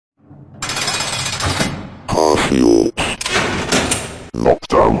The Aux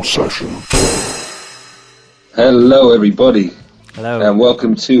Lockdown Session. Hello everybody. Hello. And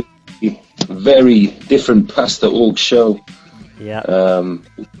welcome to a very different Pass The Aux show. Yeah.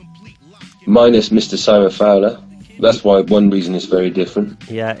 Minus Mr. Simon Fowler. That's why one reason is very different.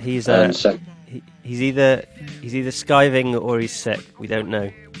 Yeah, he's either skiving or he's sick. We don't know.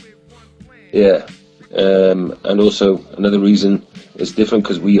 Yeah. And also another reason is different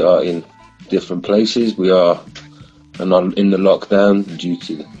because we are in different places. We are in the lockdown due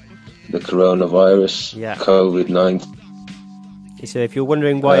to the coronavirus, COVID-19. So if you're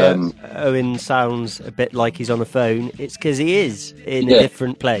wondering why Owen sounds a bit like he's on the phone, it's because he is in a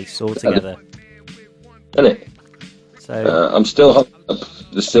different place altogether. Isn't it? So I'm still holding up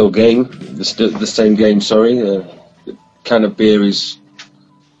the same game. Sorry, the can of beer is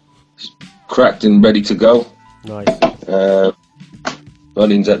cracked and ready to go. Nice.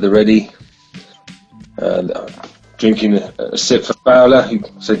 Ronnie's at the ready. Drinking a sip for Fowler, who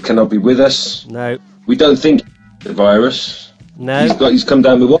said cannot be with us. No. We don't think the virus. No. He's come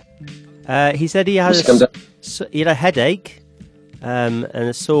down with what? He said he had a headache and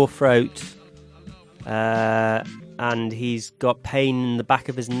a sore throat, and he's got pain in the back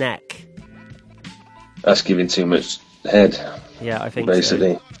of his neck. That's giving too much head. Yeah, I think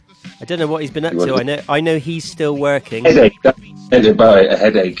basically. So. I don't know what he's been up to. I know he's still working. Headache. That's about it, a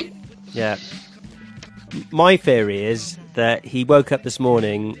headache. Yeah. My theory is that he woke up this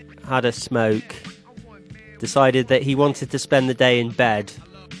morning, had a smoke, decided that he wanted to spend the day in bed,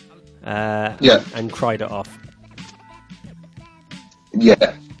 and cried it off.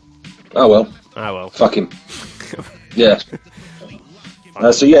 Yeah. Oh well. Fuck him. Yeah.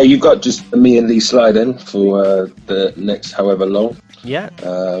 So you've got just me and Lee Sly then for the next however long. Yeah.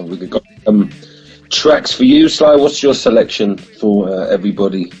 We've got tracks for you, Sly. What's your selection for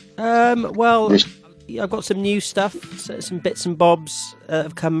everybody? Well, I've got some new stuff, some bits and bobs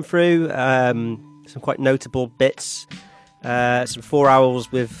have come through. Some quite notable bits. Some 4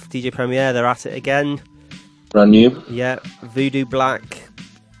 Hours with DJ Premier. They're at it again. Brand new. Yeah. Voodoo Black,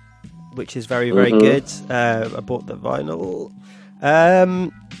 which is very, very good. I bought the vinyl.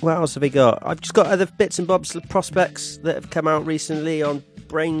 What else have we got? I've just got other bits and bobs, prospects that have come out recently on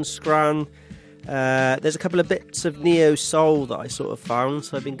Brain Scran. There's a couple of bits of neo soul that I sort of found,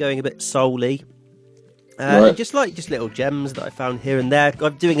 so I've been going a bit soul-y. And just little gems that I found here and there.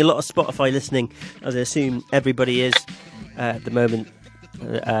 I'm doing a lot of Spotify listening, as I assume everybody is at the moment,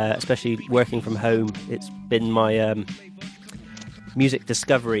 especially working from home. It's been my music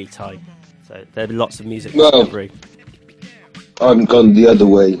discovery time, so there are lots of music discovery. I'm gone the other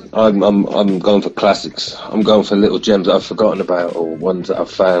way. I'm going for classics. I'm going for little gems that I've forgotten about or ones that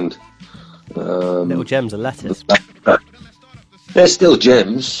I've found. Little gems are letters. They're still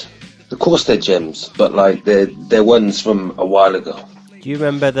gems. Of course they're gems, but like they're ones from a while ago. Do you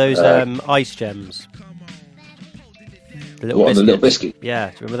remember those ice gems? The little biscuits? Yeah,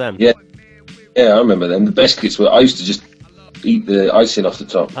 do you remember them? Yeah, I remember them. The biscuits I used to just eat the icing off the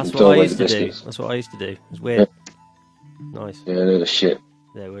top. That's what I used to do. That's what I used to do. It was weird. Yeah. Nice. Yeah, they were shit.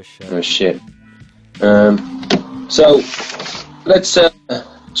 They were shit. They were shit. So let's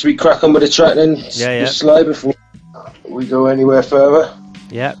should we crack on with the track then? Yeah. Slide before we go anywhere further.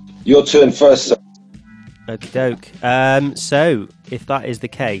 Yeah. Your turn first, sir. Okie doke. So, if that is the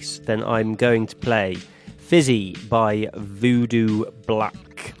case, then I'm going to play Fizzy by Voodoo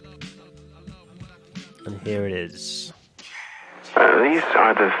Black. And here it is. These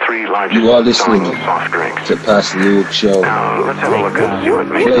are the three largest you are listening soft drinks. To Pass The Aux show. Now, let's have a look and see what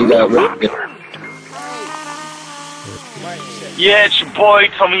makes Played out radio. Yeah, it's your boy,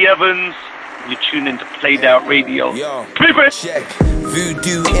 Tommy Evans. You're tuning to Played Out Radio. Yo, Baby. check.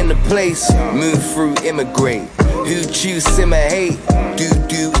 Voodoo in the place, move through, immigrate. Who choose simmer hate?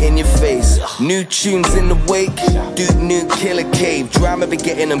 Do in your face. New tunes in the wake. New killer cave. Drama be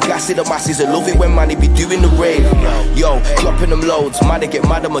getting them gassy. The masses I love it when money be doing the rave. Yo, dropping them loads. Man, I get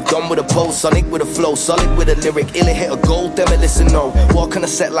mad. I'm done with a pole. Sonic with a flow. Solid with a lyric. Ill hit a goal. Them a listen no. Walk on a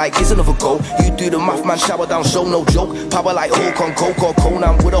set like is another goal. You do the math man. Shower down. Show no joke. Power like Hulk on Coke or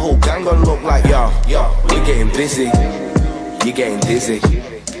Conan with a whole gang on look like yo. We're getting busy. You're getting dizzy.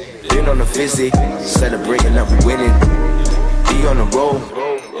 Been on the fizzy, celebrating that we're winning. Be on the roll,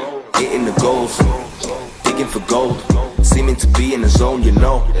 hitting the goals, digging for gold, seeming to be in the zone, you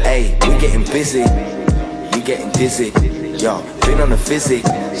know. Hey, we're getting busy, you getting dizzy. Yo, been on the fizzy,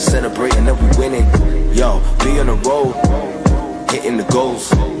 celebrating that we're winning. Yo, be on the roll, hitting the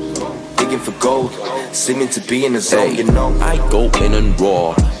goals, digging for gold, seeming to be in the zone, you know. I go in and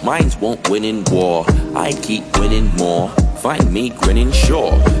raw, mines won't win in war. I keep winning more. Find me grinning,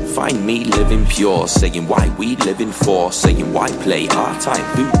 sure. find me living pure, saying why we living for, saying why play R-type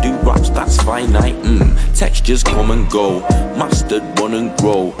voodoo raps, that's finite. Textures come and go, mastered, run and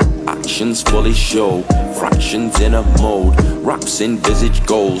grow. Actions fully show, fractions in a mode. Raps envisage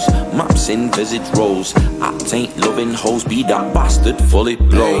goals, maps envisage roles. Act ain't loving hoes, be that bastard fully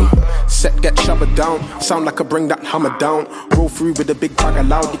blown. Set, get shoved down, sound like I bring that hammer down. Roll through with a big bag of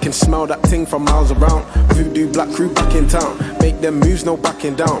loud, you can smell that thing from miles around. Voodoo black crew back in town, make them moves, no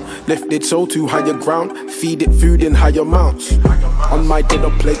backing down. Lifted soul to higher ground, feed it food in higher amounts. On my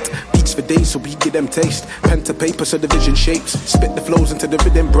dinner plate, beats for days so we give them taste. Pen to paper so the vision shapes, spit the flows until the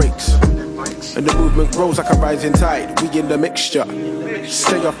rhythm breaks. And the movement grows like a rising tide, we in the mixture.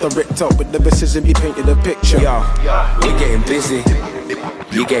 Stay off the ripped top with the precision, we painted a picture. Yo, we're getting busy,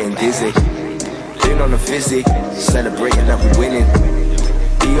 you're getting dizzy. Been on the physic, celebrating that we're winning.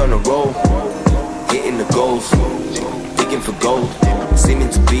 Be on the roll, hitting the goals, digging for gold, seeming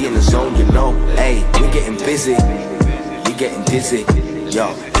to be in the zone, you know. Hey, we're getting busy, you're getting dizzy.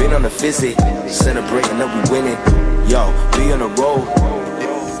 Yo, been on the physic, celebrating that we're winning. Yo, be on the roll,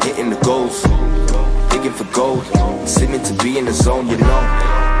 hitting the goals, digging for gold, seeming to be in the zone, you know.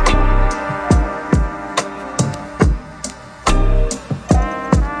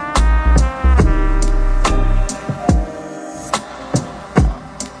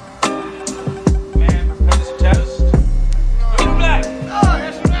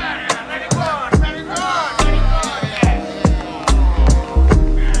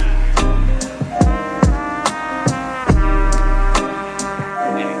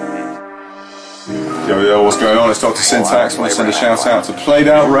 Yo, what's going on? It's Dr. Syntax. I want to send a shout out to Played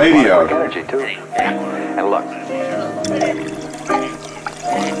Out Radio. And look.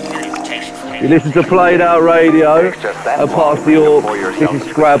 You listen to Played Out Radio and Pass The Aux. This is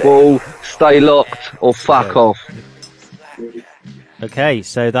Scrabble. Stay locked or fuck off. Okay,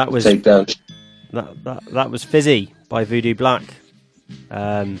 so that was Takedown. That was Fizzy by Voodoo Black.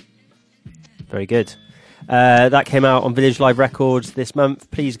 Very good. That came out on Village Live Records this month.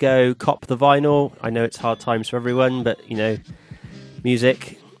 Please go cop the vinyl. I know it's hard times for everyone, but you know,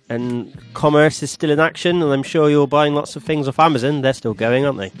 music and commerce is still in action, and I'm sure you're buying lots of things off Amazon. They're still going,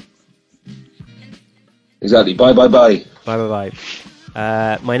 aren't they? Exactly. Bye. Bye.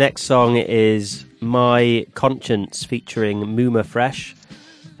 My next song is My Conscience featuring Mooma Fresh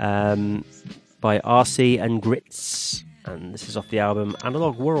by RC and Grits, and this is off the album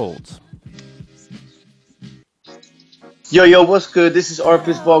Analog World. Yo, what's good? This is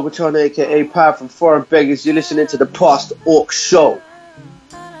Arpis Vogelshan, aka Pat from Foreign Beggars. You're listening to the Pass The Aux show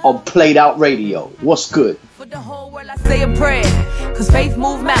on Played Out Radio. What's good? For the whole world I say a prayer, cause faith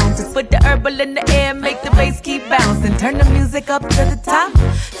move mountains. Put the herbal in the air, make the bass keep bouncing. Turn the music up to the top,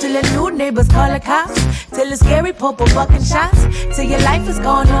 till the new neighbors call the cops. Till it's scary, purple bucking shots. Till your life is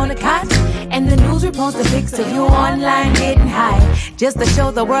gone on the couch. And the news reports the pics of you online getting high. Just to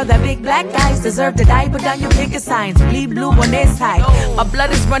show the world that big black guys deserve to die. Put down your picket signs, bleed blue on their side. My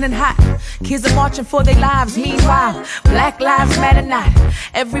blood is running hot, kids are marching for their lives. Meanwhile, Black Lives Matter not.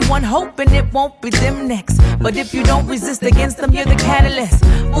 Everyone hoping it won't be them next. But if you don't resist against them, you're the catalyst.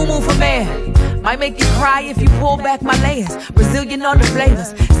 Moo for mayor, might make you cry if you pull back my layers. Brazilian on the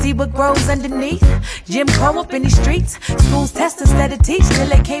flavors, see what grows underneath. Jim Crow up in these streets. Schools test instead of teach till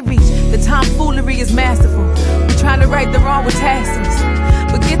they can't reach. The tomfoolery is masterful. We're trying to right the wrong with taxes.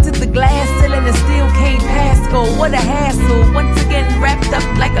 But get to the glass ceiling and still can't pass go. What a hassle, once again wrapped up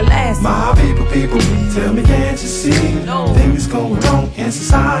like a lasso. My people, tell me can't you see things going wrong in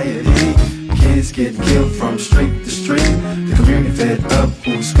society? Kids getting killed from street to street. The community fed up,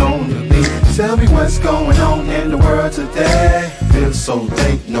 who's gonna be? Tell me what's going on in the world today. Feel so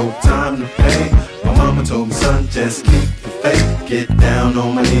late, no time to pay. My mama told me, son, just keep the faith. Get down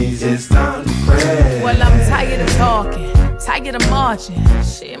on my knees, it's time to pray. Well, I'm tired of talking, tired of marching.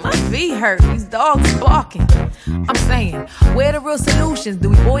 Shit, my feet hurt, these dogs barking. I'm saying, where the real solutions? Do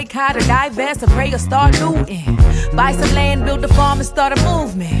we boycott or divest or pray or start looting? Buy some land, build a farm and start a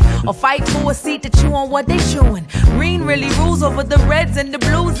movement? Or fight for a seat to chew on what they chewing? Green really rules over the reds and the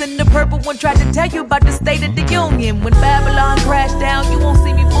blues, and the purple one tried to tell you about the state of the union. When Babylon crashed down, you won't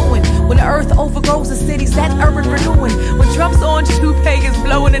see me booing. When the earth overgrows the cities, that urban renewing. When Trump's orange toupee is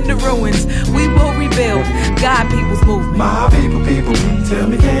blowing in the ruins, we will rebuild God people's movement. My people, tell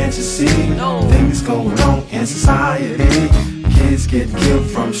me can't you see things going wrong in society? Kids getting killed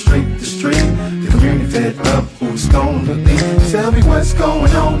from street to street. The community fed up, who's gonna be? Tell me what's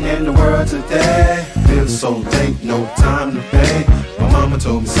going on in the world today. Feel so late, no time to pay. My mama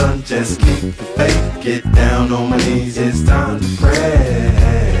told me, son, just keep the faith. Get down on my knees, it's time to pray.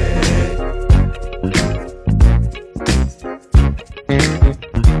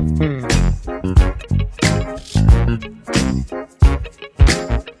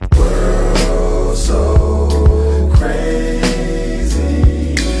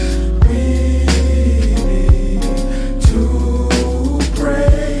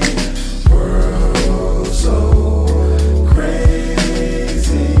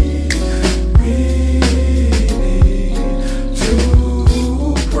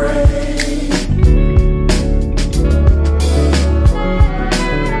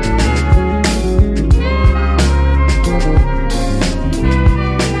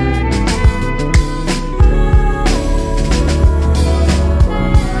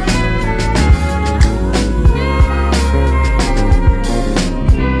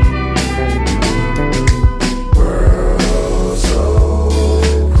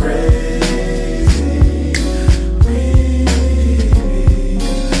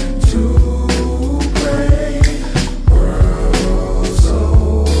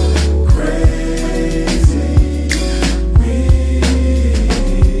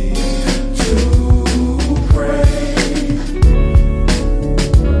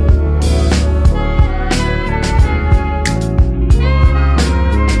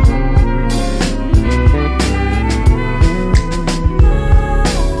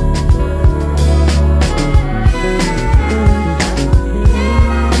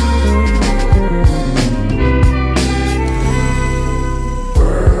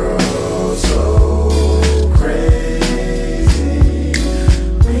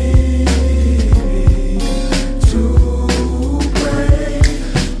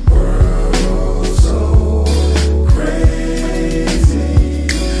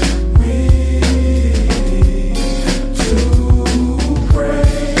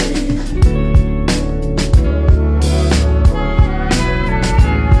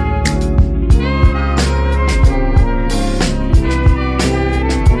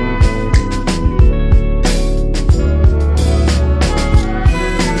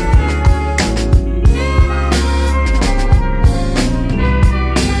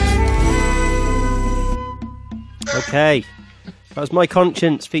 That was My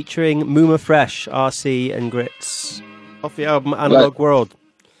Conscience featuring Mooma Fresh, RC and Grits off the album Analog World.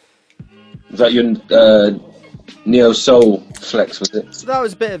 Was that your neo soul flex? Was it? So that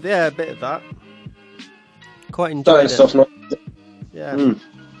was a bit of that. Quite enjoyed it. Yeah.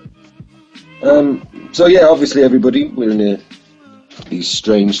 So yeah, obviously everybody, we're in these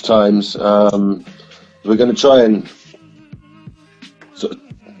strange times. We're going to try and sort of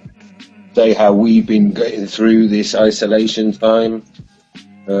say how we've been getting through this isolation time.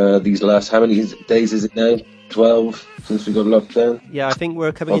 These last, how many days is it now? 12 since we got locked down? Yeah, I think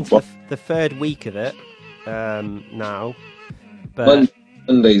we're coming into the third week of it now. But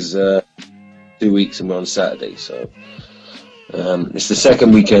Monday's 2 weeks and we're on Saturday, so it's the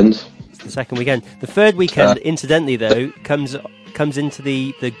second weekend. The third weekend, incidentally, though, comes into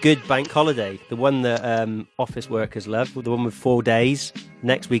the good bank holiday, the one that office workers love, the one with 4 days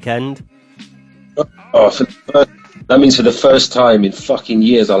next weekend. Oh, that means for the first time in fucking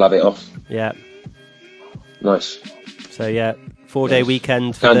years I'll have it off. Yeah. Nice. So yeah, 4-day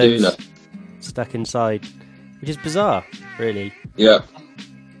weekend for those stuck inside, which is bizarre, really. Yeah.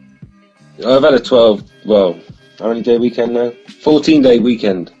 I've had a how many day weekend now? 14-day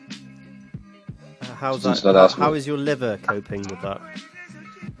weekend. How's that? How is your liver coping with that?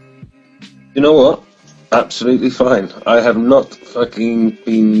 You know what? Absolutely fine. I have not fucking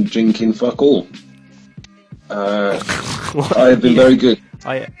been drinking fuck all. I have been very good.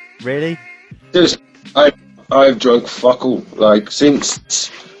 Really? Seriously, I've drunk fuck all. Like since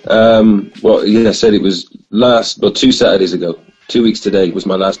I said it was 2 Saturdays ago. 2 weeks today was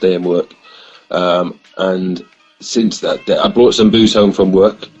my last day in work. And since that day, I brought some booze home from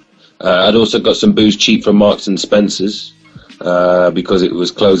work. I'd also got some booze cheap from Marks and Spencer's because it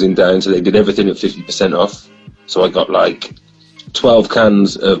was closing down, so they did everything at 50% off. So I got like 12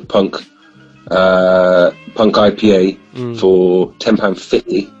 cans of Punk IPA for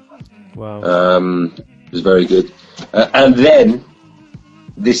 £10.50. Wow. It was very good. And then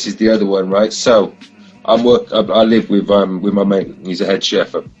this is the other one, right? So I live with my mate. He's a head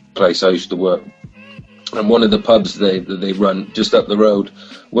chef at a place I used to work. And one of the pubs they run just up the road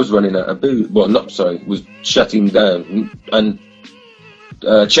was running out of booze. Was shutting down and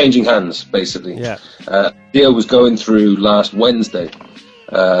changing hands, basically. Yeah. Deal was going through last Wednesday,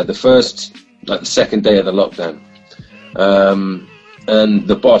 the second day of the lockdown. And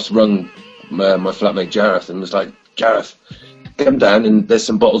the boss rung my flatmate Gareth and was like, Gareth, come down and there's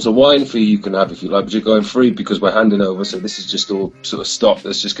some bottles of wine for you can have if you like, but you're going free because we're handing over, so this is just all sort of stock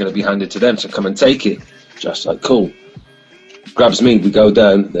that's just going to be handed to them, so come and take it. Just like, cool. Grabs me, we go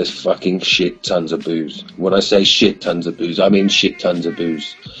down, there's fucking shit tons of booze. When I say shit tons of booze, I mean shit tons of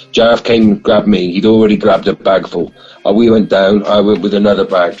booze. Jareth came and grabbed me, he'd already grabbed a bag full. We went down, I went with another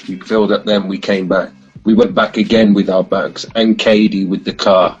bag, we filled up them, we came back. We went back again with our bags, and Katie with the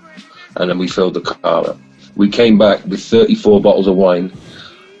car, and then we filled the car up. We came back with 34 bottles of wine,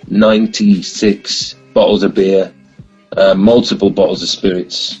 96 bottles of beer, multiple bottles of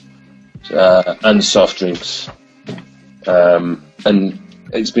spirits, and soft drinks. And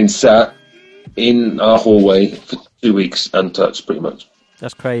it's been sat in our hallway for 2 weeks untouched, pretty much.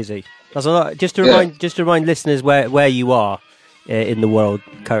 That's crazy. That's a lot. Just to remind listeners where you are in the world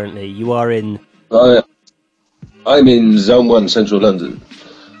currently. You are in. I'm in Zone 1, Central London.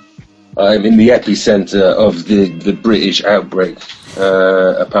 I'm in the epicentre of the British outbreak,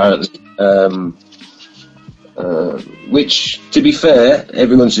 apparently. Which, to be fair,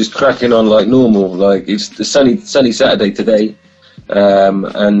 everyone's just cracking on like normal. Like, it's the sunny Saturday today, and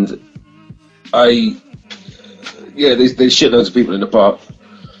there's shitloads of people in the park.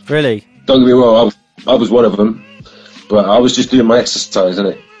 Really? Don't get me wrong, I was one of them, but I was just doing my exercise,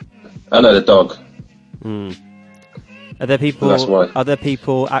 innit? And I had a dog. Are there people? That's why. Are there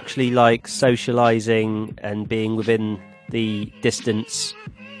people actually like socialising and being within the distance?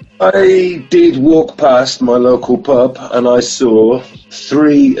 I did walk past my local pub and I saw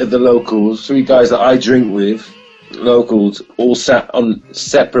three guys that I drink with, locals, all sat on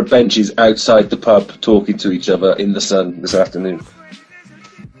separate benches outside the pub talking to each other in the sun this afternoon.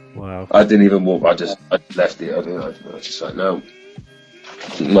 Wow. I didn't even walk, I left it. I was just like, no,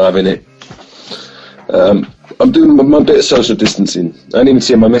 I'm not having it. I'm doing my bit of social distancing. I didn't even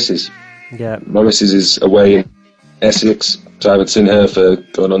see my missus. Yeah. My missus is away in Essex, so I haven't seen her for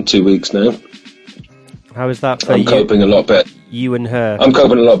going on 2 weeks now. How is that for you? I'm coping a lot better. You and her? I'm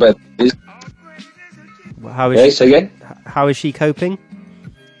coping a lot better. How is she, say again? How is she coping?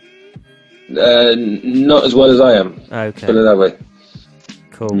 Not as well as I am. Okay. Put it that way.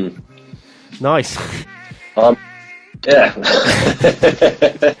 Cool. Nice. Yeah.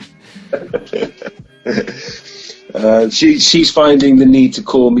 She's finding the need to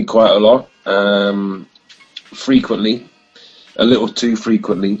call me quite a lot, frequently, a little too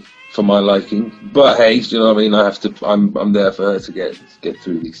frequently for my liking. But hey, you know what I mean. I have to. I'm there for her to get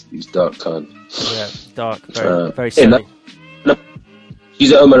through these dark times. Yeah, dark, very sunny.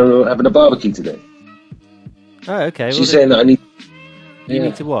 She's at home having a barbecue today. Oh, okay. She's saying that I need. You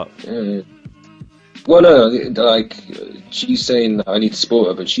need to what? Well, no, like she's saying I need to support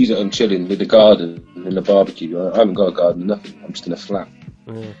her, but she's at home chilling with the garden and the barbecue. I haven't got a garden, nothing. I'm just in a flat.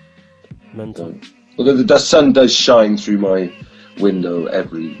 Yeah. Mental. Although the sun does shine through my window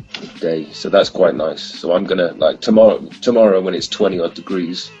every day, so that's quite nice. So I'm gonna, like, tomorrow when it's 20 odd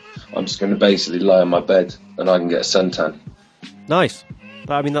degrees, I'm just gonna basically lie on my bed and I can get a suntan. Nice.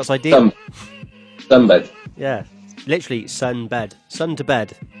 I mean, that's ideal. Sunbed. Yeah, literally sun to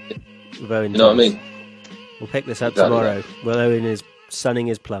bed. With Owen, you know what I mean? We'll pick this up tomorrow. Well, Owen is sunning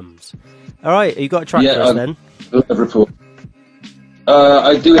his plums. All right, you got a track for us then? Report.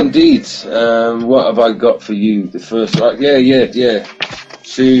 I do indeed. What have I got for you? The first one? Yeah.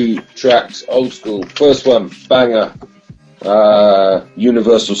 2 tracks, old school. First one, banger.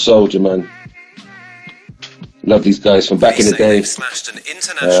 Universal Soldier, man. Love these guys from back in the day. Smashed an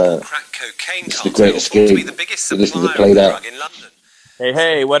international crack cocaine it's the Great Escape. This is the Played Out.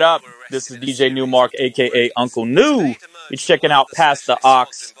 Hey, what up? This is DJ Newmark, a.k.a. Uncle New. You're checking out Pass The Aux.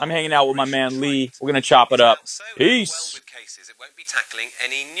 I'm hanging out with my man Lee. We're going to chop it up. Peace. It won't be tackling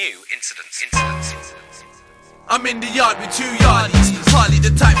any new incidents. I'm in the yard with 2 yardies. Harley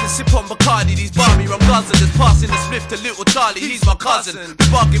the type to sip on Bacardi. These barmy rum guzzlers passing the spliff to little Charlie. He's my cousin, been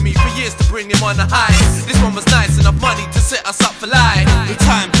bugging me for years to bring him on the high. This one was nice, enough money to set us up for life. The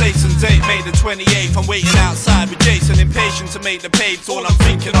time, place and date, May the 28th. I'm waiting outside with Jason, impatient to make the papes. All I'm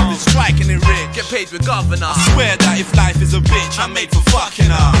thinking of is striking it rich. Get paid with governor. I swear that if life is a bitch, I'm made for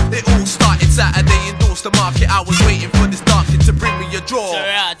fucking her. It all started Saturday, endorsed the market. I was waiting for this dark kid to bring me a draw.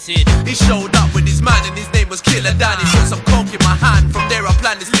 He showed up with his man and his name was Killer Dan. He put some coke in my hand. From there I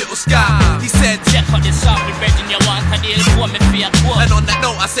planned this little scam. He said, check out this song, the bed in your want a deal for me for your quote. And on that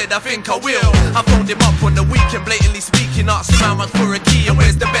note I said I think I will. I phoned him up on the weekend, blatantly speaking, asked him how much for a key and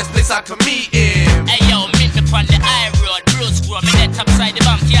where's the best place I can meet him. Hey yo, meet me on the high road, Bruce Grove, me net upside the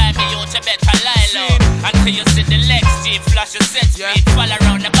bank, yeah, me out a better lie low. Until you see the legs, G, flash your set speed, fall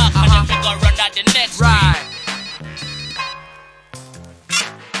around the back and then we go run out the next right.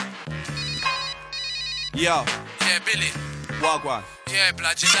 Yo. Yeah, Billy. Wagwan. Yeah,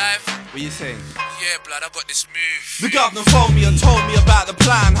 blood, you live? What you saying? Yeah, blood, I got this move. The governor phoned me and told me about the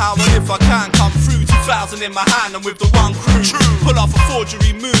plan. How and if I can come through, 2,000 in my hand and with the one crew. True. Pull off a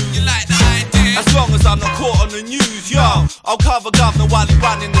forgery move. You like the idea? As long as I'm not caught on the news, yo. I'll cover governor while he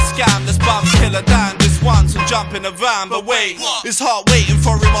running the scam. Let's bum Killer Dan this once and jump in a van. But wait, it's hard waiting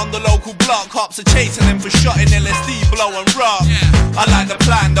for him on the local block. Cops are chasing him for shotting LSD, blowing rock. Yeah. I like the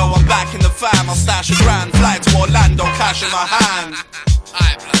plan though, I'm back in the fam. I'll stash a grand, fly to Orlando, cash in my hand.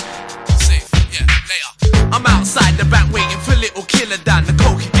 Alright, blood. Safe. Yeah, later. I'm outside the bank waiting for little Killer Dan. The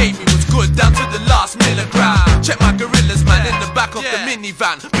coke he gave me was good, down to the last milligram. Check my gorillas, man, in the back of the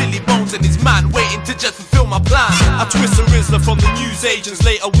minivan. Billy Bones and his man waiting to just fulfill my plan. I twist a Rizzler from the news agents.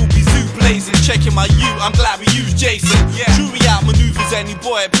 Later we'll be zoo blazing. Checking my I'm glad we used Jason. True, he outmaneuvers any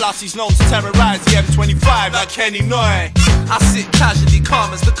boy. Plus he's known to terrorize the M25 like Kenny Noy. I sit casually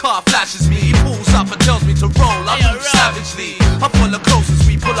calm as the car flashes me. He pulls up and tells me to roll. I move savagely. I follow close as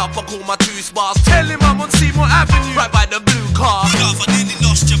we pull up. I call my 2 spars. Tell him I'm on Seymour Avenue, right by the blue car. Love, I nearly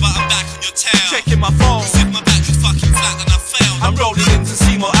lost you, but I'm back on your tail. Checking my phone. Cause if my battery's fucking flat, then I failed. I'm rolling into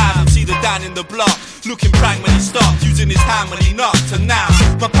Seymour Ave and see the Dan in the block. Looking prank when he stopped, using his hand when he knocked. And now,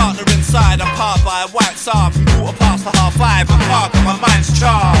 my partner inside, I'm parked by a white Saab. From 5:15, I'm parked and my mind's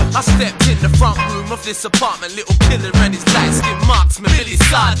charged. I stepped in the front room of this apartment. Little Killer and his light-skinned marksman, Billy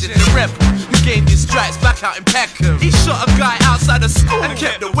Sergeant, the rebel, who gained his stripes back out in Peckham. He shot a guy outside of school and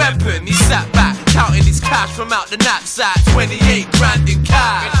kept the weapon. He sat back, counting his cash from out the knapsack. 28 grand in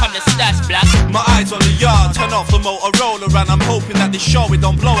cash. Here come the stash, black. My eyes on the yard, turn off the Motorola, and I'm hoping that this show it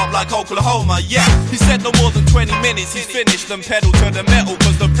don't blow up like Oklahoma. Yeah, he said no more than 20 minutes, he's finished and pedal to the metal,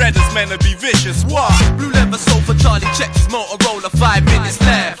 cause the bread is meant to be vicious. What? Blue leather sofa, Charlie checked his Motorola, 5 minutes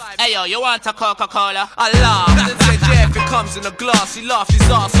left. Hey yo, you want a Coca-Cola? I laughed and said yeah, if it comes in a glass. He laughed his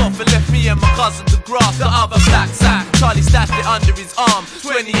ass off and left me and my cousin to grasp the other black sack. Charlie stashed it under his arm,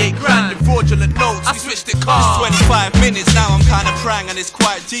 28 grand in fraudulent notes. I switched it calm. It's 25 minutes now, I'm kinda prang and it's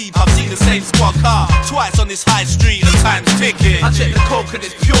quite deep. I've seen the same squad car twice on this high street and time's ticking. I checked the coke and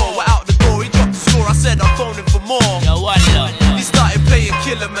it's pure. We're out the door, he dropped the score. I said I'm phoning for more. Yo, what love? He started playing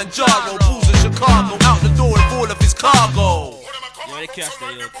Kilimanjaro, Bulls in Chicago. Out the door with all of his cargo. the cash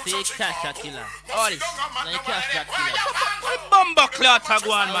there, yo. Take cash, a killer. All this. Now you cash, that killer. Bumba clot,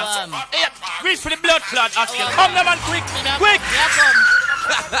 Tagwan, man. Hey, reach for the blood clot, Askill. Come, man, quick, quick.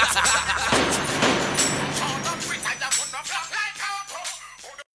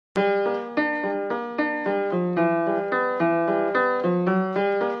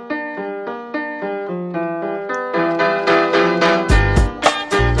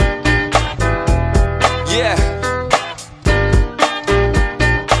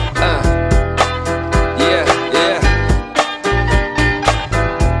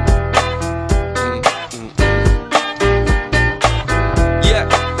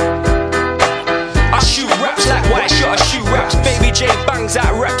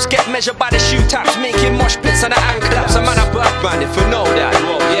 By the shoe taps, making mosh pits and the hand claps. A man a black man, if you know that.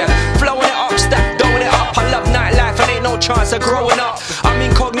 Whoa, yeah. Flowing it up, stack, throwing it up. I love nightlife and ain't no chance of growing up. I'm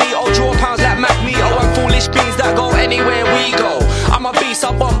incognito, draw pounds like Magneto and foolish beans that go anywhere we go. I'm a beast,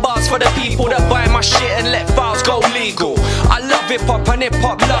 I bomb bars for the people that buy my shit and let files go legal. I love hip hop and hip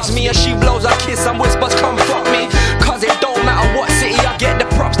hop loves me, and she blows a kiss and whispers, come fuck me. Cause it don't matter what city, I get the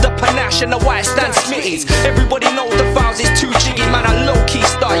props, the panache and the white stand smitties. Everybody knows the files is too jiggy, man. I low key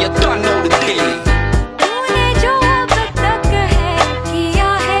star, you done know the dilly.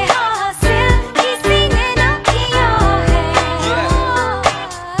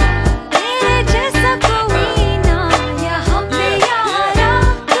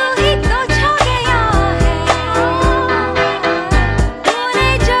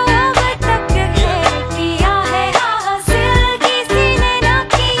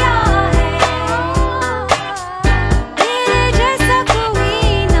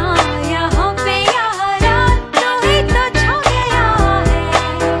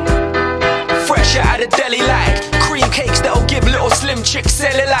 Chicks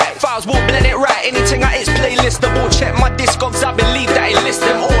sell it like files, will blend it right. Anything I it's playlistable. Check my discogs, I believe that it lists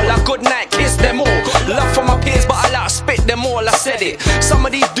them all. I good night, kiss them all. Love for my peers, but I like to spit them all. I said it. Some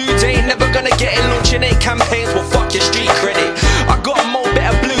of these dudes ain't never gonna get it. Launching 8 campaigns, well fuck your street credit. I got more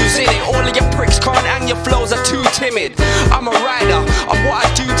better blues in it. All of your pricks can't hang, your flows are too timid. I'm a rider, and what I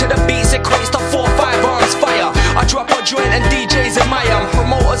do to the beats equates to 4 or 5 arms fire. I drop a joint and DJs admire.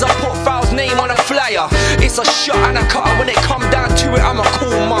 Promoters, I put Foul's name on a flyer. It's a shot and a cutter. When it come down to it, I'm a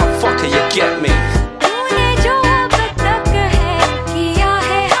cool motherfucker, you get me?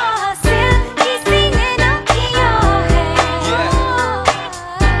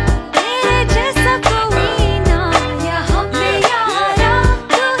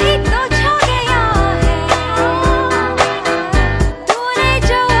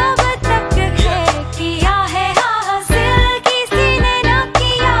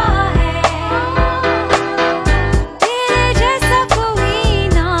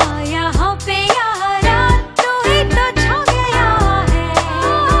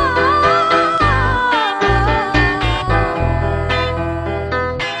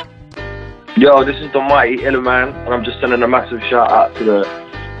 Yo, this is the mighty Illerman, and I'm just sending a massive shout out to the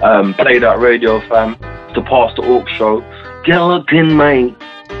Play That Radio fam, to Pass The Aux show. Get looked in, mate.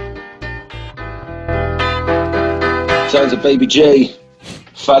 Sounds of Baby J,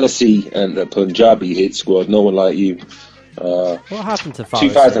 Fallacy, and the Punjabi hit squad. No One Like You. What happened to Fallacy?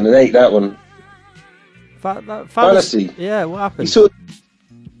 2008, that one. Fallacy. Yeah, what happened?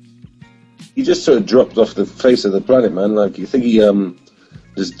 He just sort of dropped off the face of the planet, man. Like, you think he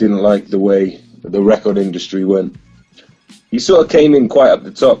just didn't like the way the record industry went. He sort of came in quite up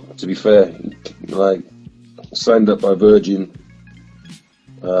the top, to be fair. He, like, signed up by Virgin.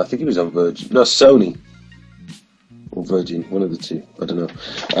 I think he was on Virgin. No, Sony. Or Virgin, one of the two. I don't know.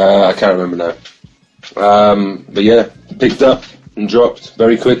 I can't remember now. But yeah, picked up and dropped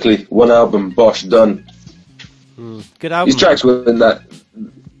very quickly. One album, Bosh, done. Good album. His tracks were in that.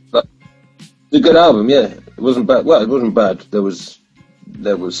 It's a good album, yeah. It wasn't bad. Well, it wasn't bad. There was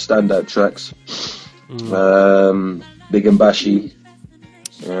standout tracks. Big and Bashy.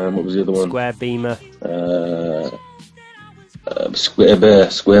 What was the other one? Square Beamer.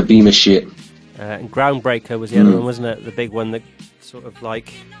 Square Beamer shit. And Groundbreaker was the other one, wasn't it? The big one that sort of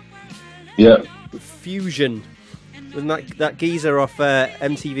like... Yeah. Fusion. Wasn't that geezer off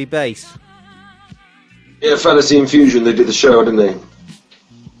MTV Base? Yeah, Fantasy and Fusion, they did the show, didn't they?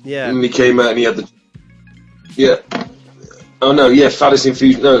 Yeah. And he came out and he had the... Yeah. Oh no, yeah, Fantasy and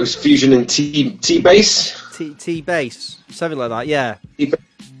Fusion. No, it was Fusion and T-Bass? T-Bass. Something like that, yeah.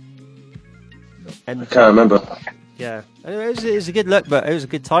 I can't remember. Yeah. Anyway, it was a good look, but it was a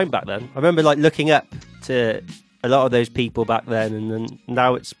good time back then. I remember like looking up to a lot of those people back then, and then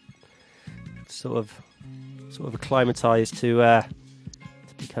now it's sort of acclimatized to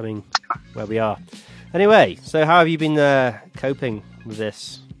becoming where we are. Anyway, so how have you been coping with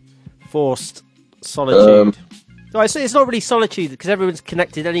this? Forced solitude. No, it's not really solitude because everyone's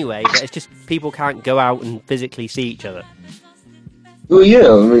connected anyway, but it's just people can't go out and physically see each other. Well, yeah,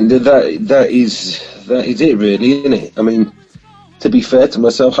 I mean, that is it really, isn't it? I mean, to be fair to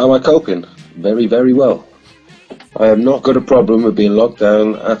myself, how am I coping? Very, very well. I have not got a problem with being locked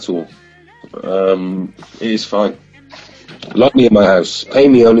down at all. It is fine. Lock me in my house. Pay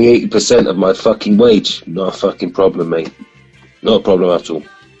me only 80% of my fucking wage. Not a fucking problem, mate. Not a problem at all.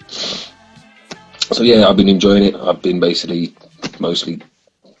 So yeah, I've been enjoying it. I've been basically mostly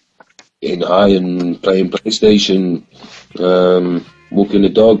in high and playing PlayStation, walking the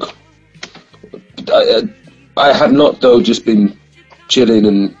dog. I have not though just been chilling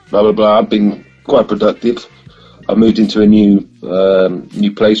and blah blah blah. I've been quite productive. I moved into a new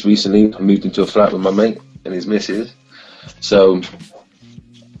place recently. I moved into a flat with my mate and his missus. So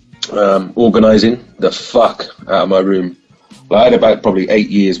organising the fuck out of my room. I had about probably 8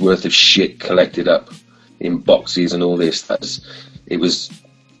 years worth of shit collected up in boxes and all this. It was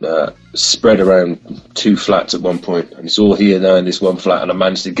spread around 2 flats at one point, and it's all here now in this one flat. And I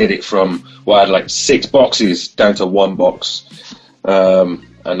managed to get it from I had like 6 boxes down to 1 box, and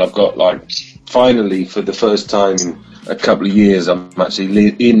I've got like finally for the first time in a couple of years, I'm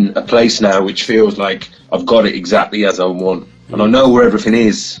actually in a place now which feels like I've got it exactly as I want, and I know where everything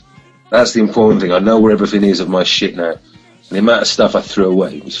is. That's the important thing. I know where everything is of my shit now. The amount of stuff I threw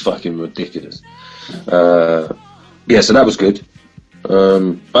away was fucking ridiculous. Yeah, so that was good.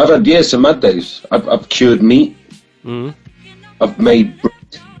 I've had some mad days. I've cured meat. I've made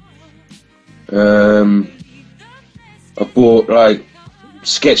bread. I've bought like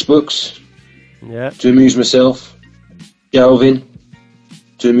sketchbooks to amuse myself. Shelving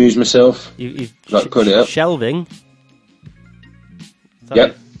to amuse myself. You've like putting it up. Shelving.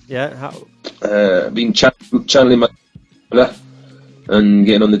 Yep. Yeah. How? Been channeling my and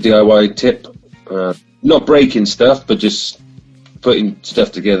getting on the DIY tip, not breaking stuff but just putting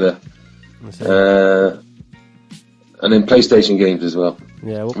stuff together, and then PlayStation games as well,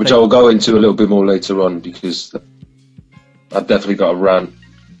 which I will go into a little bit more later on because I've definitely got a rant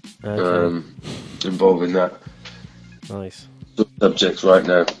involving that. Nice subjects right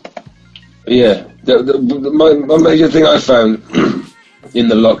now. But yeah, my major thing I found in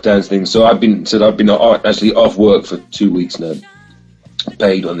the lockdowns thing. So I've been actually off work for 2 weeks now,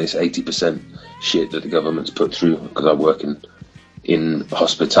 paid on this 80% shit that the government's put through because I work in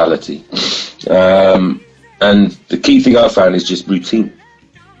hospitality. And the key thing I found is just routine.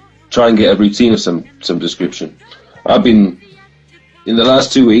 Try and get a routine of some description. I've been in the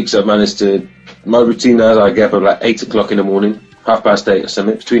last 2 weeks. I've managed to. My routine now, I get up at like 8 o'clock in the morning, 8:30 or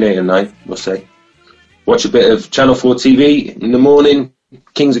something, between 8 and 9, we'll say. Watch a bit of Channel 4 TV in the morning,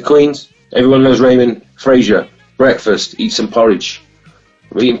 Kings of Queens, everyone knows Raymond, Frasier, breakfast, eat some porridge.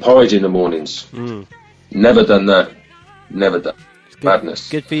 We're eating porridge in the mornings. Never done that. Never done. Madness.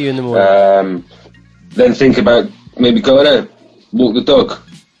 Good for you in the morning. Then think about maybe going out, walk the dog,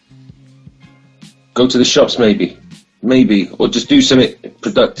 go to the shops maybe, or just do something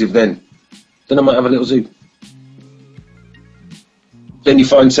productive then. Then I might have a little zoo. Then you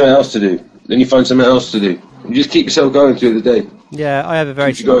find something else to do. You just keep yourself going through the day. Yeah, I have a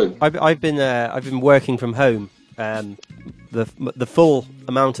very. I've been working from home the full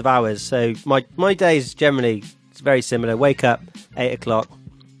amount of hours. So my days generally it's very similar. Wake up 8 o'clock,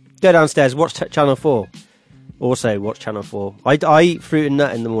 go downstairs, watch Channel 4. Also watch Channel 4. I eat fruit and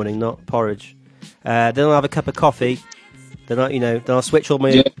nut in the morning, not porridge. Then I'll have a cup of coffee. Then I'll switch all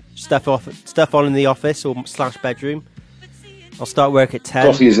my stuff on in the office or / bedroom. I'll start work at 10.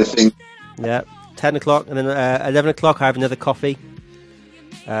 Coffee is a thing. Yeah, 10 o'clock, and then 11 o'clock I have another coffee.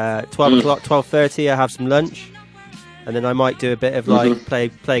 12 o'clock, 12:30 I have some lunch, and then I might do a bit of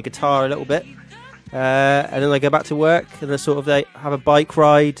play guitar a little bit, and then I go back to work, and I have a bike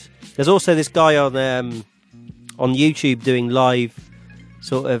ride. There's also this guy on YouTube doing live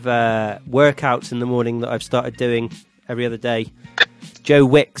workouts in the morning that I've started doing every other day. Joe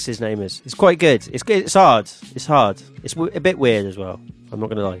Wicks, his name is. It's quite good. It's hard. It's a bit weird as well. I'm not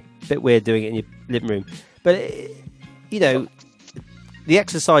going to lie. A bit weird doing it in your living room. But, the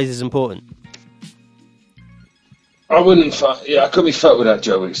exercise is important. I wouldn't I couldn't be fucked with that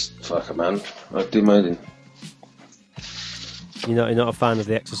Joe Wicks fucker, man. I'd do my thing. You're not a fan of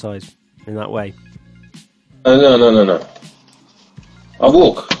the exercise in that way? No. I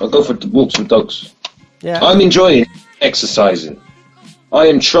walk. I go for walks with dogs. Yeah. I'm enjoying exercising. I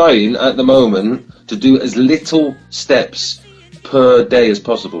am trying at the moment to do as little steps per day as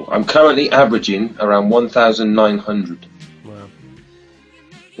possible. I'm currently averaging around 1,900. Wow.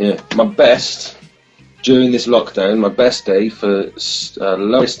 Yeah, my best during this lockdown, my best day for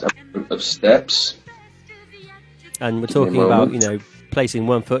lowest amount of steps. And we're talking about, placing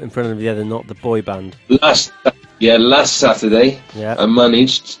one foot in front of the other, not the boy band. Last Saturday, I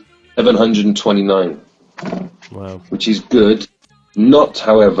managed 729. Wow. Which is good. Not,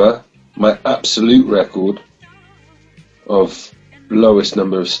 however, my absolute record of lowest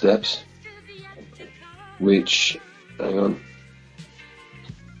number of steps, which, hang on,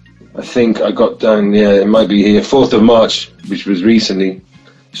 I think I got down, it might be here, 4th of March, which was recently.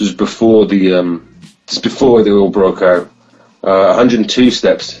 This was before just before they all broke out. 102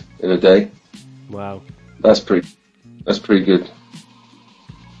 steps in a day. Wow. That's pretty good.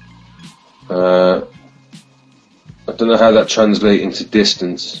 I don't know how that translates into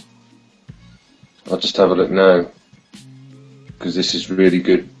distance. I'll just have a look now, because this is really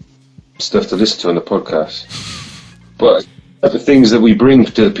good stuff to listen to on the podcast. But the things that we bring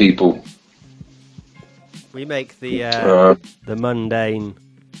to the people, we make the mundane.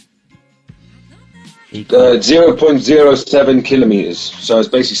 0.07 kilometers, so it's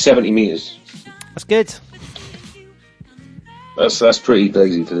basically 70 meters. That's good. That's pretty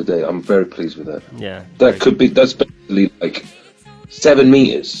easy for the day. I'm very pleased with that. Yeah. That's basically like 70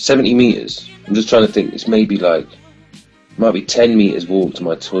 meters. I'm just trying to think. It's maybe might be 10 meters walk to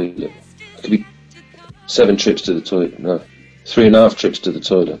my toilet. It could be 7 trips to the toilet. No, 3.5 trips to the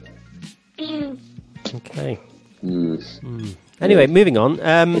toilet. Okay. Anyway, moving on.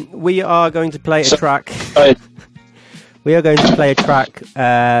 We are going to play a track. We are going to play a track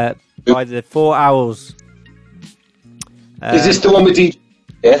by the 4 Hours. Is this the one with DJ?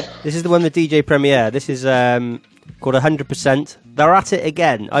 Yeah. This is the one with DJ Premier. This is called 100%. They're at it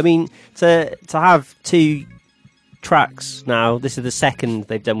again. I mean, to have 2 tracks now. This is the second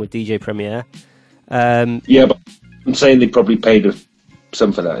they've done with DJ Premier. Yeah, but I'm saying they probably paid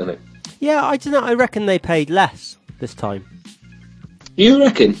some for that, isn't it? Yeah, I don't know. I reckon they paid less this time. You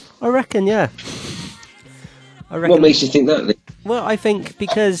reckon? I reckon, yeah. What makes you think that? Well, I think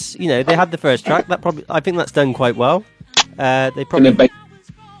because they had the first track. I think that's done quite well. They probably.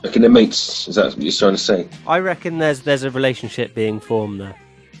 Reckon they're mates. Is that what you're trying to say? I reckon there's a relationship being formed there.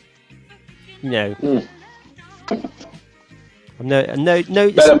 I'm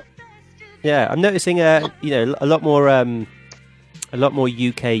noticing a lot more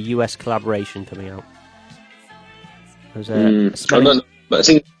UK US collaboration coming out. There's I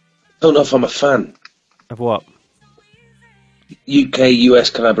don't know if I'm a fan of what UK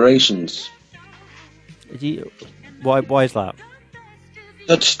US collaborations. Why is that?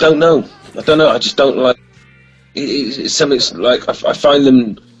 I just don't know. I just don't like. It's something like I find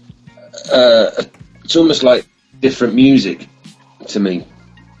them. It's almost like different music to me,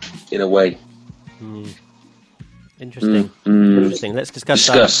 in a way. Interesting. Interesting. Let's discuss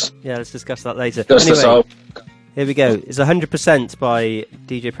that. Yeah, let's discuss that later. Anyway, here we go. It's 100% by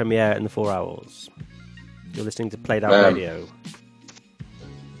DJ Premier and the 4 Hours. You're listening to Played Out Radio.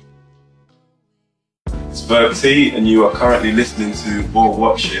 It's Verb T, and you are currently listening to or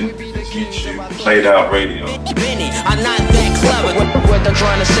watching YouTube Played Out Radio. Benny, I'm not that clever. What I'm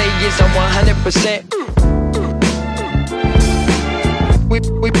trying to say is I'm 100%. We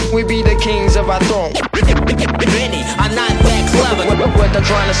be the kings of our throne. Benny, I'm not that clever. What I'm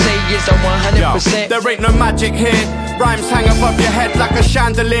trying to say is I'm 100%. There ain't no magic here. Rhymes hang above your head like a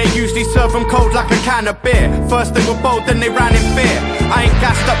chandelier. Usually serve them cold like a can of beer. First they were bold, then they ran in fear. I ain't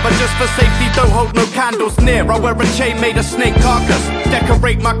gassed up, but just for safety don't hold no candles near. I wear a chain made of snake carcass.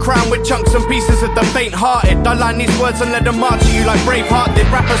 Decorate my crown with chunks and pieces of the faint-hearted. I line these words and let them march at you like Braveheart did.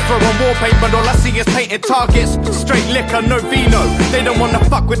 Rappers throw on wallpaper, but all I see is painted targets. Straight liquor, no vino. They don't wanna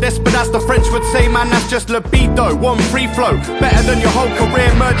fuck with this, but as the French would say, man, that's just libido. One free flow, better than your whole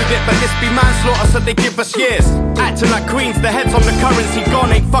career. Murdered it, but this be manslaughter, so they give us years. Acting like queens, the heads on the currency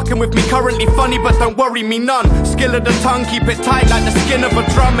gone. Ain't fucking with me currently funny, but don't worry me none. Skill of the tongue, keep it tight like the skin of a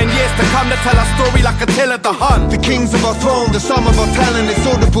drum. In years to come, to tell our story like Attila the Hun. The kings of our throne, the sum of our talent, it's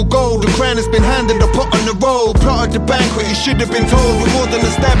audible gold. The crown has been handed, the pot on the road. Plotted the banquet, you should have been told. We're more than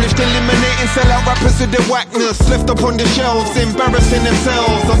established, eliminating sellout rappers with their whackness. Left up on the shelves, embarrassing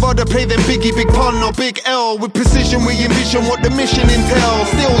themselves. I'd rather play them Biggie, Big Pun or Big L. With precision we envision what the mission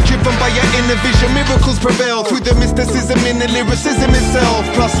entails. Still driven by your inner vision, miracles prevail. Through the mysticism in the lyricism itself.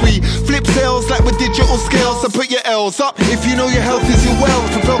 Plus we flip sales like with digital scales. So put your L's up if you know your health is your wealth.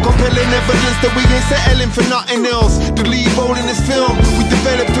 Propel compelling evidence that we ain't settling for nothing else. The lead role in this film, we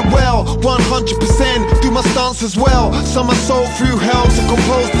developed it well. 100% do my stance as well. Some are sold through hell to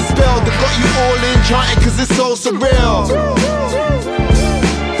compose the spell that got you all enchanted cause it's so surreal.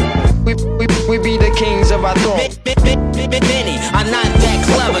 We be the kings kings of our throne. Benny, I'm not that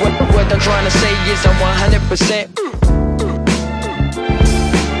clever. What I'm trying to say is I'm 100%.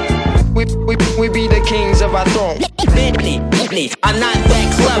 We be the kings of our throne. Bentley, I'm not that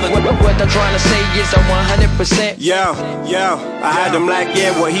clever. What I'm trying to say is I'm 100%. Yo, I had him like,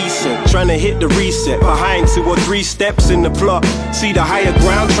 yeah, what he said. Trying to hit the reset. Behind 2 or 3 steps in the plot. See the higher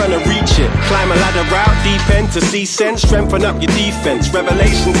ground, trying to reach it. Climb a ladder route, deep end to see sense. Strengthen up your defense.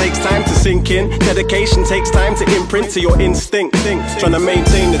 Revelation takes time to sink in. Dedication takes time to imprint to your instinct. Trying to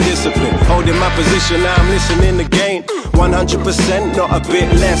maintain the discipline. Holding my position, now I'm listening again. 100%, not a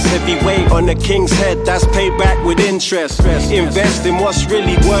bit less. Heavyweight on the king's head, that's payback with interest. Invest in what's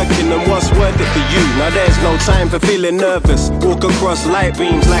really working and what's worth it for you. Now there's no time for feeling nervous. Walk across light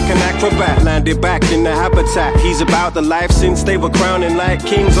beams like an acrobat. Landed back in the habitat. He's about the life since they were crowning like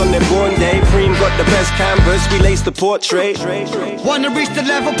kings on their born day. Preem got the best canvas, we laced the portrait. Wanna reach the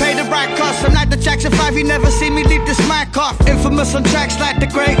level, pay the right cost. I'm like the Jackson 5, you never see me leave this mic off. Infamous on tracks like the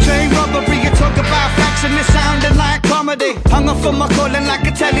Great Train Robbery. You talk about facts and it's sounding like comedy. Hung up for my calling like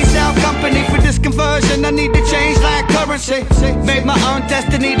a telesale company. For this conversion, I need to change like currency. Made my own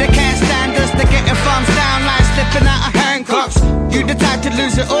destiny, they can't stand us. They're getting thumbs down like slipping out of handcuffs. You the type to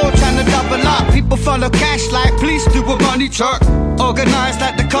lose it all, trying to double up. People follow cash like police do a money truck. Organized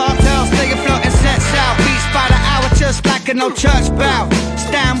like the cartel, stay afloat and set out. Beats by the hour, just like an old church bell.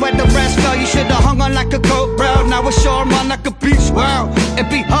 Stand where the rest fell, you should've hung on like a goat bro. Now we're sure I'm on like a beach, wow. It'd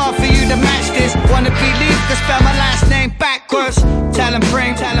be hard for you to match this. Wanna believe, could spell my last name backwards. Tell him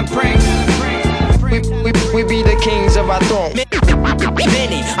bring, tell him bring, tell him bring. We be the kings of our throne.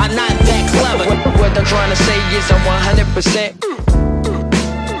 Benny, I'm not that clever. What I'm trying to say is I'm 100%.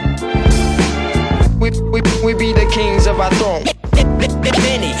 We be the kings of our throne.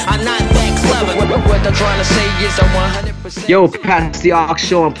 Benny, I'm not that clever. What I'm trying to say is I'm 100%. Yo, Pass The Aux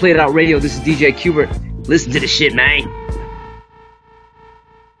show on Play It Out Radio. This is DJ Kubert. Listen to the shit, man.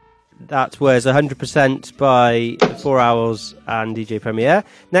 That was 100% by 4 Hours and DJ Premier.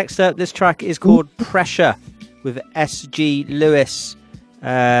 Next up, this track is called Pressure with S.G. Lewis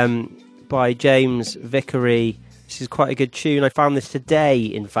by James Vickery. This is quite a good tune. I found this today,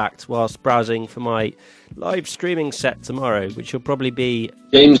 in fact, whilst browsing for my live streaming set tomorrow, which will probably be...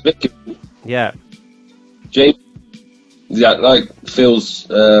 James Vickery? Yeah. James? Yeah, like Phil's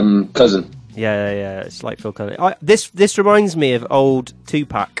cousin. Yeah, it's like Phil Cousin. This reminds me of old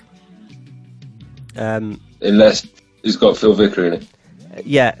Tupac. Unless he's got Phil Vickery in it.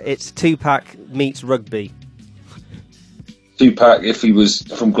 Yeah, it's Tupac meets rugby. Tupac if he was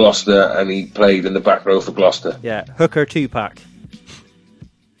from Gloucester and he played in the back row for Gloucester. Yeah, Hooker Tupac.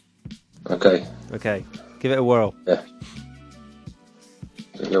 Okay, give it a whirl. Yeah.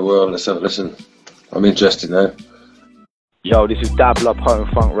 Give it a whirl, let's have a listen. I'm interested now. Yo, this is Dabbler,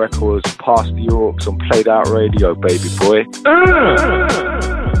 Potent Funk Records, Pass The Aux on Played Out Radio, baby boy.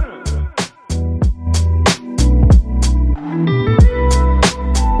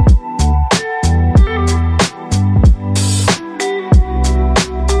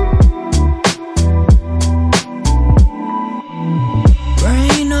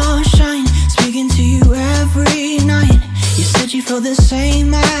 Feel the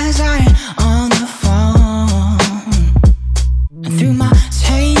same as I on the phone. And through my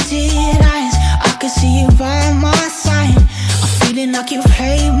tainted eyes, I can see you by my side. I'm feeling like you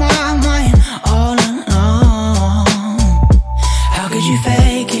played my mind all along. How could you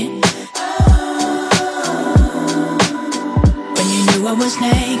fake it when you knew I was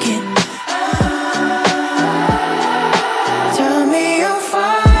naked? Tell me you're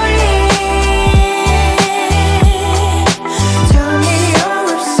fine.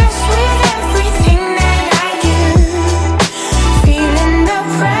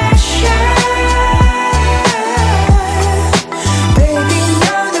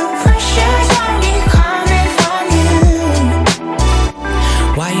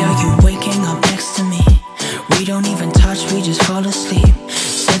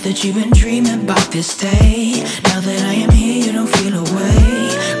 You've been dreaming about this day. Now that I am here, you don't feel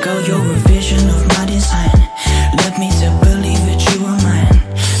away. Girl, you're a vision of my design. Led me to believe that you were mine.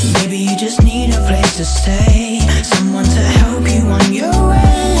 Maybe you just need a place to stay, someone to help you on your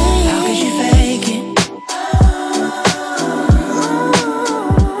way. How could you fake it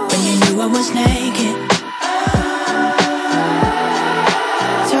when you knew I was naked?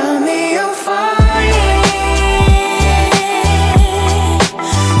 Tell me you're fine.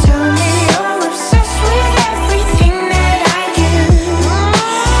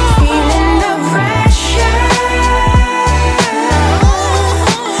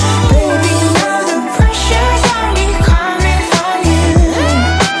 Coming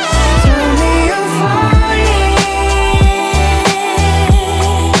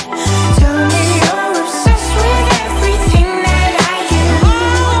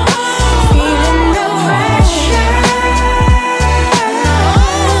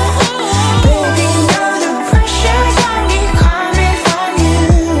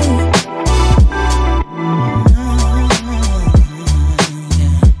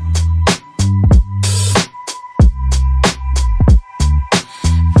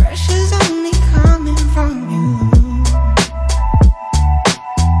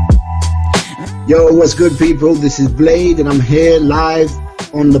Yo, what's good, people? This is Blade, and I'm here live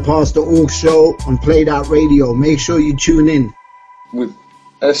on the Pass The Aux show on Played Out Radio. Make sure you tune in. With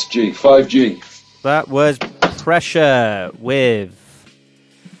SG, 5G. That was Pressure with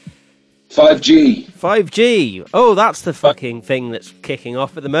 5G. 5G. Oh, that's the fucking thing that's kicking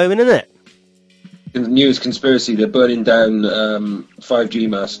off at the moment, isn't it? The newest conspiracy, they're burning down 5G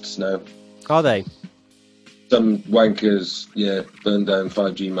masts now. Are they? Some wankers, burn down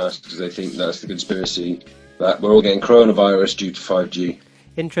 5G masts because they think that's the conspiracy, that we're all getting coronavirus due to 5G.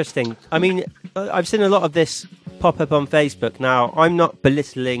 Interesting. I mean, I've seen a lot of this pop up on Facebook. Now, I'm not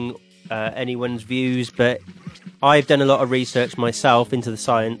belittling anyone's views, but I've done a lot of research myself into the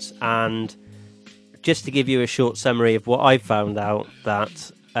science, and just to give you a short summary of what I've found out,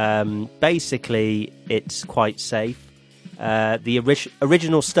 that basically it's quite safe. The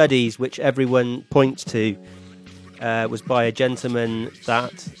original studies, which everyone points to, was by a gentleman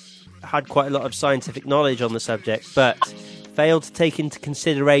that had quite a lot of scientific knowledge on the subject, but failed to take into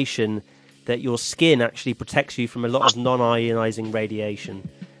consideration that your skin actually protects you from a lot of non-ionizing radiation.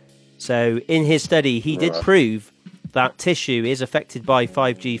 So in his study, he did prove that tissue is affected by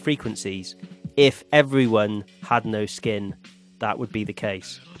 5G frequencies. If everyone had no skin, that would be the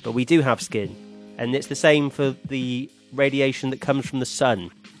case. But we do have skin, and it's the same for the radiation that comes from the sun,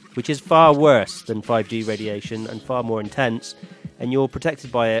 which is far worse than 5G radiation and far more intense, and you're protected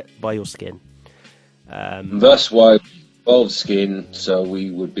by it by your skin. That's why we evolved skin, so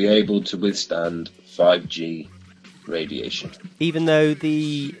we would be able to withstand 5G radiation. Even though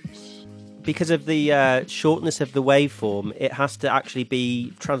because of the shortness of the waveform, it has to actually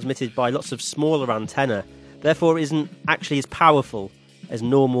be transmitted by lots of smaller antennae. Therefore, it isn't actually as powerful as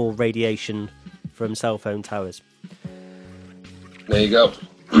normal radiation from cell phone towers. There you go.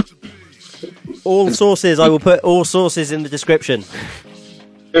 All sources, I will put all sources in the description.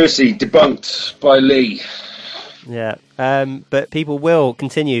 Conspiracy debunked by Lee. Yeah, but people will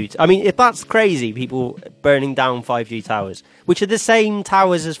continue. I mean, if that's crazy, people burning down 5G towers, which are the same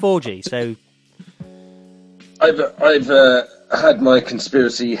towers as 4G. So, I've had my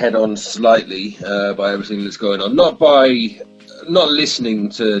conspiracy head on slightly by everything that's going on. Not listening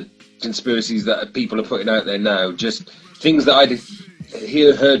to conspiracies that people are putting out there now. Just things that I'd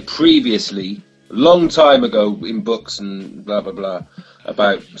heard previously, a long time ago in books and blah blah blah,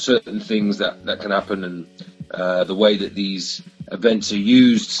 about certain things that can happen, and the way that these events are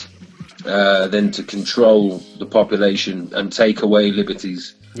used then to control the population and take away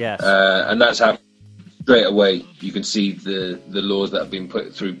liberties. Yeah. And that's how straight away you can see the laws that have been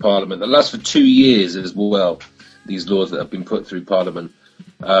put through Parliament that last for 2 years as well. These laws that have been put through Parliament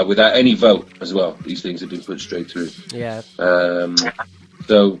without any vote as well. These things have been put straight through. Yeah.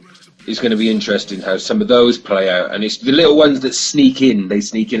 So it's going to be interesting how some of those play out, and it's the little ones that sneak in. They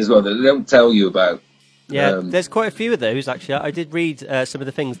sneak in as well that they don't tell you about. Yeah, there's quite a few of those actually. I did read some of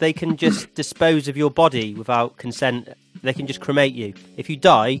the things. They can just dispose of your body without consent. They can just cremate you. If you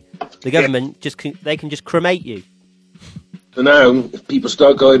die, the government they can just cremate you. So now, if people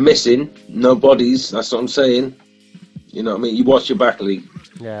start going missing, no bodies. That's what I'm saying. You know what I mean? You watch your back, Lee.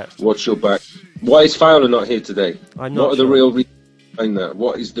 Yeah. Watch your back. Why is Fowler not here today? I'm not What are sure. the real reasons behind that?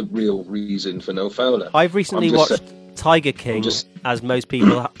 What is the real reason for no Fowler? I've recently watched Tiger King, as most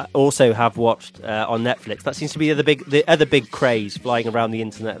people also have watched on Netflix. That seems to be the other big craze flying around the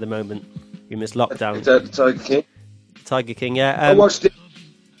internet at the moment in this lockdown. Is that Tiger King? Tiger King, yeah. I watched it.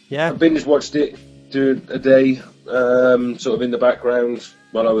 Yeah. I binge watched it during a day, sort of in the background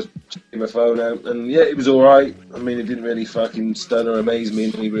while I was checking my phone out, and yeah, it was alright. I mean, it didn't really fucking stun or amaze me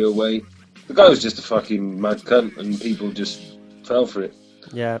in any real way. The guy was just a fucking mad cunt, and people just fell for it.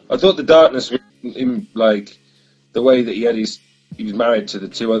 Yeah. I thought the darkness in like the way that he was married to the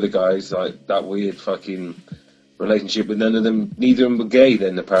two other guys, like that weird fucking relationship with none of them. Neither of them were gay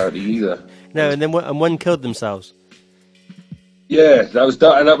then, apparently, either. No, and then one killed themselves. Yeah, that was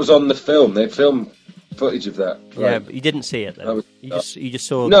dark, and that was on the film. They filmed footage of that. Yeah, but you didn't see it then. You just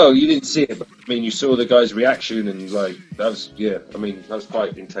saw. No, you didn't see it. But, I mean, you saw the guy's reaction, and like that was I mean, that was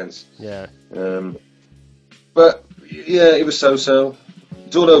quite intense. Yeah. But yeah, it was so.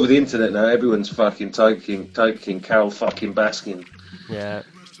 It's all over the internet now. Everyone's fucking Tiger King, Carol fucking Baskin. Yeah.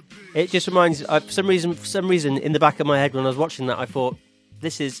 It just reminds. For some reason, in the back of my head when I was watching that, I thought,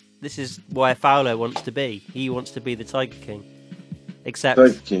 this is where Fowler wants to be. He wants to be the Tiger King. Except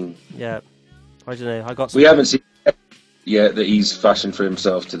Tiger King. Yeah. I don't know. We haven't seen yet that he's fashioned for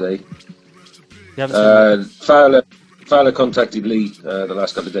himself today. You haven't seen Fowler contacted Lee the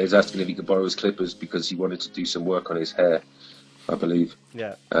last couple of days asking if he could borrow his clippers because he wanted to do some work on his hair, I believe.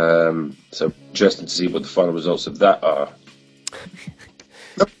 Yeah. So interesting to see what the final results of that are.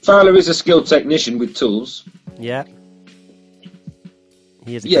 Fowler is a skilled technician with tools. Yeah.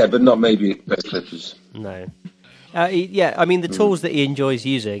 He is. But not maybe best clippers. No. I mean, the tools that he enjoys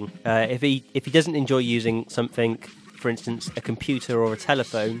using. If he doesn't enjoy using something, for instance, a computer or a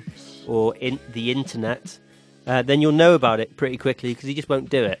telephone or the internet, then you'll know about it pretty quickly because he just won't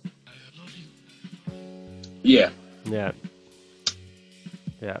do it. Yeah. Yeah.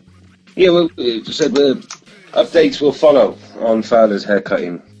 Yeah. Yeah, well, it said the updates will follow on Fowler's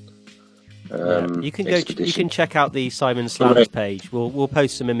haircutting. You can You can check out the Simon Slams page. We'll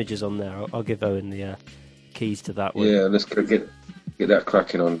post some images on there. I'll give Owen the keys to that one. Yeah, let's go get that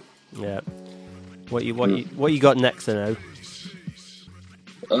cracking on. Yeah. What you got next, then,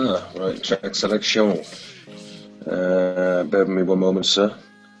 O? Right, track selection. Bear with me one moment, sir.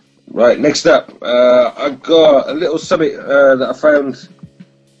 Right, next up, I got a little summit that I found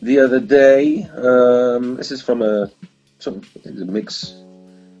the other day. This is from a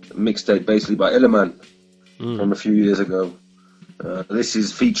mixtape basically by Illiman from a few years ago. This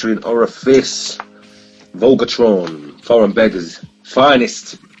is featuring Orifice, Volgatron, Foreign Beggars,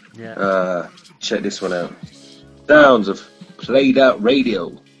 Finest. Yeah. Check this one out. Sounds of Played Out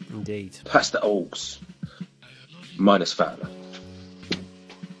Radio. Indeed. Pass The Aux. Minus Fowler.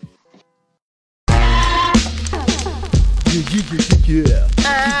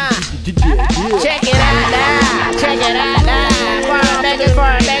 Check it out now. Check it out now.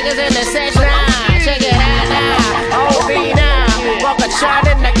 Foreign beggars in the section now. Check it out now. OB now. Walk a shot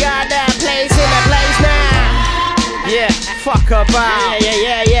in the goddamn place in the place now. Yeah, fuck about.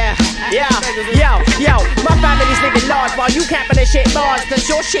 Yeah. Yo, my family's living large while you camping the shit bars. Cause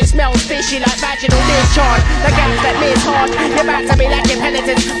your shit smells fishy like vaginal discharge. The gaps that miss hard, you're about to be lacking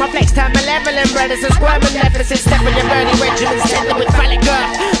penitence. My flex time malevolent brothers and squirming deficits. Step on your birdie regiments, tending with phallic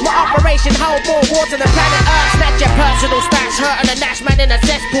girth. My operation hold more water than planet Earth. Snatch your personal stash, hurting a Nash man in a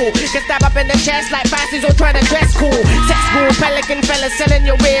cesspool. Get stabbed up in the chest like bastards all trying to dress cool. Sex school, pelican fellas selling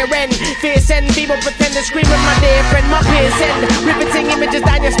your rear end. Fierce end, feeble pretenders screaming my dear friend. My peers end, riveting images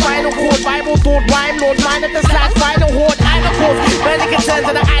down your spinal cord. Bible thought rhyme, Lord mine at the slash final horde. I'm of course, burning concerns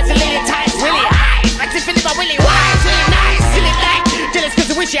of the isolated types. Really high, like to Philip or Willie Wise. Really nice, silly black. Jealous cause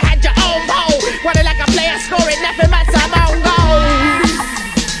you wish you had your own bowl. Running like a player scoring, nothing but some own goals.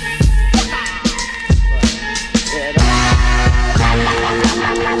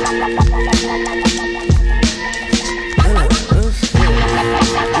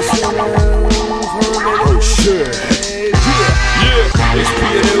 It's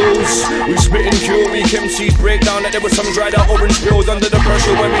PTA. We spit and kill, weak MCs break down like there was some dried out orange pills under the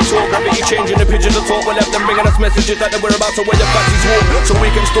pressure when we talk. Gravity changing the pigeons to talk. We left them bringing us messages that they were about to wear your fatties walk. So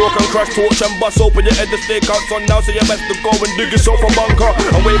we can stalk and crash torch and bust open your head. The stakeouts on now, so you best to go and dig yourself a bunker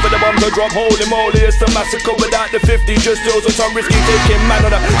and wait for the bomb to drop. Holy moly, it's the massacre without the 50. Just deals with some risky taking man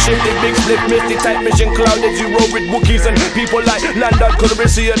on a shifting big split misty type mission cloud. As you roll with Wookiees and people like London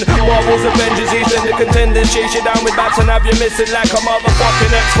Calrissian, Marvel's Avengers, Eastern the contenders chase you down with bats and have you missing like a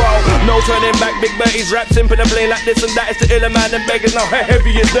motherfucking X-File. No turning back, Big Betty's rap simple and plain like this and that. It's the iller man and beggars. Now how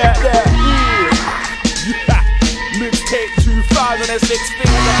heavy is that? Yeah. Mixtape 2006,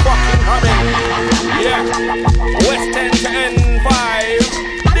 things are fucking coming. Yeah. West 10 to N5.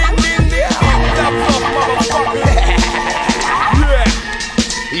 Ding ding ding. That's up, motherfucker.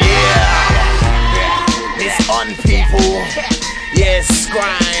 Yeah. It's on, people. Yes,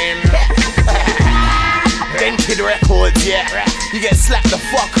 grind. Dented records, yeah. You get slapped the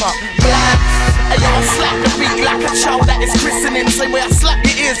fuck up. And yo, I slap the beat like a child that is christening. Same way I slap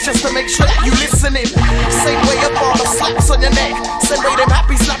your ears just to make sure that you listening. Same way a barber slaps on your neck. Same way them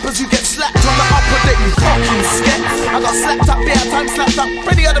happy slappers you get slapped on the upper deck. You fucking scared. I got slapped up bare time, slapped up.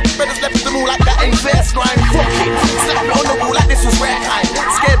 Plenty other brothers left them all like that ain't fair. Scrime, fuck it. Slap it on the wall like this was rare kind.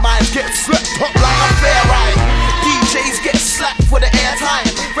 Scared minds get slapped up like a fair ride. DJs get slapped for the airtime.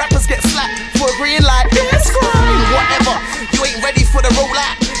 Rappers get slapped for a green light. Yes, crime. Whatever. You ain't ready for the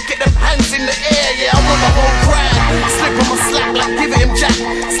rollout. Get them hands in the air, yeah, I want the whole crowd. Slip him a slap like giving him jack.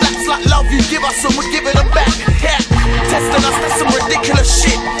 Slaps like love you give us and we're giving them back. Yeah, testing us, that's some ridiculous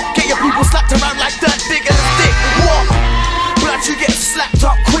shit. Get your people slapped around like dirt, bigger than dick. What? Blood, you get slapped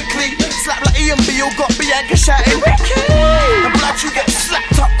up quickly. Slap like Ian Beale got Bianca shouting Ricky. And blood, you get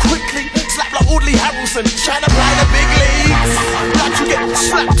slapped up quickly. Slap like Audley Harrelson trying to play the big leagues. Blood, you get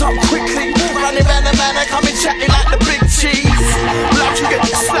slapped up quickly. Running round the man and coming chatting like the big cheese. Blood, you get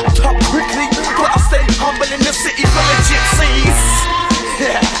slapped up quickly. But I stay humble in the city full of gypsies.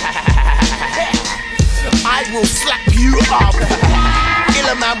 I will slap you up.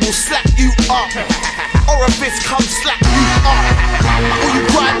 Iller man will slap you up. Orifice come slap you up. All you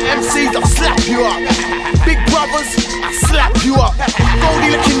grime MCs, I'll slap you up. Big brothers, I slap you up. Doni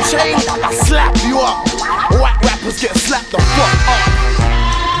the fuck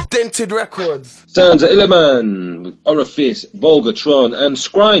up. Dented Records. Sounds of Illiman with Orifice, Volgatron, and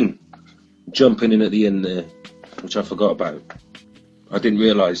Scrine jumping in at the end there, which I forgot about. I didn't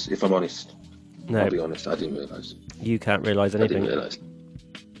realise, if I'm honest. No. I'll be honest, I didn't realise. You can't realise anything. I didn't realise.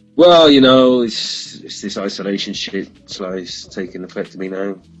 Well, you know, it's this isolation shit. Sly's taking effect to me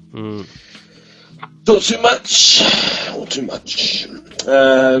now. Not too much.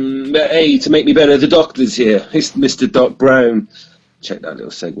 Hey, to make me better, the doctor's here. It's Mr. Doc Brown. Check that little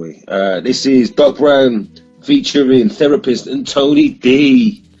segue. This is Doc Brown featuring therapist and Tony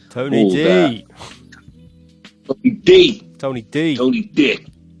D. Tony D. Tony Dick.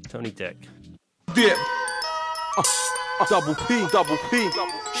 Dip. Double P.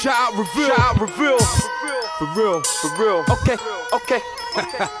 Shout out Reveal. For real. Okay.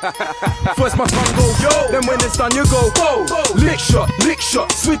 First my tongue go yo, then when it's done you go whoa. Lick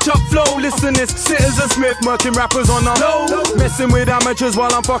shot, switch up flow. Listen, it's Citizen Smith, murking rappers on the low. Messing with amateurs while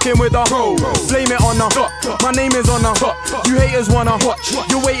I'm fucking with the pros. Blame it on the my name is on the you haters wanna watch.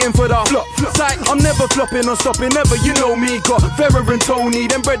 You're waiting for the flop. Sight, I'm never flopping or stopping, never. You know me, got Vera and Tony,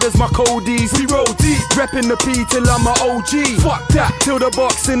 them brothers my Codies. We roll deep, repping the P till I'm a OG. Fuck that, till the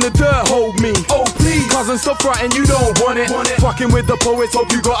box in the dirt hold me. Oh please, cousin, stop fronting, you don't want it. Fucking with the poets,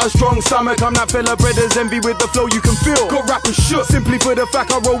 hope you got a strong stomach. I'm that fella brothers, envy with the flow you can feel. Got rappers shook, simply for the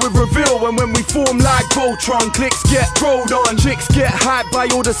fact I roll with Reveal. And when we form like Voltron, clicks get rolled on. Chicks get hyped by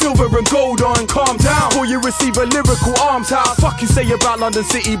all the silver and gold on. Calm down, or you receive a lyrical arms house. Fuck you say about London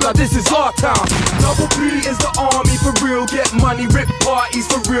City, blood, this is our town. Double P is the army for real. Get money, rip parties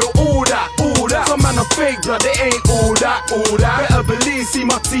for real. All that. Some man are fake, blood, they ain't all that. Better believe, see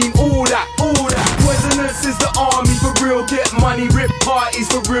my team, all that. Poisonous is the army for real. Get money, rip parties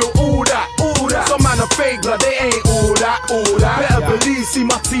for real. All that. Some man are fake, blood, they ain't all that. Better believe, see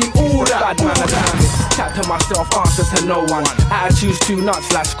my team, all that. Chat to myself, answer to no one. Attitudes too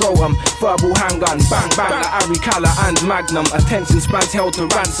nuts like scrotum. Verbal handgun, bang like Harry Calla and Magnum. Attention spans held to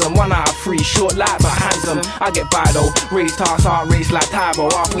ransom. 1 out of 3, short life but handsome. I get by though, race tasks, heart race like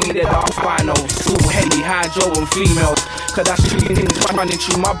Tybo. After we did our final, school heady, hydro and females. Cause that's three things running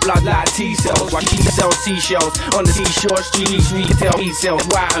through my blood like T-cells. While she sells seashells on the seashore streets, retail E-cells,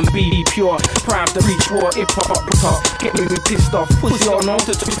 white and B pure. Prime to reach war, hip-hop, get me pissed off. Pussy on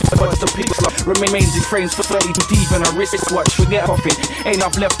to twist the buds to pick up. Remains in frames for 32 deep and a wristwatch. Forget coughing, ain't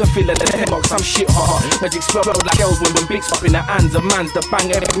enough left to fill at the 10 box. Some shit hot, let's explode like hell's when big up in the hands of mans. The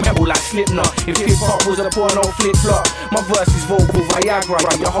bang every metal like Slipknot. If hip-hop was a porno flip-flop, my verse is vocal Viagra.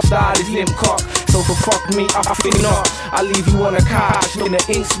 Your whole style is limp cock. So for fuck me, I think not. I leave you on a couch, in the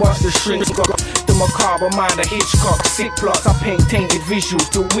ink spots, the shrinks got the macabre mind of Hitchcock. Sick plots, I paint tainted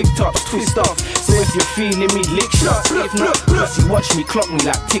visuals till wig tops twist off. So if you're feeling me, lick shots. If not, pussy watch me, clock me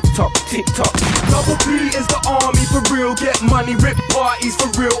like tick-tock. Double P is the army for real. Get money, rip parties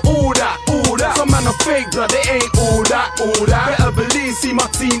for real. All that. Some man are fake, blood, they ain't all that. Better believe, see my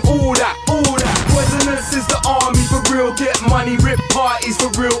team, all that. Poisonous is the army for real. Get money, rip parties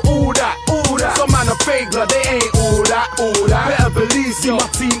for real. All that. Some man are fake, blood, they ain't all that. Better believe, see my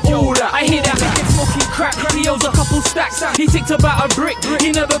team, all that. I hear that nigga smoking crack. He owes a couple stacks. He ticked about a brick.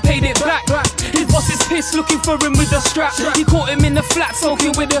 He never paid it back. His boss is pissed, looking for him with a strap. He caught him in the flat,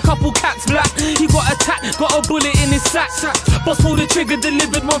 smoking with a couple cats black. He got attacked, got a bullet in his sack. Boss pulled the trigger,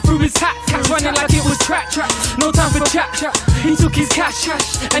 delivered one through his hat. Cats running like it was track. No time for chat. He took his cash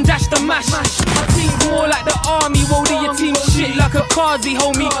and dashed the mash. My team's more like the army. Roll to your team shit like a Kazi,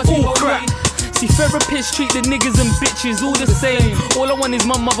 homie. All crap. See, therapists treat the niggas and bitches all the same. All I want is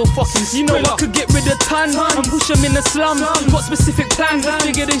my motherfuckers. You know I could get rid of tons and push them in the slums. Got specific plans,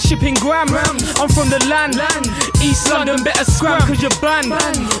 bigger than shipping grams. I'm from the land, East London, better scram, cause you're banned.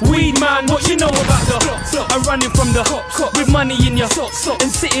 Weed man, what you know about the I'm running from the with money in your and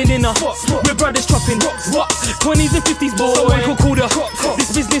sitting in a with brothers chopping rocks, 20s and 50s, boy. So I could call the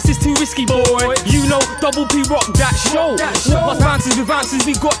this business is too risky, boy. You know, Double P rock that show. Walk past bouncers with ounces,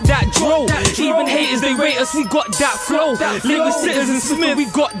 we got that dro. Even haters, they rate us, we got that flow. Live with Citizen Smith, we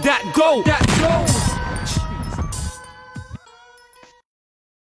got that go.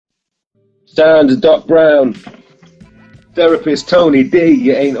 Sound of Doc Brown, therapist Tony D,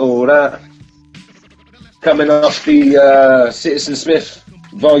 you ain't all that. Coming off the Citizen Smith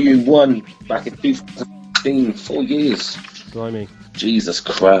Volume 1 back in 2015, 4 years. Blimey. Jesus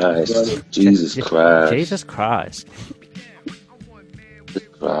Christ. Jesus Christ.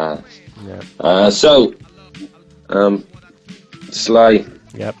 Yeah. Sly.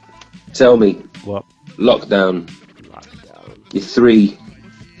 Yep. Tell me. What? Lockdown. Your 3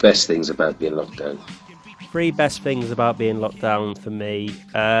 best things about being locked down. 3 best things about being locked down for me.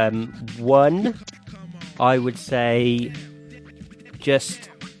 1, I would say just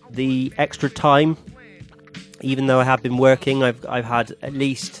the extra time. Even though I have been working, I've had at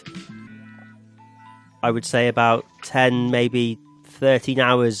least, I would say, about 10, maybe 13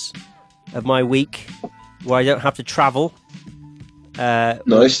 hours of my week where I don't have to travel.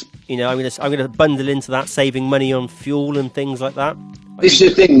 Nice. You know, I'm gonna bundle into that, saving money on fuel and things like that. This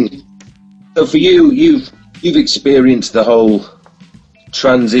is the thing. So for you, you've experienced the whole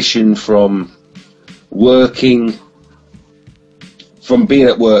transition from working, from being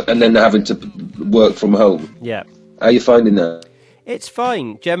at work and then having to work from home. Yeah. How are you finding that? It's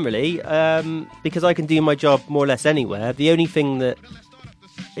fine, generally, because I can do my job more or less anywhere. The only thing that...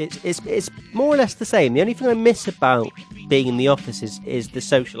 It's more or less the same. The only thing I miss about being in the office is the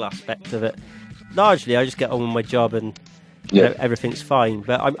social aspect of it. Largely, I just get on with my job and you know, everything's fine.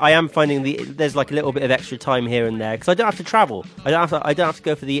 But I am finding there's like a little bit of extra time here and there because I don't have to travel. I don't have to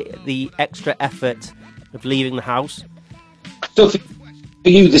go for the extra effort of leaving the house. So for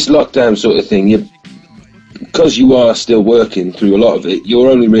you, this lockdown sort of thing, because you are still working through a lot of it, you're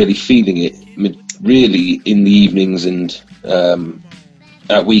only really feeling it really in the evenings and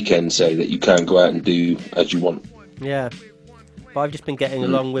at weekends, say, that you can't go out and do as you want. Yeah, but I've just been getting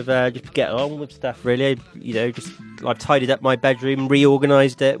along with stuff, really. You know, just I've tidied up my bedroom,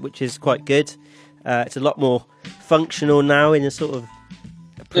 reorganised it, which is quite good. It's a lot more functional now in a sort of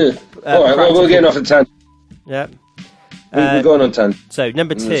all right, well, we're getting off the tangent. Yeah. We're going on tangent. So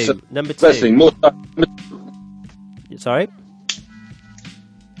number two. First thing, more time. Sorry?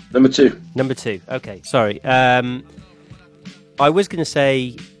 Number two. Okay, sorry. I was going to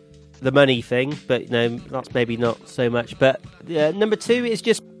say the money thing, but that's maybe not so much. But number two is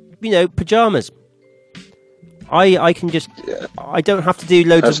just, pyjamas. I can just... I don't have to do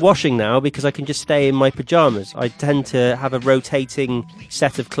loads of washing now because I can just stay in my pyjamas. I tend to have a rotating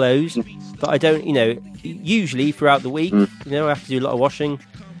set of clothes, but I don't, usually throughout the week, I have to do a lot of washing.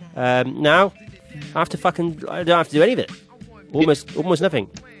 Now, I don't have to do any of it. Almost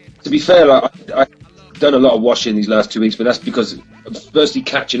nothing. To be fair, I've done a lot of washing these last 2 weeks, but that's because I'm firstly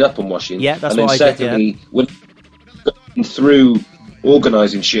catching up on washing. Yeah, that's and what then I did, secondly, when going through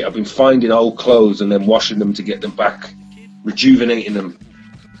organising shit, I've been finding old clothes and then washing them to get them back, rejuvenating them.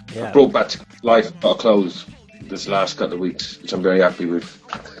 Yeah. I brought back to life a lot of clothes this last couple of weeks, which I'm very happy with.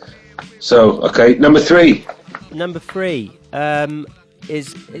 So, okay, number three.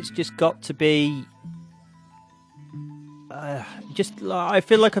 Is it's just got to be... I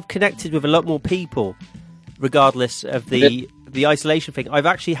feel like I've connected with a lot more people, regardless of the isolation thing. I've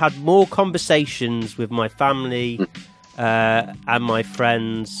actually had more conversations with my family and my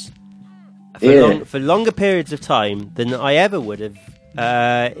friends for longer periods of time than I ever would have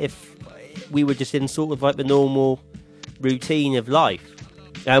if we were just in sort of like the normal routine of life,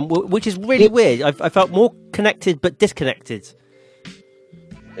 which is really weird. I felt more connected but disconnected.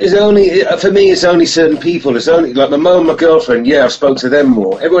 It's only, for me, it's only certain people. It's only, like my mum and my girlfriend, I've spoken to them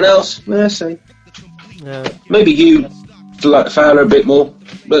more. Everyone else, same. Maybe you, Fowler, a bit more,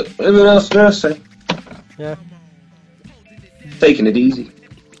 but everyone else, same. Yeah. Taking it easy.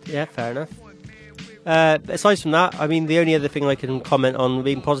 Yeah, fair enough. Aside from that, I mean, the only other thing I can comment on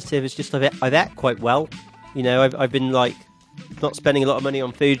being positive is just I've ate quite well. I've been like not spending a lot of money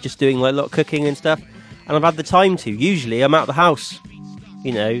on food, just doing like a lot of cooking and stuff, and I've had the time to. Usually, I'm out of the house,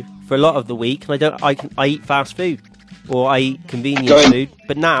 for a lot of the week, and I eat fast food or I eat convenience food.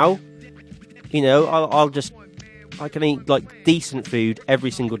 But now, I can eat like decent food every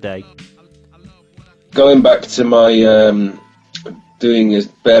single day. Going back to my doing as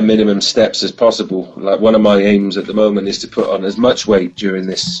bare minimum steps as possible. Like one of my aims at the moment is to put on as much weight during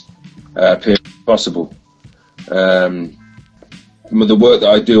this period as possible. The work that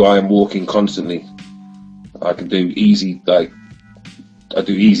I do, I am walking constantly. I can do easy, I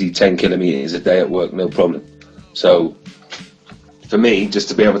do easy 10 kilometres a day at work, no problem. So for me, just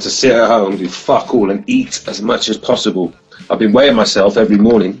to be able to sit at home, do fuck all and eat as much as possible. I've been weighing myself every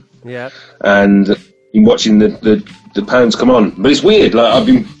morning. Yeah. And been watching the pounds come on. But it's weird, I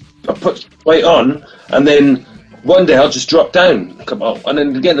put weight on and then one day I'll just drop down, come up, and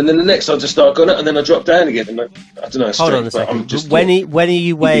then again, and then the next I'll just start going up and then I'll drop down again. And I don't know. Hold on a second. When are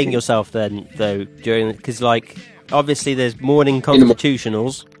you weighing yourself then, though? Because obviously there's morning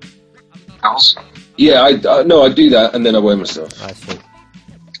constitutionals. Yeah, I do that and then I weigh myself. I see.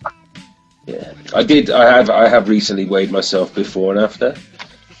 Yeah, I have recently weighed myself before and after.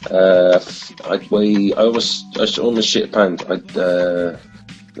 I almost shit a pound.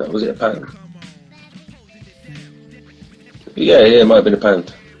 Was it a pound? Yeah, it might have been a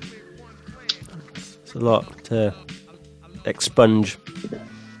pound. It's a lot to expunge.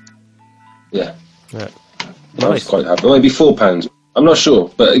 Yeah. I was quite happy. Maybe £4. I'm not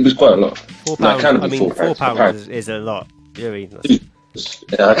sure, but it was quite a lot. £4. No, it can't be I mean, £4. £4 is a lot. You know what I mean?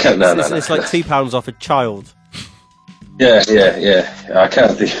 Yeah, I can't. No, it's like £2 off a child. Yeah. I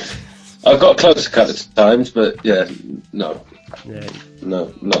can't do. I've got close a couple of times, but yeah, no. Yeah.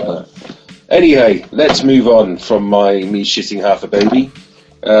 No, not that. Anyway, let's move on from me shitting half a baby.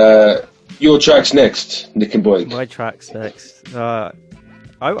 Your track's next, Nick and Boy. My track's next. I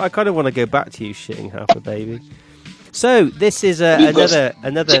kind of want to go back to you shitting half a baby. So this is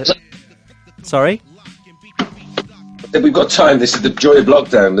another. Sorry. We've got time. This is the joy of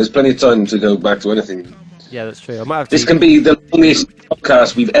lockdown. There's plenty of time to go back to anything. Yeah, that's true. I might have to... This can be the longest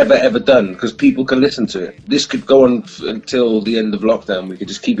podcast we've ever done because people can listen to it. This could go on until the end of lockdown. We could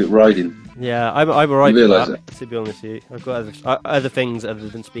just keep it riding. Yeah, I'm alright with that, that, to be honest with you. I've got other things other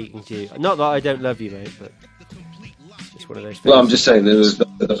than speaking to you. Not that I don't love you, mate, but it's just one of those things. Well, I'm just saying there was the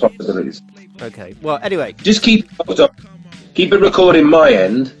possibilities. Okay. Well, anyway, just keep it recording my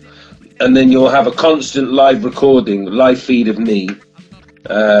end, and then you'll have a constant live feed of me.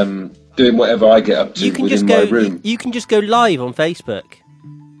 Doing whatever I get up to within my room. You can just go live on Facebook.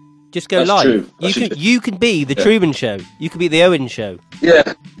 Just go live. True. You can be the Truman Show. You can be the Owen Show.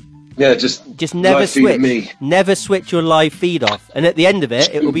 Yeah. Just never live switch. Feed me. Never switch your live feed off, and at the end of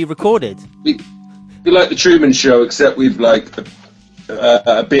it will be recorded. Be like the Truman Show, except with like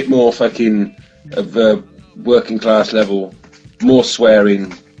a bit more fucking of working class level, more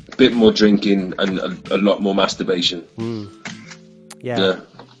swearing, a bit more drinking, and a lot more masturbation. Yeah.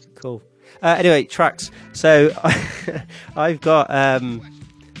 Cool. Anyway, tracks. So I've got. I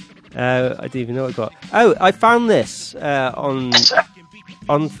don't even know what I've got. Oh, I found this on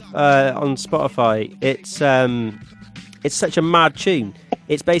Spotify. It's such a mad tune.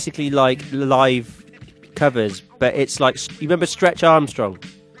 It's basically like live covers, but it's like, you remember Stretch Armstrong?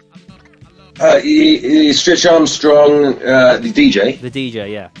 Stretch Armstrong, the DJ. The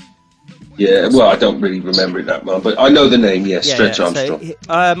DJ, yeah. Yeah, well, I don't really remember it that well, but I know the name. Yes, yeah, Stretch Armstrong. So,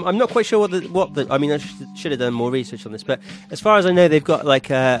 I'm not quite sure what the. I mean, I should have done more research on this, but as far as I know, they've got like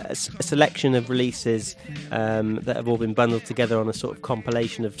a selection of releases that have all been bundled together on a sort of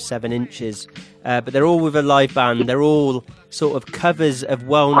compilation of 7 inches. But they're all with a live band. They're all sort of covers of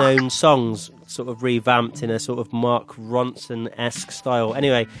well-known songs, sort of revamped in a sort of Mark Ronson-esque style.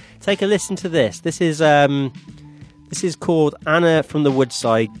 Anyway, take a listen to this. This is called Anna from the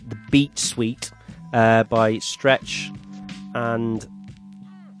Woodside, The Beat Suite, by Stretch and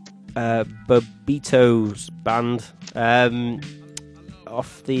Bobito's band.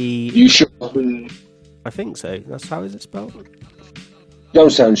 Off the... You sure? I think so. That's how is it spelled? Don't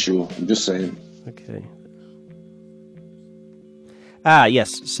sound sure. I'm just saying. Okay.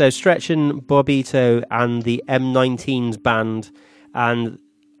 Yes. So Stretch and Bobito and the M19's band, and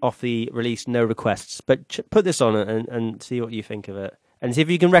off the release No Requests. But put this on and see what you think of it, and see if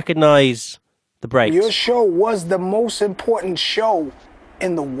you can recognise the breaks. Your show was the most important show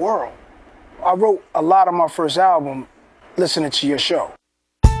in the world. I wrote a lot of my first album listening to your show.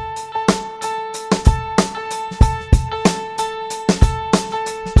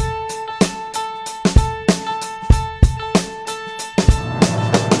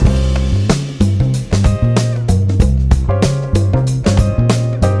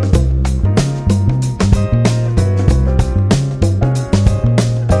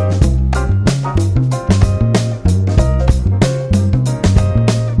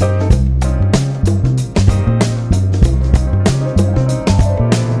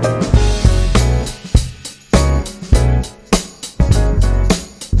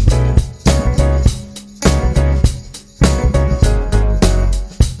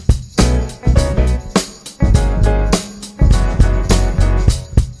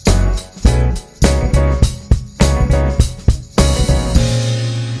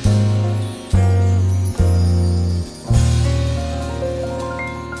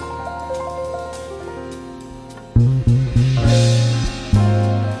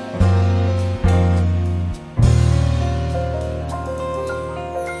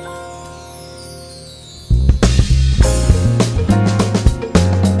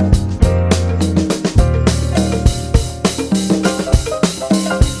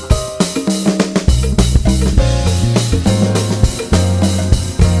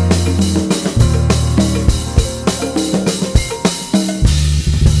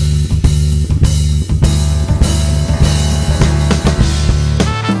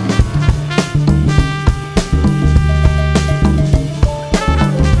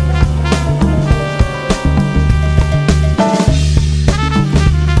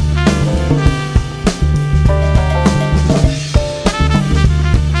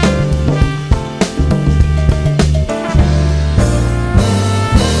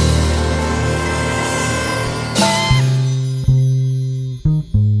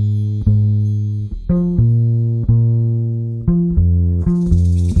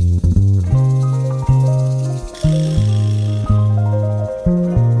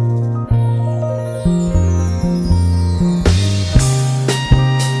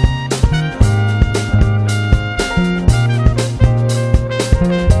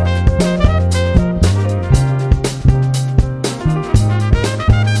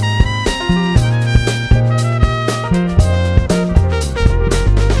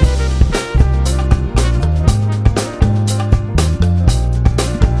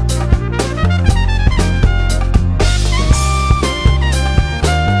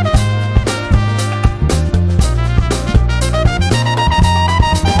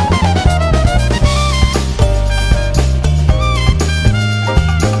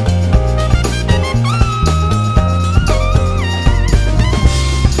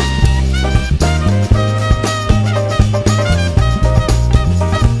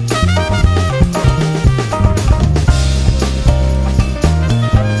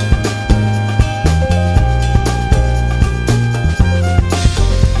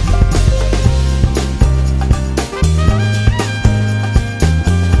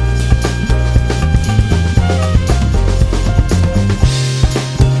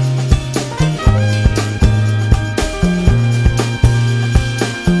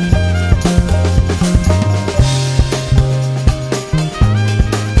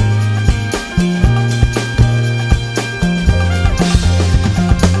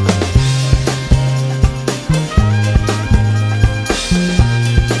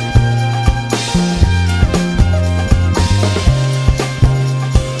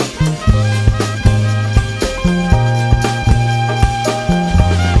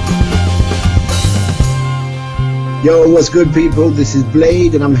 Yo, what's good, people? This is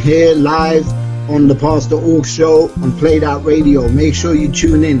Blade, and I'm here live on the Pass The Aux show on Played Out Radio. Make sure you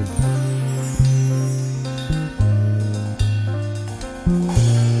tune in.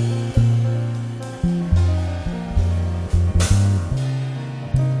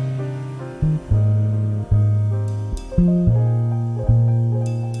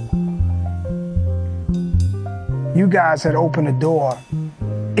 You guys had opened a door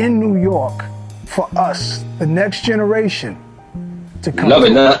in New York for us, the next generation, to come.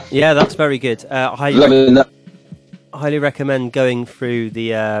 Loving that. Yeah, that's very good. Loving that. Highly recommend going through the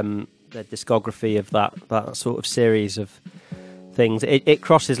discography of that sort of series of things. It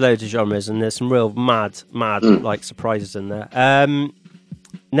crosses loads of genres, and there's some real mad like surprises in there.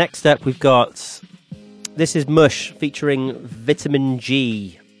 Next up, we've got this is Mush featuring Vitamin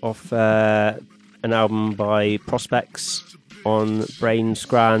G off an album by Prospects on Brain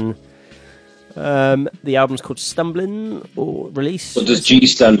Scran. The album's called Stumbling or Release. What does G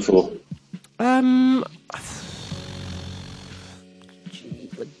stand for?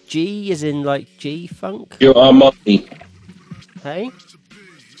 G is in like G-Funk. Giorgio Armani. Hey?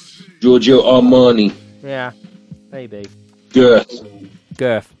 Giorgio Armani. Yeah, maybe. Girth.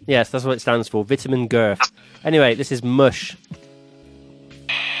 Girth. Yes, that's what it stands for. Vitamin Girth. Anyway, this is Mush.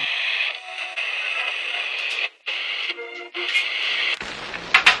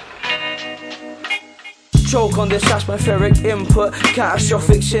 Choke on this atmospheric input.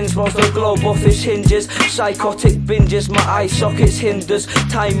 Catastrophic sins whilst the globe office hinges. Psychotic binges, my eye sockets hinders.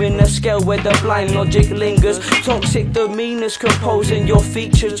 Time in a scale where the blind logic lingers. Toxic demeanors composing your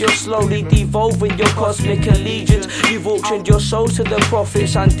features. You're slowly devolving your cosmic allegiance. You've auctioned your soul to the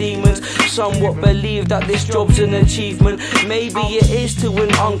prophets and demons. Somewhat believe that this job's an achievement. Maybe it is to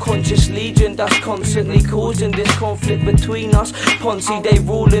an unconscious legion that's constantly causing this conflict between us. Ponzi, they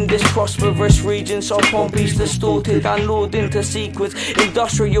rule in this prosperous region. So Pompey's distorted and lured into sequence.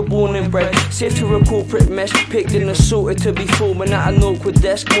 Industrial born and bred, sift to a corporate mesh. Picked and assorted to be forming at an awkward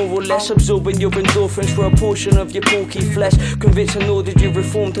desk. More or less absorbing your endorphins for a portion of your porky flesh. Convincing nor did you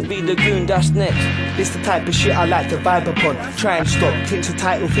reform to be the goon that's next. This the type of shit I like to vibe upon. Try and stop, tints a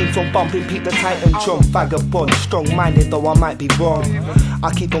title theme from bumping, peep the Titan drum. Vagabond, strong-minded though I might be wrong.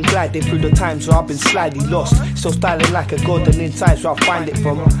 I keep on gliding through the times where I've been slightly lost. Still styling like a god and in times where I find it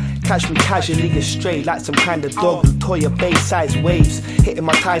from. Catch me casually astray like some kind of dog. Latoya Bay size waves hitting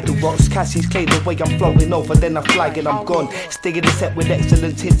my tidal rocks. Cassie's clay the way I'm flowing over, then I fly and I'm gone. Stay in the set with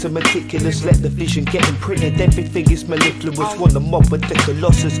excellence, hits are meticulous. Let the vision get imprinted, everything is mellifluous. One the mob with the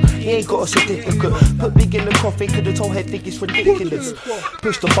colossus. He ain't got a certificate. Put big in the coffin, could've told head think it's ridiculous.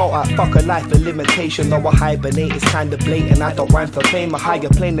 Push the bolt out, fuck a life, a limitation. Though I hibernate, it's kinda blatant. I don't rhyme for fame, a higher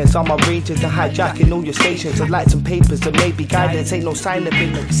plane as I'm arranging to hijacking all your stations. To light some papers and maybe guidance, ain't no sign of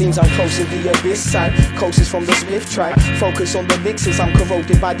it. Seems I'm close to the abyss side, closest from the spliff track. Focus on the mixes, I'm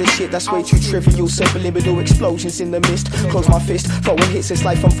corroded by the shit that's way too trivial. Subliminal explosions in the mist. Close my fist, throwing hits as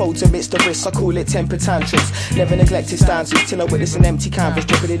life unfolds amidst the risks. I call it temper tantrums. Never neglected stanzas till I witness an empty canvas.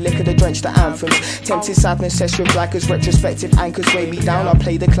 Dripping in liquor to drench the anthems. Tempted sadness, sets with black as retrospective anchors weigh me down. I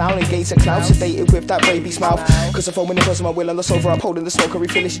play the clown and gaze at clouds, sedated with that rabies mouth. Cause I'm foaming the buzz of my will on the sober. I'm holding the smoke, I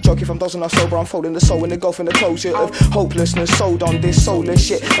refill this joke. If I'm dozing off sober, I'm folding the soul in the gulf in the closure of hopelessness. Sold on this soulless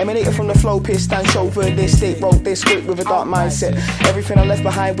shit. Emanated from the flow, pissed and chauvinistic. Wrote this script with a dark mindset. Everything I left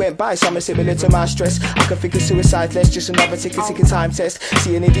behind went by, something similar to my stress. I can think of suicide less, just another ticking time test.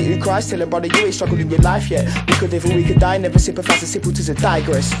 See an idiot who cries, tell a brother you ain't struggled in your life yet. We could live or we could die, never sympathize and simple to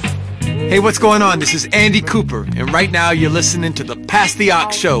digress. Hey, what's going on? This is Andy Cooper, and right now you're listening to the Pass The Aux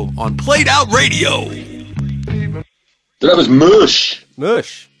show on Played Out Radio. That was Mush.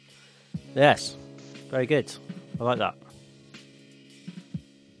 Mush. Yes. Very good. I like that.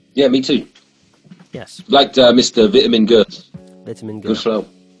 Yeah, me too. Yes. Liked Mr. Vitamin Girth. Vitamin Girth. Good flow.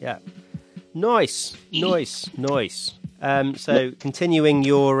 Yeah. Nice. So continuing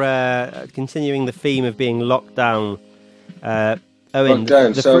the theme of being locked down. Owen,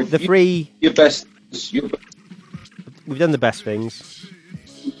 your best. We've done the best things.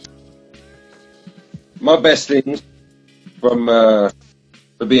 My best things for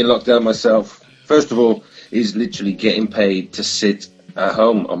being locked down myself. First of all, is literally getting paid to sit at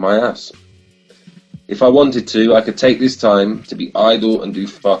home on my ass. If I wanted to, I could take this time to be idle and do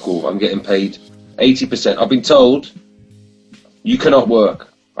fuck all. I'm getting paid 80%. I've been told you cannot work.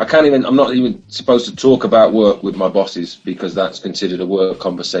 I'm not even supposed to talk about work with my bosses because that's considered a work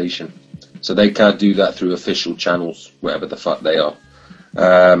conversation. So they can't do that through official channels, whatever the fuck they are.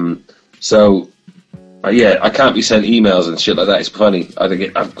 I can't be sent emails and shit like that. It's funny. I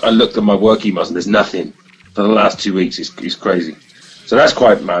looked at my work emails and there's nothing for the last 2 weeks. It's crazy. So that's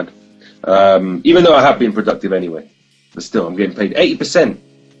quite mad. Even though I have been productive anyway. But still, I'm getting paid 80%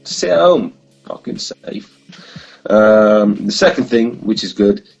 to sit at home. Fucking safe. The second thing, which is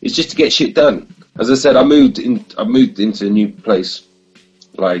good, is just to get shit done. As I said, I moved into a new place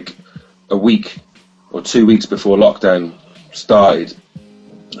like a week or 2 weeks before lockdown started.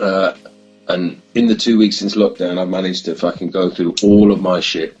 And in the 2 weeks since lockdown, I've managed to fucking go through all of my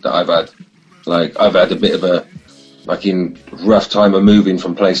shit that I've had. Like, I've had a bit of a fucking rough time of moving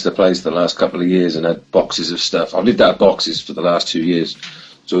from place to place the last couple of years and had boxes of stuff. I've lived out of boxes for the last 2 years.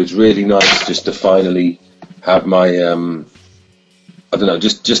 So it's really nice just to finally have my, I don't know,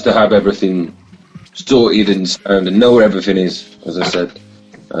 just to have everything sorted and sound and know where everything is, as I said.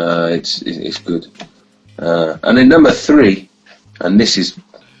 It's good. And then number 3, and this is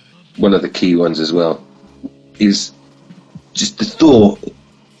one of the key ones as well, is just the thought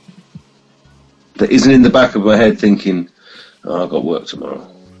that isn't in the back of my head thinking, oh, I've got work tomorrow.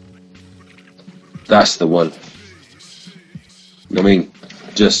 That's the one. I mean,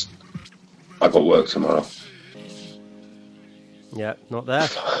 just, I've got work tomorrow. Yeah, not there.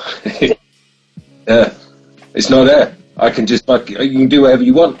 Yeah, it's not there. I can just, you can do whatever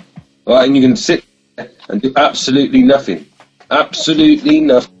you want. Right? And you can sit there and do absolutely nothing. Absolutely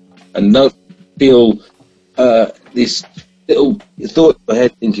nothing. And not feel this little thought in my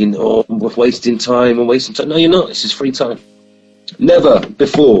head thinking, oh, I'm wasting time. No, you're not. This is free time. Never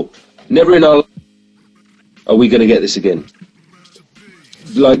before, never in our life are we going to get this again.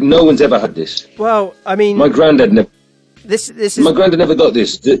 Like, no one's ever had this. Well, I mean, my granddad never. This is. My granddad never got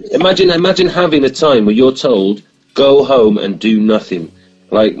this. Imagine having a time where you're told, go home and do nothing.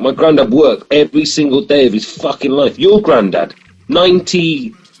 Like, my granddad worked every single day of his fucking life. Your granddad,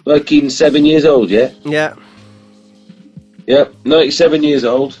 97 years old, yeah? Yeah. Yep, 97 years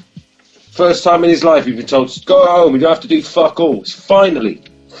old. First time in his life he's been told, go home, you don't have to do fuck all. It's finally,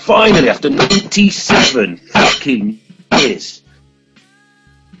 after 97 fucking years,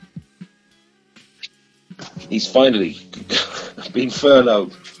 he's finally been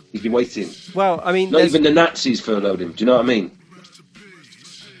furloughed. He's been waiting. Well, I mean, not even the Nazis furloughed him. Do you know what I mean?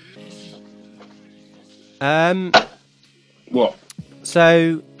 What?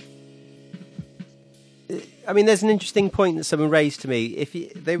 So, I mean, there's an interesting point that someone raised to me.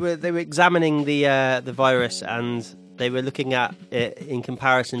 They were examining the virus, and they were looking at it in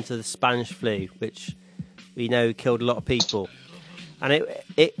comparison to the Spanish flu, which we know killed a lot of people. And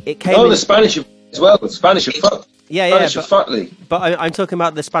it came. Oh, the Spanish as well. The Spanish are fucked. Yeah, Spanish yeah. are fuckly. But I'm talking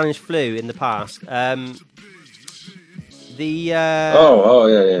about the Spanish flu in the past. Yeah.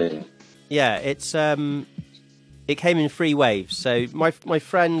 Yeah, it came in 3 waves. So my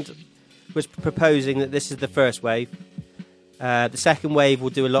friend was proposing that this is the first wave. The second wave will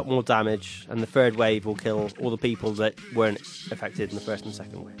do a lot more damage, and the third wave will kill all the people that weren't affected in the first and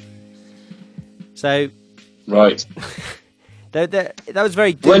second wave. So, right, that was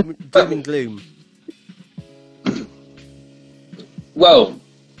very doom and gloom. Well,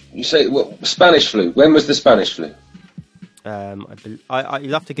 you say Spanish flu. When was the Spanish flu?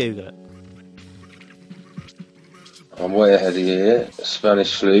 You'll have to Google it. I'm way ahead of you here.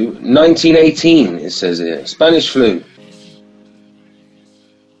 Spanish flu. 1918, it says here. Spanish flu.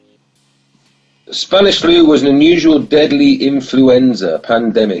 Spanish flu was an unusual deadly influenza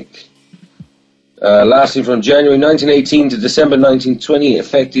pandemic. Lasting from January 1918 to December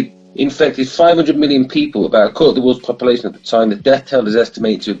 1920. Infected 500 million people, about a quarter of the world's population at the time. The death toll is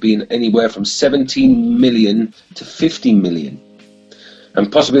estimated to have been anywhere from 17 million to 50 million. And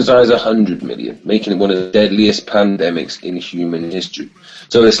possibly as high as 100 million, making it one of the deadliest pandemics in human history.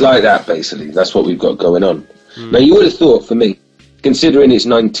 So it's like that, basically. That's what we've got going on. Now, you would have thought, for me, considering it's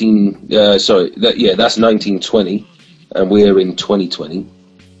that's 1920, and we're in 2020,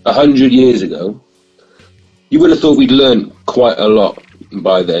 100 years ago, you would have thought we'd learned quite a lot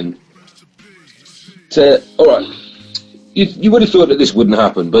by then. So, all right, you would have thought that this wouldn't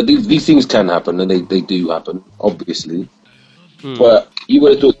happen, but these things can happen, and they do happen, obviously. But you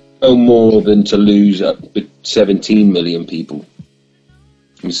would have thought no more than to lose 17 million people.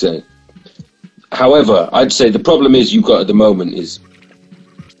 You say. However, I'd say the problem is you've got at the moment is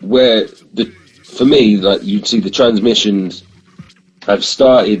where for me, like, you see the transmissions have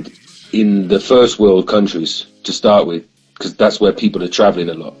started in the first world countries to start with, because that's where people are travelling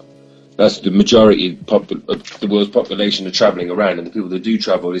a lot. That's the majority of the world's population are travelling around, and the people that do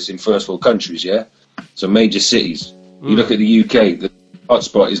travel is in first world countries, yeah? So major cities. You look at the UK, the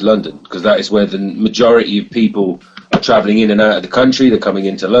hotspot is London, because that is where the majority of people are travelling in and out of the country. They're coming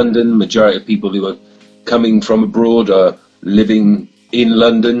into London. Majority of people who are coming from abroad are living in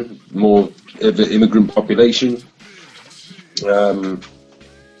London, more of an immigrant population.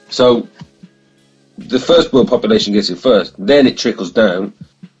 So the first world population gets it first, then it trickles down.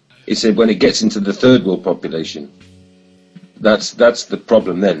 He said when it gets into the third world population, that's the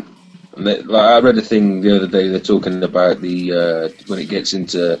problem then. And I read a thing the other day, they're talking about when it gets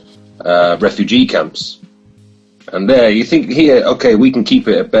into refugee camps. And there, you think here, okay, we can keep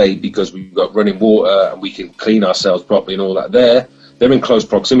it at bay because we've got running water and we can clean ourselves properly and all that. They're in close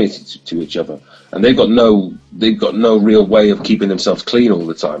proximity to each other, and they've got no real way of keeping themselves clean all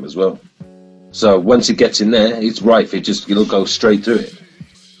the time as well. So once it gets in there, it's rife. It'll go straight through it.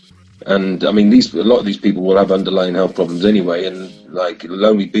 And I mean, a lot of these people will have underlying health problems anyway, and like it'll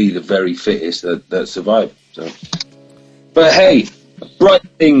only be the very fittest that survive. So, but hey, a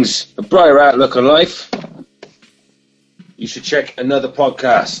brighter outlook on life. You should check another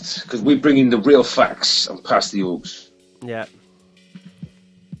podcast because we're bringing the real facts on Pass The Aux. Yeah.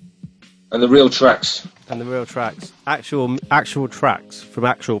 And the real tracks. Actual tracks from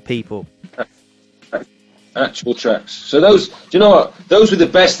actual people. Actual tracks. So do you know what? Those were the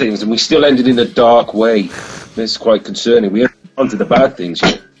best things, and we still ended in a dark way. It's quite concerning. We haven't gone to the bad things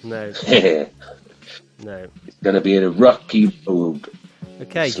yet. No. No. It's going to be in a rocky road.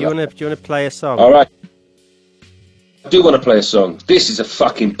 Okay, do you want to play a song? All right. I do want to play a song. This is a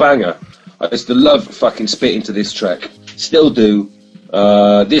fucking banger. I used to love fucking spitting to this track. Still do.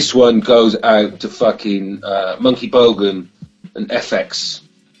 This one goes out to fucking Monkey Bogan and FX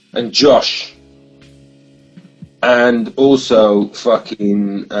and Josh. And also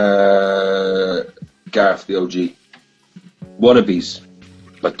fucking Gareth, the OG. Wannabes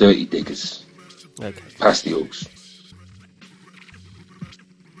by Dirty Diggers. Okay. Pass The Aux.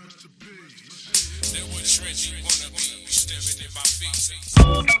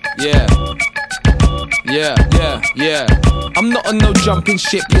 Yeah. I'm not on no jumping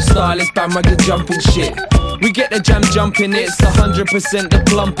ship. Your style is bandwagon jumping shit. We get the jam jumping, it's 100% the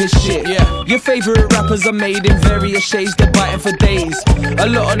plumpest shit. Yeah. Your favourite rappers are made in various shades, they're biting for days. A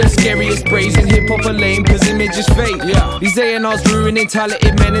lot of the scariest brazen hip-hop are lame, cause image is fake. Yeah. These A&Rs ruining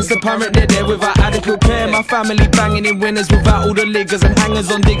talented men, it's apparent they're there without adequate care. My family banging in winners without all the liggers and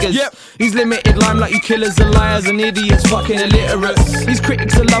hangers on diggers. Yep. These limited limelight, you killers are liars and idiots, fucking illiterates. These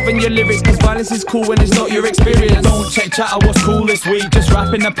critics are loving your lyrics, cause violence is cool when it's not your experience. Don't check chat out what's cool this week, just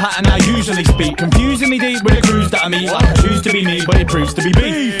rapping the pattern I usually speak. Confusingly deep with the crews that I meet. I choose to be me, but it proves to be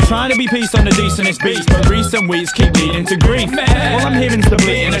beef. Trying to be peace on the decentest beats, but recent weeks keep leading to grief. All I'm hearing's the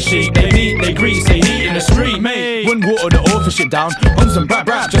bleating of sheep. They meet, they greet, say heat in the street. Mate, wouldn't water the authorship down on some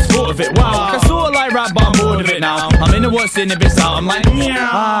rap, just thought of it. Wow, I sort of like rap, but I'm bored of it now. I'm in the what's in, if it's out, I'm like,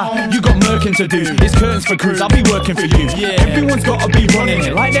 you got murking to do. It's curtains for crews, I'll be working for you. Yeah, everyone's gotta be running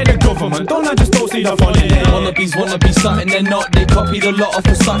it like they're the government. Don't I just don't see the fun in it. Wannabes wanna be something they're not. They copied a lot off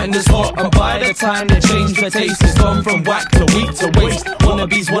of something that's hot, and by the time they change the taste, it's gone from whack to weak to waste.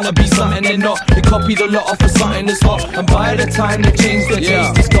 Wannabes wanna be something they're not. They copied a lot off of something that's hot, and by the time they change the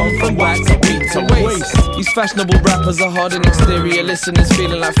taste, it's gone from whack to weak to waste. These fashionable rappers are hard and exterior, listeners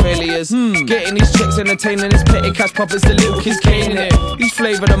feeling like failures. Getting these chicks entertaining this petty cash puppets, the little kids caning it. He's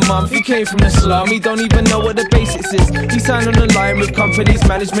flavour of the month, he came from the slum, he don't even know what the basics is. He signed on the line with companies,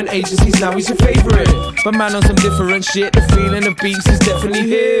 management agencies, now he's your favourite. But man on some different shit, the feeling of beats is definitely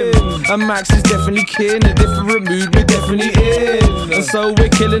him. And Max is definitely kin, a different mood, we're definitely in. And so we're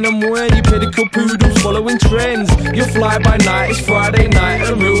killing them when you pedicle poodles following trends. You fly by night, it's Friday night,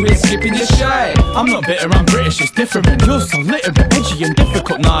 and real hit skipping your shite. I'm not bitter, I'm British, it's different. You're so literate, edgy and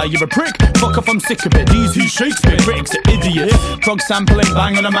difficult. Nah, you're a prick, fuck off, I'm sick of it. These who Shakespeare critics are idiots. Prog sampling,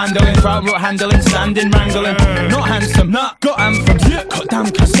 bang on a mandolin, crowd rock handling, standing wrangling. Not handsome, nah, got anthems. Yeah, got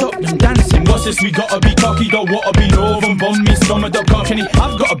damn, can't stop them dancing. What's this, we gotta be cocky, don't wanna be northern, bum me, scummed up cockney.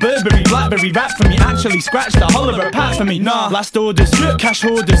 I've got a Burberry, Blackberry rap for me, actually scratched a whole of a pat for me. Nah, last orders, cash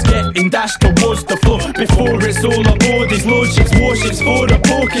orders, getting dashed towards the floor. Before it's all aboard, these lordships, warships for the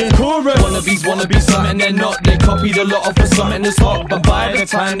pocket chorus. Wannabes wanna be something they're not. They copied a lot off of something that's hot, but by the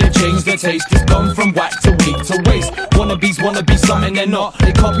time they change the taste, it's gone from whack to weak to waste. Wannabes wanna be something they're not.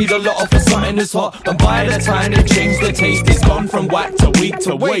 They copied a lot off of something that's hot, but by the time they change the taste, it's gone from whack to weak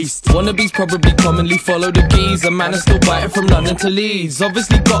to waste. Wannabes probably commonly follow the geese. A man is still biting from London to Leeds.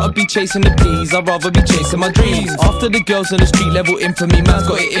 Obviously gotta be chasing the peas, I'd rather be chasing my dreams. After the girls on the street level infamy, man's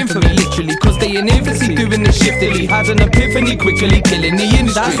got it in for me literally, cause they in infancy doing it shiftily. Had an epiphany quickly killing the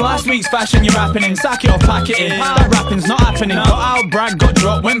industry. That's last week's fashion you're rapping in, sack it or pack it in. That rapping's not happening. Got out, brag, got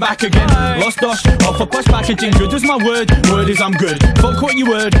dropped, went back again. Lost dosh, off a posh packaging. Good as my word is I'm good. Fuck what you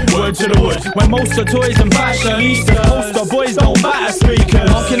word to the wood. When most are toys and fashionistas, most our boys don't batter speakers.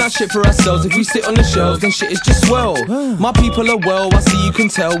 Marking our shit for ourselves, if we sit on the shelves then shit is just swell. My people are well, I see you can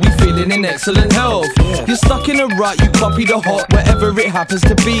tell we feeling in excellent health. You're stuck in a rut, you copy the hot wherever it happens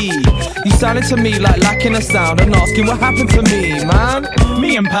to be. You sounded to me like lacking a sound and asking what happened to me, man.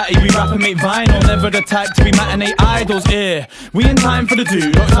 Me and Patty, we rap and make vinyl, never the type to be matinee idols, yeah. We in time for the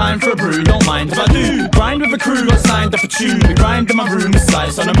do, got time for a brew, don't mind if I do. Grind with a crew, got signed up a tune. We grind in my room, with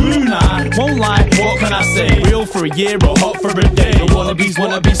sights on the moon, I won't lie, what can I say? Real for a year or hot for a day. The wannabes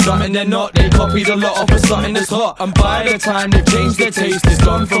wanna be something they're not. They copied a lot off of something that's hot, and by the time they've changed their taste, it's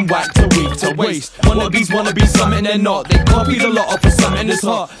gone from whack to weak to waste. Wannabes wanna be something they're not. They copied a lot off of something that's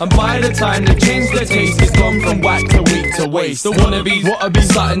hot, and by the time they've changed their taste, it's gone from whack to weak to waste. The wannabes wanna be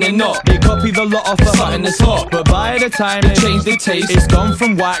something they're not. They copied a lot off of something that's hot, but by the time they changed their taste, it's gone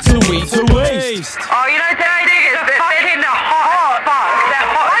from whack to weak to waste. Oh, you know, today they're fucking hot fuck. They're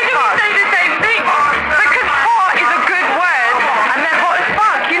hot. Why do you say the same thing? Because hot is a good word, and they're hot as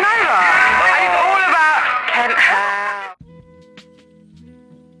fuck. You know that. And it's all about Kent House.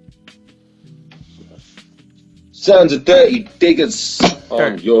 Sounds of Dirty Diggers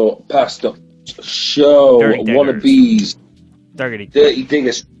on your Pass The Show. Wannabes. Dirty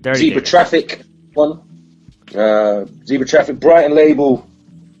Diggers. Zebra Traffic one. Zebra Traffic, Brighton label.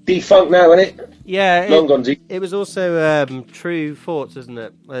 Defunct now, isn't it? Yeah, Long gone. It was also True Thoughts, isn't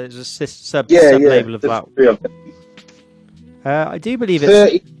it? It was a sub-label of that. I do believe it's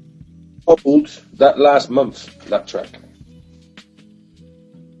 30 old that last month, that track.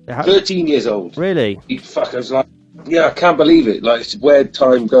 13 years old. Really? Fuck, I was like, yeah, I can't believe it. Like, it's where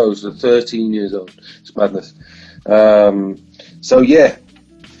time goes. At 13 years old. It's madness. So, yeah.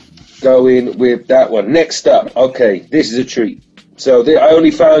 Going with that one. Next up, okay, this is a treat. So I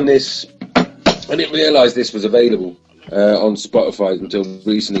only found this, I didn't realise this was available on Spotify until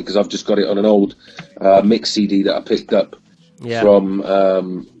recently, because I've just got it on an old mix CD that I picked up from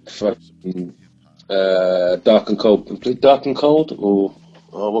Dark and Cold, or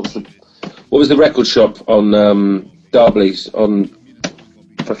what was the record shop on Darbley's,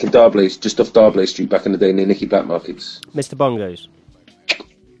 just off Darbley Street back in the day near Nicky Black Markets. Mr. Bongos.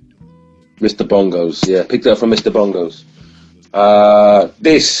 Mr. Bongos, yeah, picked it up from Mr. Bongos.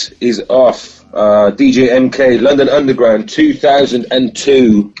 This is off DJ MK London Underground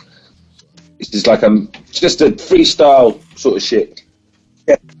 2002. This is like just a freestyle sort of shit.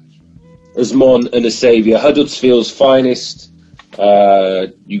 Yeah. Asmon and a Saviour, Huddersfield's finest.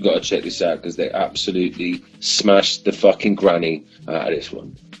 You gotta check this out because they absolutely smashed the fucking granny out of this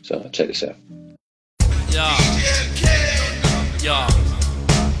one. So check this out. Yeah.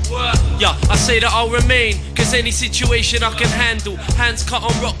 Yeah, I say that I'll remain, cause any situation I can handle. Hands cut on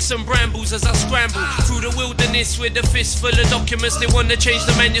rocks and brambles as I scramble through the wilderness with a fist full of documents. They wanna change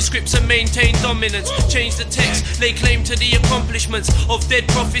the manuscripts and maintain dominance. Change the text, lay claim to the accomplishments of dead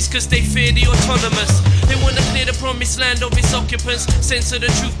prophets cause they fear the autonomous. They wanna clear the promised land of its occupants, censor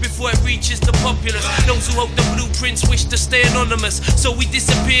the truth before it reaches the populace. Those who hope the blueprints wish to stay anonymous, so we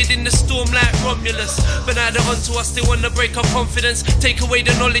disappeared in the storm like Romulus. But now they're onto us, they wanna break our confidence, take away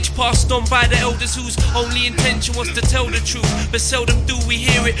the knowledge passed on by the elders whose only intention was to tell the truth. But seldom do we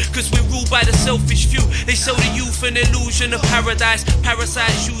hear it, cause we're ruled by the selfish few. They sell the youth an illusion of paradise.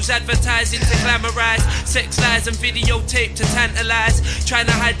 Parasites use advertising to glamorize sex lies and videotape to tantalize, trying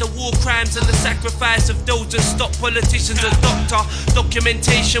to hide the war crimes and the sacrifice of those that stop politicians and doctor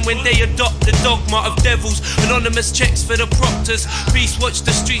documentation when they adopt the dogma of devils. Anonymous checks for the proctors, beast watch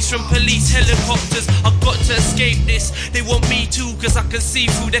the streets from police helicopters. I've got to escape this, they want me to, cause I can see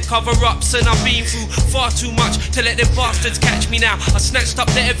through their cover-ups, and I've been through far too much to let them bastards catch me now. I snatched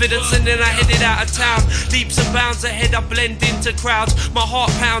up the evidence and then I headed out of town. Leaps and bounds ahead, I blend into crowds. My heart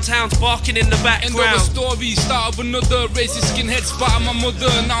pounds, hounds barking in the background. End of a story, start of another. Racist skinhead spot on my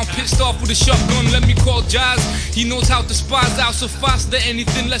mother. Now I'm pissed off with a shotgun, let me call Jazz. He knows how to spaz out so fast that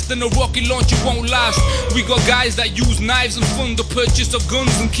anything less than a rocket launcher won't last. We got guys that use knives and fund the purchase of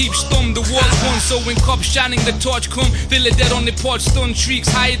guns and keep stum. The war's won, so when cops shining the torch come, they lay dead on the porch, stun shrieks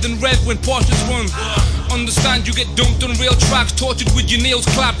higher than red when Porsches run. Understand you get dumped on rail tracks, tortured with your nails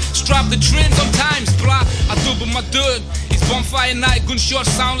clapped. Strap the trains on time, splat. I double my dirt. It's bonfire night, gunshots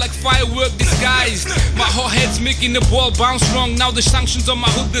sound like firework disguised. My hot head's making the ball bounce wrong. Now the sanctions on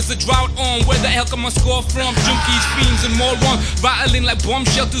my hood, there's a drought on. Where the hell can I score from? Junkies, fiends and morons, rattling like bomb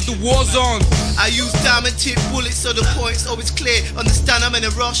shelters, the war's on. I use diamond tip bullets so the point's always clear. Understand I'm in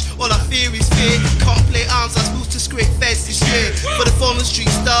a rush, all I fear is fear. Can't play arms, I'm supposed to scrape feds this year. For the fallen street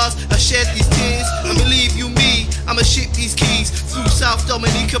stars, I shed these tears. And believe you me, I'ma ship these keys through South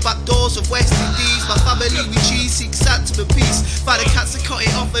Dominica, back doors of West Indies. My family we cheese, seek Santa for peace. Find the cats and cut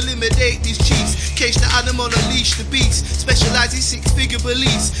it off, eliminate these cheats. Cage the animal, unleash the beast. Specialise in six-figure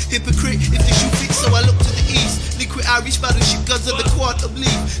beliefs. Hypocrite if the shoe fits, so I look to the east. secret Irish battleship guns on the quantum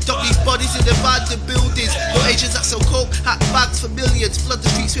leap. Dump these bodies in abandoned buildings. No Asians that sell coke, hat bags for millions. Flood the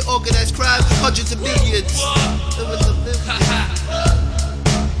streets with organised crime, hundreds of millions.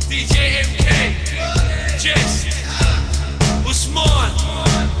 DJ MK, Jess, Usman,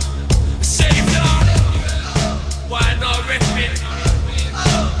 Savior, why not reppin'?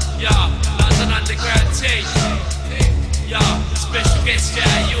 Yeah, London Underground Tea. Yeah, special guest out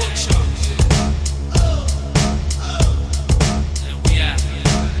of Yorkshire. And we out.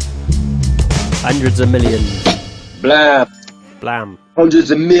 Hundreds of millions. Blam. Blam. Hundreds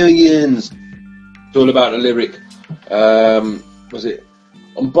of millions. It's all about the lyric. Was it?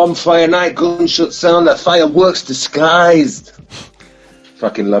 On bonfire night, gunshot sound, that fireworks disguised.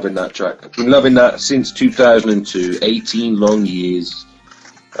 Fucking loving that track. I've been loving that since 2002. 18 long years.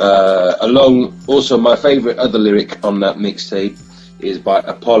 Also my favourite other lyric on that mixtape is by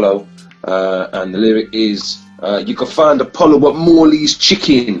Apollo. And the lyric is, you can find Apollo at Morley's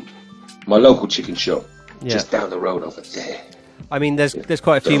Chicken, my local chicken shop. Just down the road over there. I mean, there's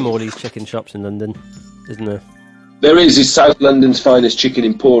quite a few Morley's chicken shops in London, isn't there? There is South London's finest chicken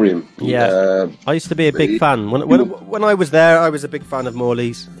emporium. Yeah, I used to be a big fan. When I was there, I was a big fan of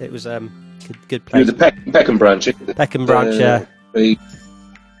Morley's. It was good place. You're the Peckham branch, Peckham branch, yeah.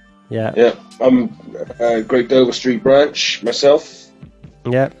 Yeah, I'm Great Dover Street branch myself.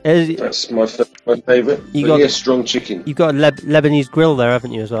 Yeah, that's my favourite. You got strong chicken. You've got a Lebanese grill there,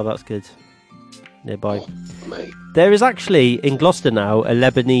 haven't you, as well? That's good. Nearby. Oh, mate. There is actually in Gloucester now a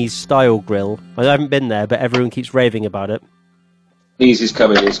Lebanese style grill. I haven't been there, but everyone keeps raving about it. Lebanese is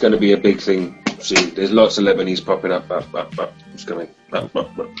coming. It's going to be a big thing soon. There's lots of Lebanese popping up. It's coming.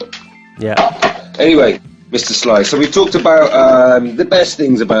 Yeah. Anyway, Mr. Sly. So we've talked about the best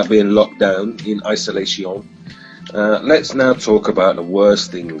things about being locked down in isolation. Let's now talk about the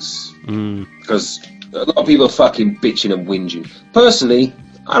worst things, because a lot of people are fucking bitching and whinging. Personally,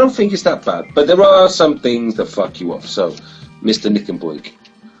 I don't think it's that bad, but there are some things that fuck you off. So, Mr. Nick and Boyk,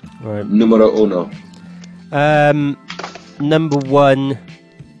 right. Numero uno. Number one,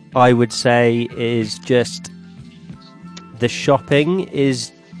 I would say, is just the shopping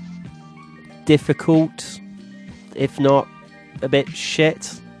is difficult, if not a bit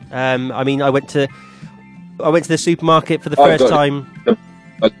shit. I mean, I went to the supermarket for the first time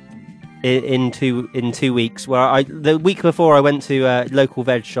in 2 weeks. Where the week before I went to a local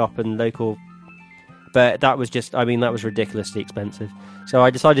veg shop but that was that was ridiculously expensive. So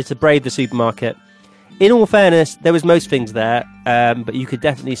I decided to brave the supermarket. In all fairness, there was most things there, but you could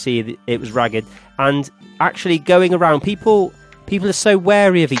definitely see that it was ragged. And actually going around, people are so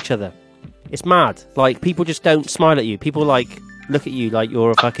wary of each other. It's mad. Like, people just don't smile at you. People look at you like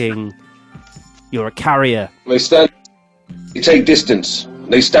you're a carrier. They stand. You take distance.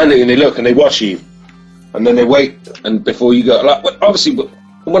 They stand there and they look and they watch you, and then they wait. And before you go, like, obviously,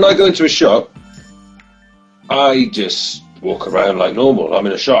 when I go into a shop, I just walk around like normal. I'm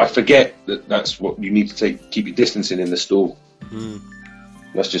in a shop. I forget that that's what you need to keep your distancing in the store.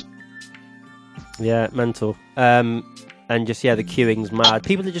 That's just mental. And just the queuing's mad.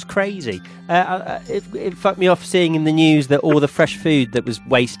 People are just crazy. It fucked me off seeing in the news that all the fresh food that was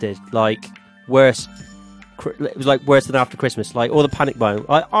wasted, like worse. It was like worse than after Christmas. Like all the panic buying.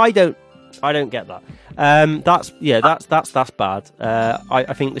 I don't get that. That's bad.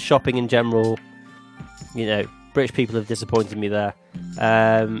 I think the shopping in general, British people have disappointed me there.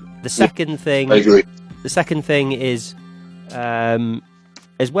 The second thing, I agree. The second thing is,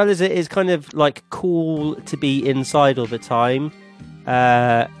 as well as it is kind of like cool to be inside all the time,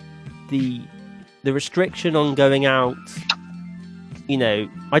 the restriction on going out.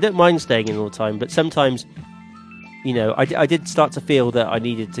 I don't mind staying in all the time, but sometimes, I did start to feel that I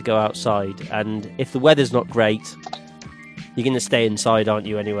needed to go outside. And if the weather's not great, you're going to stay inside, aren't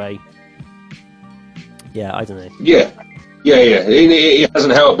you, anyway? Yeah, I don't know. Yeah. It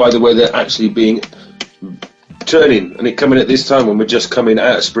hasn't helped by the weather actually turning and it coming at this time when we're just coming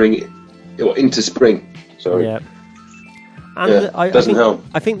out of spring or into spring. Sorry. Yeah. And it doesn't help.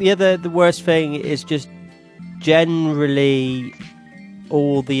 I think the worst thing is just generally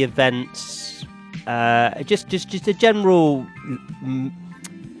all the events, just a general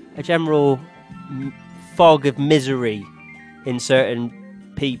fog of misery in certain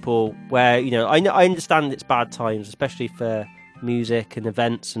people. Where I understand it's bad times, especially for music and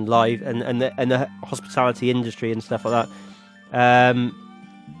events and live and the hospitality industry and stuff like that.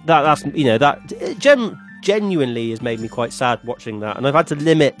 That genuinely has made me quite sad watching that, and I've had to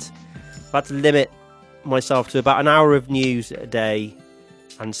limit myself to about an hour of news a day.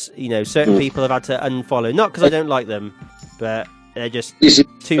 And certain people have had to unfollow, not because I don't like them, but they're just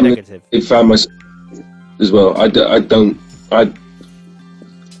too negative. as well. I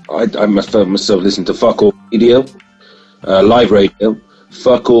myself listen to fuck all radio, live radio,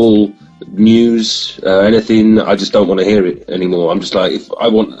 fuck all news, anything. I just don't want to hear it anymore. I'm just like, if I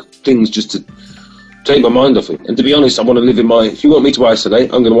want things just to take my mind off it. And to be honest, I want to live in my... If you want me to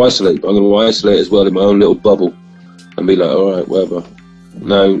isolate, I'm going to isolate. But I'm going to isolate as well in my own little bubble and be like, all right, whatever.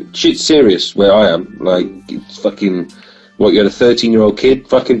 No, shit's serious where I am. Like, it's fucking... What, you had a 13-year-old kid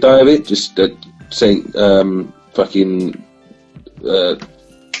fucking die of it? Just at St.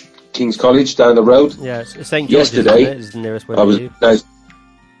 King's College down the road. Yeah, it's St. George's. Yesterday, is the nearest one to you.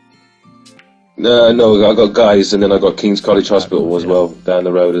 No, I got Guy's and then I got King's College Hospital as well, down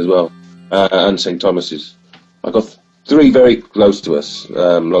the road as well. And St. Thomas's. I got 3 very close to us,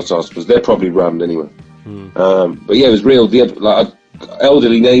 lots of hospitals. They're probably rammed anyway. But yeah, it was real. Like,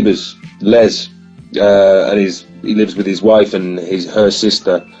 elderly neighbours, Les, and he lives with his wife and her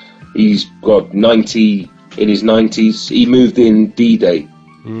sister. He's got 90, in his 90s. He moved in D-Day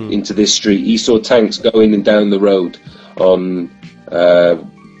into this street. He saw tanks going and down the road on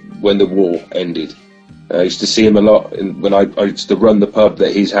when the war ended. I used to see him a lot when I used to run the pub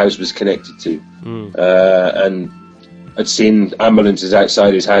that his house was connected to. And I'd seen ambulances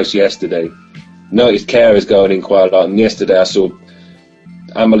outside his house yesterday. Noticed carers going in quite a lot. And yesterday I saw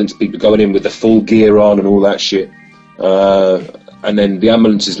ambulance people going in with the full gear on and all that shit. And then the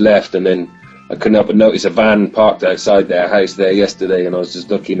ambulances left, and then I couldn't help but notice a van parked outside their house there yesterday, and I was just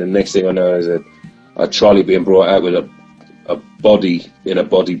looking, and next thing I know, there's a trolley being brought out with a body in a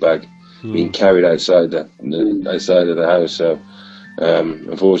body bag being carried outside of the house. So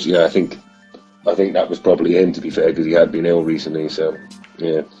unfortunately, I think that was probably him, to be fair, because he had been ill recently. So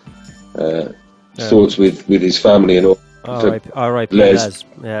yeah, thoughts with his family and all. R.I.P. Les.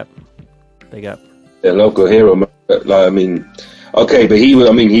 Yeah, big up. Yeah, local hero. Like, I mean, okay, but he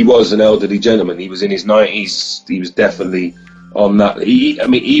was an elderly gentleman. He was in his 90s. He was definitely on that. He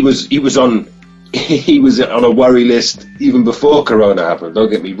was on a worry list even before Corona happened. Don't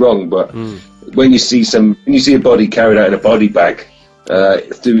get me wrong, but when you see a body carried out in a body bag put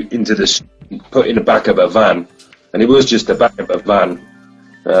in the back of a van, and it was just the back of a van,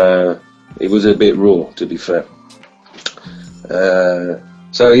 it was a bit raw, to be fair.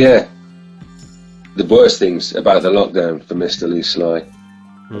 So yeah, the worst things about the lockdown for Mr. Lee Sly.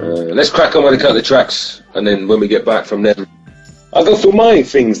 Let's crack on with a couple of tracks, and then when we get back from them, I'll go through my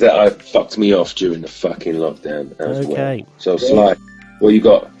things that fucked me off during the fucking lockdown as well. So Sly, what you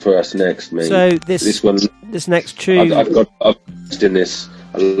got for us next, mate? So this next tune, I've in this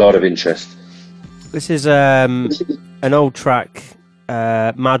a lot of interest. This is an old track,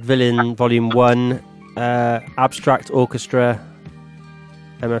 Mad Villain Volume 1, Abstract Orchestra,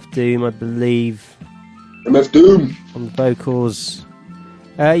 MF Doom, I believe. MF Doom on the vocals.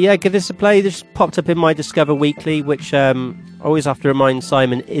 Yeah, give this a play. This popped up in my Discover Weekly, which I always have to remind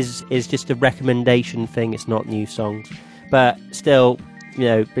Simon is just a recommendation thing. It's not new songs, but still,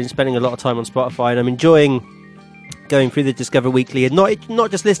 been spending a lot of time on Spotify, and I'm enjoying going through the Discover Weekly and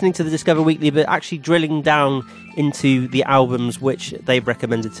not just listening to the Discover Weekly, but actually drilling down into the albums which they've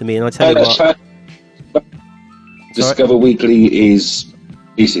recommended to me. And I tell you what, Discover Weekly is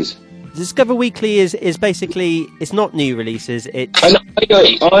pieces. Discover Weekly is basically, it's not new releases. I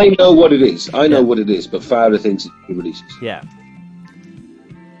know what it is. I know what it is, but further things new releases. Yeah.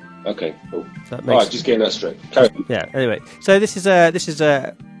 Okay. Cool. That makes just getting that straight. Carry on. Yeah. Anyway, so this is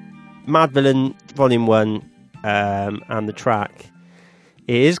a Mad Villain Volume 1, and the track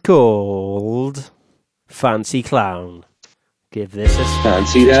is called Fancy Clown. Give this a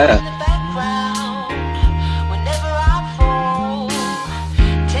fancy that.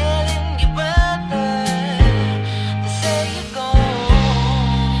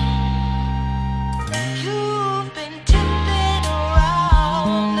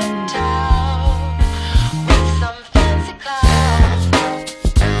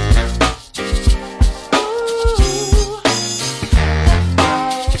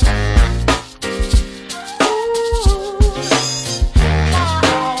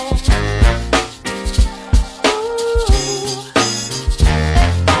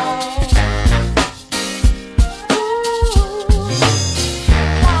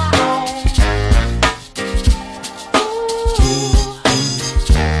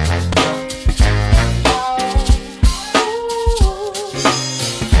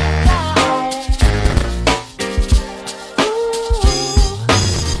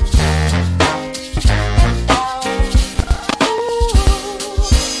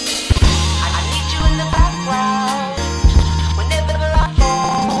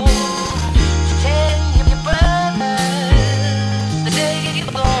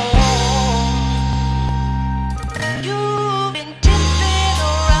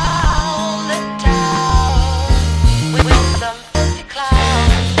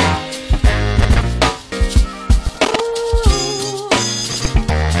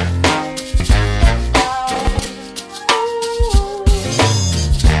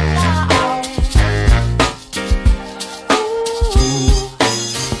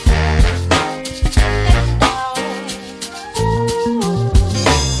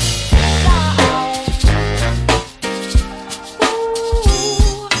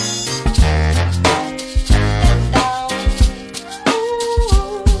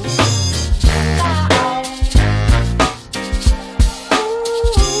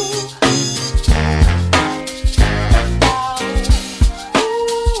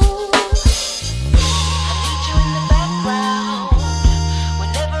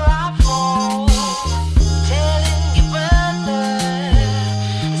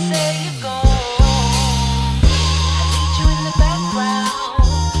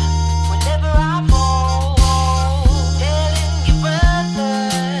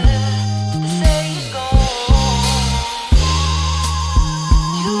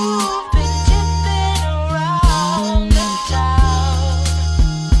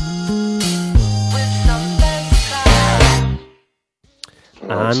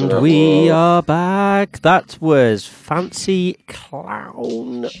 And we are back. That was Fancy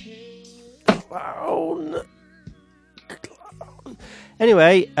Clown.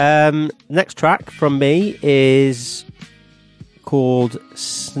 Anyway, next track from me is called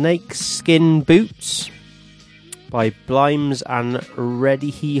Snakeskin Boots by Blimes and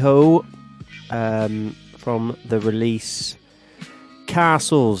Ready Hee Ho, from the release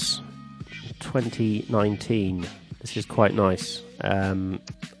Castles 2019. This is quite nice.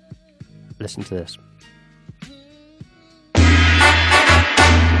 Listen to this.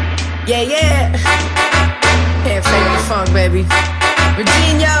 Yeah, yeah. Can't fake the funk, baby.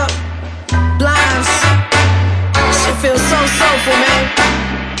 Virginia, Blimes. Shit feels so soulful, man.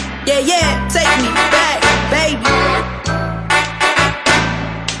 Yeah, yeah. Take me back, baby.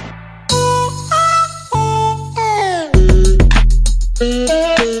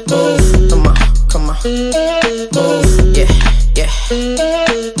 Move, come on. Move, yeah.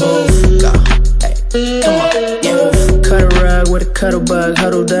 Move, go, hey, come on, yeah. Cut a rug with a cuddle bug,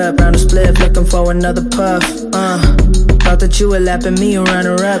 huddled up round the split, looking for another puff. Thought that you were lapping me and run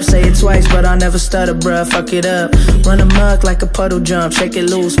her up. Say it twice, but I'll never stutter, bruh. Fuck it up. Run amok like a puddle jump, shake it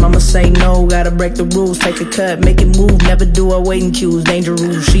loose. Mama say no, gotta break the rules. Take a cut, make it move, never do our waiting cues. Danger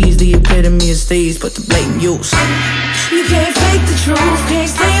rules, she's the epitome of thieves, but the blatant use. You can't fake the truth, can't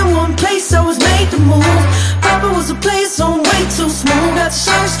stay in one place, so it's made to move. Papa was a player, so I'm way too smooth. Got the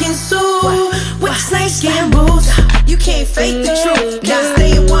shark skin suit with the snake skin boots. You can't fake the truth, can't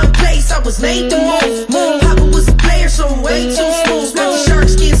stay in one place, I was made to move. Papa was a player, so I'm way too smooth. Got the shark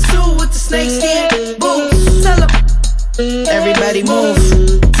skin suit with the snake skin boots. Tell 'em, everybody move.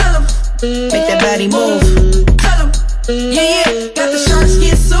 Tell 'em, make that body move. Tell 'em, yeah, got the shark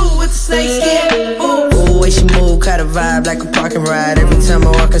skin suit with the snake skin boots. Way she move, cut a vibe like a parking ride. Every time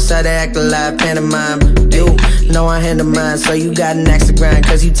I walk inside, I act alive, pantomime. You know I handle mine, so you got an axe to grind,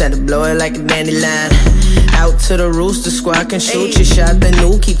 cause you tend to blow it like a dandelion. Out to the rooster squawk and shoot your shot, then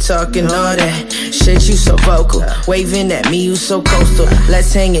new keep talking all that shit, you so vocal. Waving at me, you so coastal.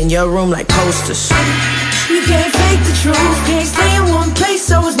 Let's hang in your room like posters. You can't fake the truth, can't stay in one place,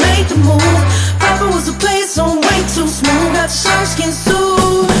 so it's made to move. Papa was a player, so I'm way too smooth. Got the shark skin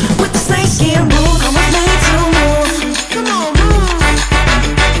suit with the snake skin boots. I was made to move. Come on, move.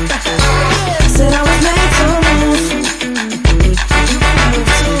 Said I was made to move.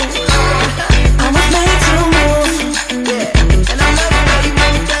 I was made to move. Yeah, and I love the way you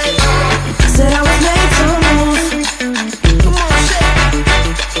move, baby. Said I was made to move. Come on, shit.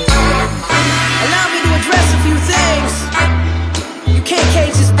 Allow me to address a few things. You can't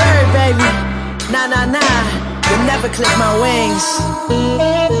cage this bird, baby. Nah, you'll never clip my wings.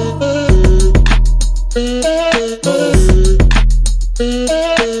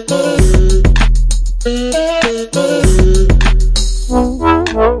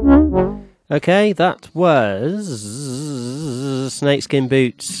 Okay, that was Snakeskin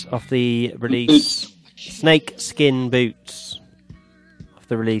Boots off the release. Snakeskin Boots off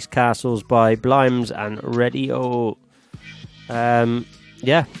the release Castles by Blimes and Ready O.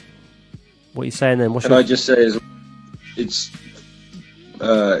 Yeah. What are you saying then? Can I just say it's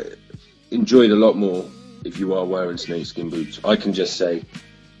enjoyed a lot more if you are wearing snakeskin boots. I can just say,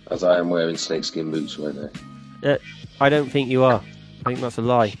 as I am wearing snakeskin boots right now. I don't think you are. I think that's a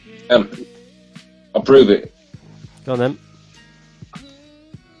lie. I'll prove it. Go on then.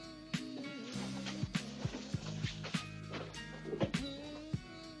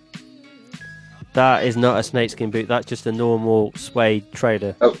 That is not a snakeskin boot. That's just a normal suede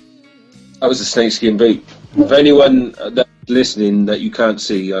trader. Oh, that was a snakeskin boot. For anyone that's listening that you can't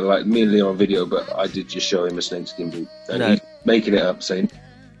see, I like me and Leo on video, but I did just show him a snakeskin boot. And he's making it up, saying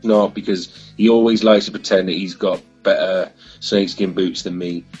not, because he always likes to pretend that he's got better snakeskin boots than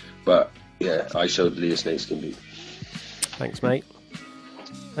me. But yeah, I showed Lee a snakeskin boot. Thanks, mate.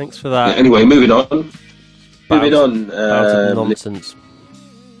 Thanks for that. Yeah, anyway, moving on. Nonsense.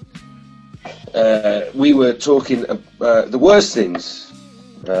 We were talking about the worst things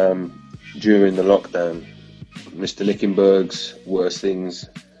during the lockdown. Mr. Lickenberg's worst things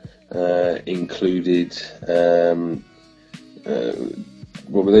included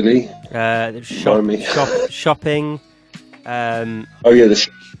what were they, Lee? Shopping.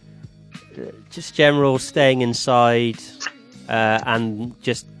 Just general staying inside and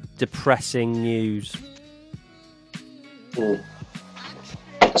just depressing news.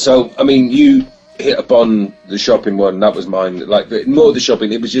 So, I mean, you hit upon the shopping one. That was mine. Like, more the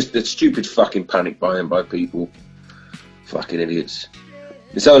shopping. It was just the stupid fucking panic buying by people. Fucking idiots.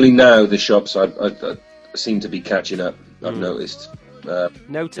 It's only now the shops I seem to be catching up. I've noticed.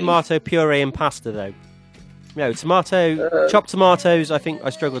 No tomato puree and pasta, though. No, chopped tomatoes. I think I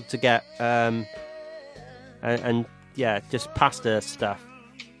struggled to get, and yeah, just pasta stuff.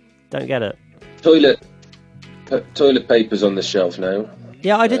 Don't get it. Toilet paper's on the shelf now.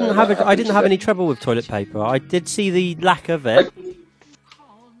 Yeah, I didn't have any trouble with toilet paper. I did see the lack of it.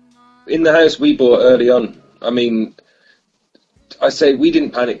 In the house we bought early on. I mean, I say we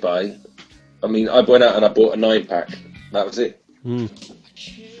didn't panic buy. I mean, I went out and I bought a 9-pack. That was it.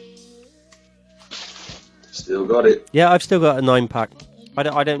 Still got it. Yeah, I've still got a 9-pack.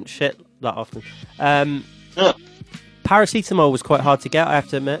 I don't shit that often. Paracetamol was quite hard to get, I have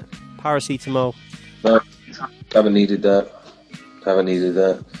to admit. Paracetamol. No, haven't needed that.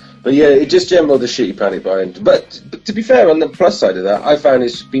 But yeah, it just general the shitty panic buying. But to be fair, on the plus side of that, I found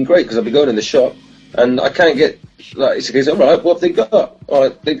it's been great because I've been going in the shop and I can't get, like, it's a case of, all right, what have they got? All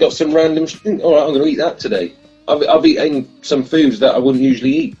right, they've got some random thing. All right, I'm going to eat that today. I've eaten some foods that I wouldn't usually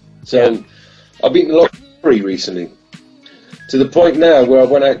eat. So I've eaten a lot of curry recently. To the point now where I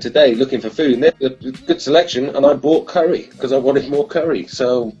went out today looking for food and there's a good selection and I bought curry because I wanted more curry.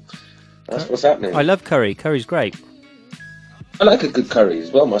 So that's what's happening. I love curry. Curry's great. I like a good curry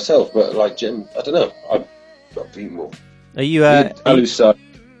as well myself, but like Jim, I don't know. I've got to eat more. Are you? Alu side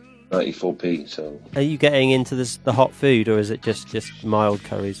 94p. So. Are you getting into the hot food, or is it just mild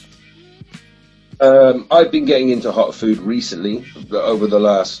curries? I've been getting into hot food recently, over the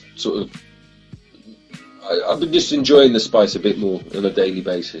last sort of. I've been just enjoying the spice a bit more on a daily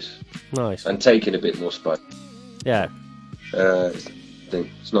basis. Nice. And taking a bit more spice. Yeah.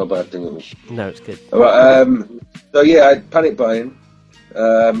 It's not a bad thing at all. No, it's good. All right, so yeah, I panic buying.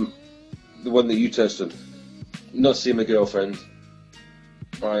 The one that you touched on. Not seeing my girlfriend.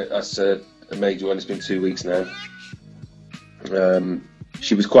 Right, that's a major one. It's been 2 weeks now.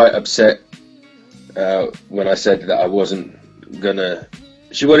 She was quite upset when I said that I wasn't gonna.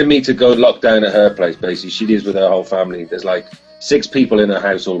 She wanted me to go lock down at her place. Basically, she lives with her whole family. There's like 6 people in her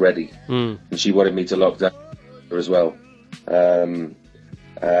house already, and she wanted me to lock down her as well.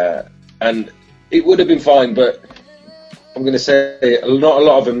 And it would have been fine, but I'm going to say not a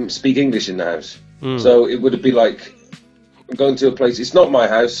lot of them speak English in the house. So it would have been like I'm going to a place. It's not my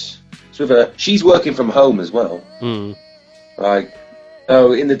house. It's with her. She's working from home as well. Like,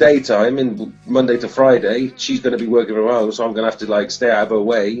 so in the daytime, in Monday to Friday, she's going to be working from home. So I'm going to have to like stay out of her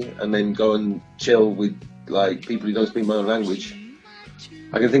way and then go and chill with like people who don't speak my own language.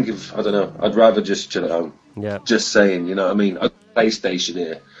 I can think of, I don't know, I'd rather just chill at home. Yeah. Just saying, you know what I mean? I've got a PlayStation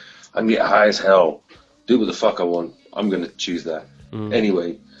here. I can get high as hell. Do what the fuck I want. I'm going to choose that.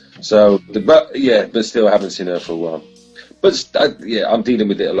 Anyway. So, but still I haven't seen her for a while. But I'm dealing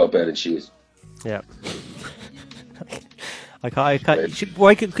with it a lot better than she is. Yeah. I can't.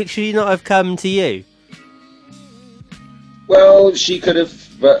 Should she not have come to you? Well, she could have,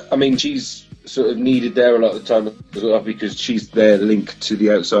 but I mean, she's sort of needed there a lot of the time as well because she's their link to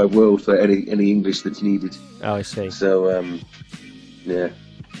the outside world for any English that's needed. Oh, I see. So, yeah.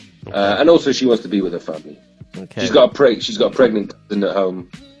 And also she wants to be with her family. Okay. She's got a pregnant cousin at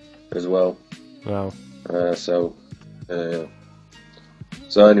home as well. Wow. So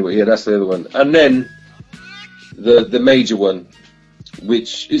anyway, yeah, that's the other one. And then the major one,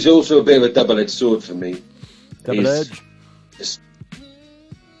 which is also a bit of a double-edged sword for me. Double-edged?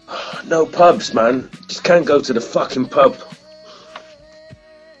 No pubs, man. Just can't go to the fucking pub.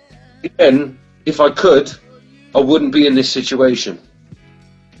 Again, if I could, I wouldn't be in this situation.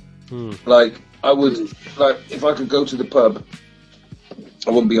 Like, I would, like, if I could go to the pub, I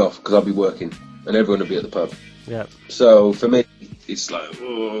wouldn't be off because I'd be working and everyone would be at the pub. Yeah. So for me, it's like,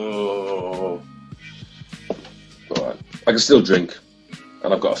 oh. Alright. I can still drink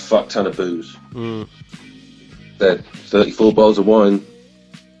and I've got a fuck ton of booze. There, 34 bottles of wine,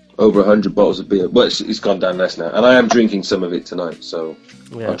 over 100 bottles of beer. Well, it's gone down less now. And I am drinking some of it tonight, so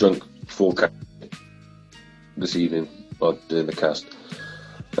I've drunk 4 cans this evening while doing the cast.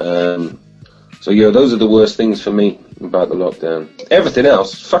 So yeah, those are the worst things for me about the lockdown. Everything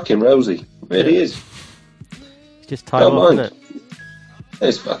else, fucking rosy. It is. It's just time off, isn't it?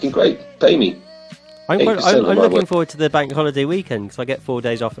 It's fucking great. Pay me. I'm looking forward to the bank holiday weekend because I get 4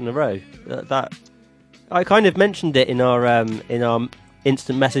 days off in a row. That I kind of mentioned it in our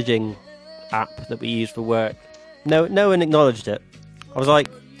instant messaging app that we use for work. No one acknowledged it. I was like,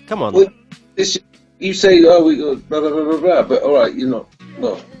 come on. Well, you say, oh, we got blah, blah, blah, blah, blah, but all right, you're not.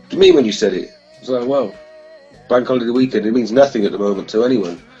 No. To me, when you said it, I was like, well, bank holiday weekend, it means nothing at the moment to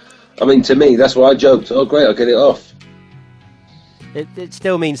anyone. I mean, to me, that's why I joked. Oh, great, I'll get it off. It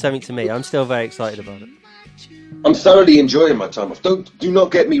still means something to me. I'm still very excited about it. I'm thoroughly enjoying my time off. Do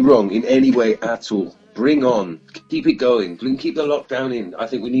not get me wrong in any way at all. Bring on, keep it going, keep the lockdown in. I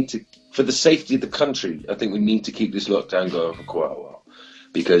think we need to, for the safety of the country, I think we need to keep this lockdown going for quite a while.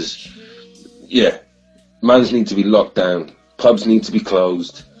 Because, yeah, mans need to be locked down, pubs need to be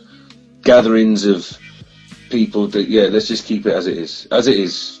closed, gatherings of people, let's just keep it as it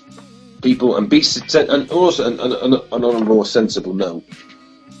is. People, and also, on a more sensible note,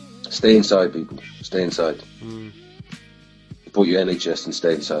 stay inside, people, stay inside. Support your NHS and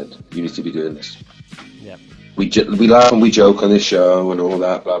stay inside. You need to be doing this. Yeah. We laugh and we joke on this show and all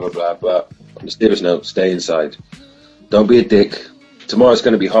that, blah, blah, blah, but on a serious note, stay inside. Don't be a dick. Tomorrow's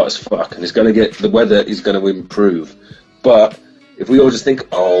going to be hot as fuck, and the weather is going to improve. But if we all just think,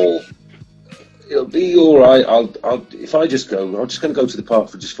 it'll be all right. If I just go, I'm just going to go to the park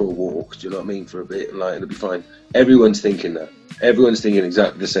for a walk. Do you know what I mean? For a bit, and it'll be fine. Everyone's thinking that. Everyone's thinking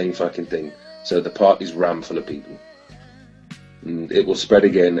exactly the same fucking thing. So the park is rammed full of people. And it will spread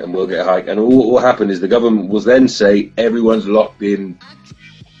again, and we'll get a hike. And all what will happen is the government will then say everyone's locked in,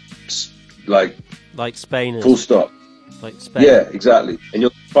 like Spain. Full stop. Like Spain. Yeah, exactly. And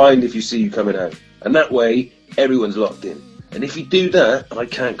you'll find if you see you coming out, and that way everyone's locked in. And if you do that, I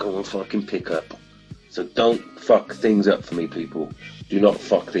can't go and fucking pick up. So don't fuck things up for me, people. Do not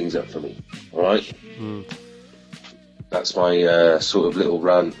fuck things up for me. All right? That's my sort of little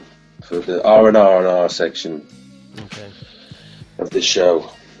rant for the R&R section of this show,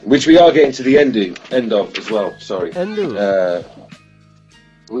 which we are getting to the end of as well. Sorry.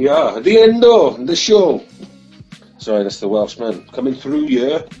 We are at the end of the show. Sorry, that's the Welshman coming through.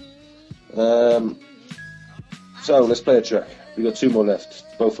 Yeah. So let's play a track. We got 2 more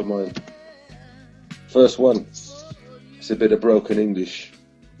left, both of mine. First one, it's a bit of broken English.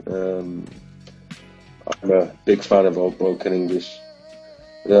 I'm a big fan of old broken English.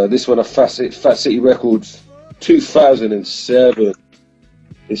 This one, Fat City Records, 2007.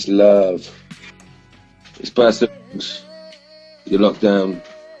 It's Love. It's Pass The Aux. You're locked down.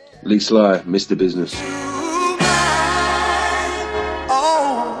 Lee Sly, Mr. Business.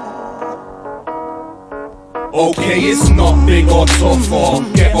 Okay, it's not big or tough or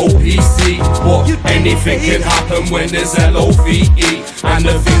get OPC, but anything can happen when there's LOVE. And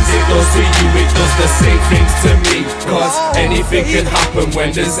the things it does to you, it does the same things to me. Cause anything can happen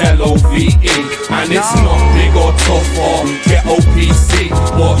when there's LOVE. And it's not big or tough or get OPC,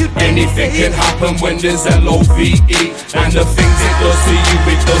 but anything can happen when there's LOVE. And the things it does to you,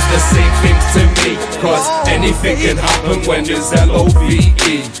 it does the same things to me. Cause anything can happen when there's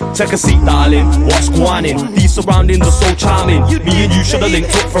LOVE. Take a seat, darling, what's going on? These surroundings are so charming. Me and you should have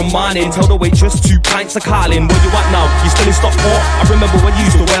linked up from morning. Tell the waitress 2 pints of Carlin. Where you at now? You still in Stockport? I remember when you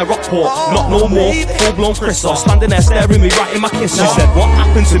used to wear Rockport. Not no more, full-blown Christoph. Standing there staring me right in my kiss. She said, what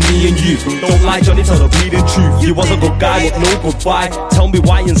happened to me and you? Don't lie, Johnny, tell the bleeding truth. You was a good guy, but no goodbye. Tell me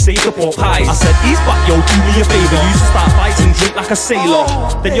why and save the pork pies. I said, ease back, yo, do me a favour. You used to start fighting, drink like a sailor.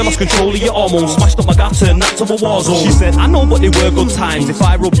 Then you lost control of your hormones. Smashed up my gap, turned that to a war zone. She said, I know, but they were good times. If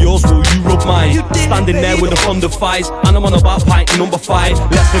I rub yours, will you rub mine? Standing there with the Thunder Fies, and I'm on about pint number 5.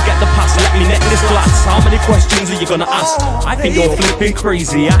 Let's forget the past, let me neck this glass. How many questions are you gonna ask? I think you're flipping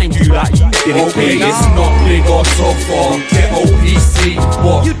crazy, I ain't do that, you didn't. Okay, it's not big or tough or get OPC,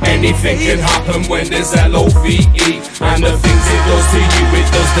 but anything can happen when there's LOVE. And the things it does to you, it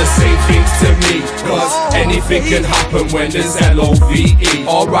does the same things to me. Cause anything can happen when there's LOVE.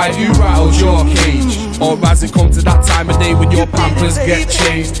 Alright, you rattled your cage. Alright, it comes to that time of day when your pampers get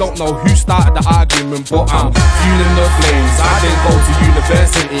changed. Don't know who started the argument, but I'm fueling the flames. I didn't go to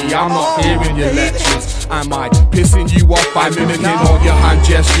university, I'm not hearing your lectures. Am I pissing you off by mimicking all your hand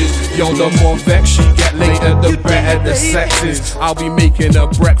gestures? Yo, the more vex she get later, the better the sex is. I'll be making her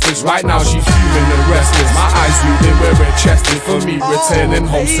breakfast, right now she's fuming and restless. My eyes reading where her chest is. For me, returning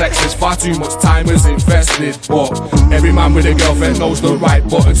home sexless. Far too much time was invested, but every man with a girlfriend knows the right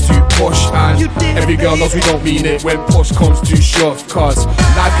buttons to push. And every girl knows we don't mean it when push comes to shove. Cause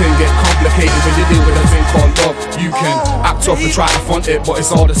life can get complicated when you deal with a thing called love. You can act tough and try to front it, but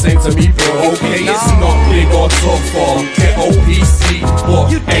it's all the same to me, bro. Okay, it's not big or tough or get OPC,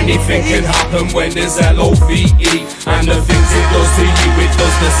 but anything can happen when there's LOVE. And the things it does to you, it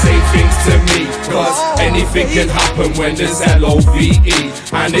does the same things to me. Cause anything can happen when there's LOVE.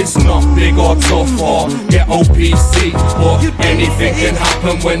 And it's not big or tough or get OPC, but anything can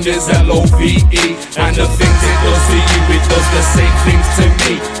happen when there's LOVE. And the things it does to you, it does the same things to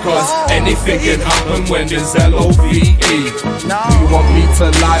me. Cause anything can happen when there's LOVE. You want me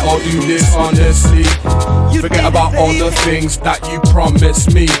to lie or do this honestly? Forget about all the things that you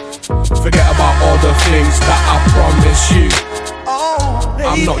promised me. Forget about all the things that I promised you.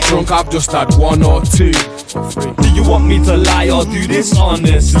 I'm not drunk, I've just had one or two. Do you want me to lie or do this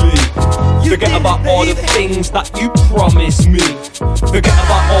honestly? Forget about all the things that you promised me. Forget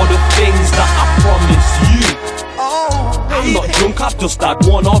about all the things that I promised you. I'm not drunk, I've just had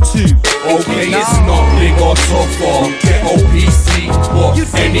one or two. Okay, it's not big or tough or get OPC, but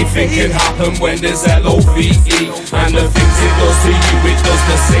anything can happen when there's LOVE. And the things it does to you, it does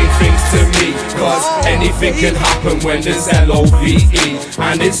the same things to me. Cause anything can happen when there's LOVE.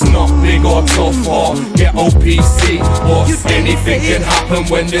 And it's not big or tough or get OPC, but anything can happen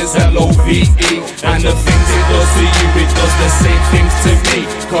when there's LOVE. And the things it does to you, it does the same things to me.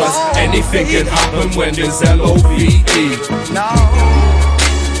 Cause anything can happen when there's LOVE. No,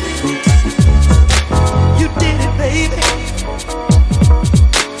 you did it, baby.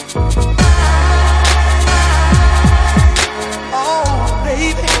 Oh,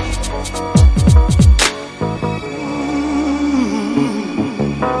 baby.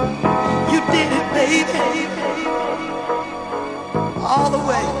 You did it, baby. All the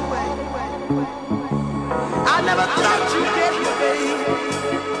way. I never thought you'd get here, baby.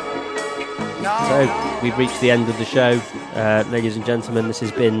 No. So we've reached the end of the show, ladies and gentlemen. This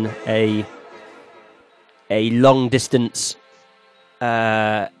has been a long distance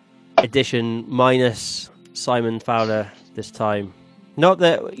edition minus Simon Fowler this time. Not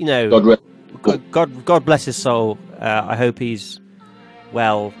that, you know, God bless his soul. I hope he's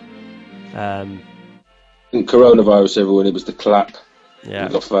well. Coronavirus, everyone. It was the clap. Yeah,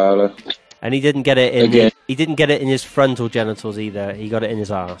 we got Fowler, and he didn't get it in. Again. He didn't get it in his frontal genitals either. He got it in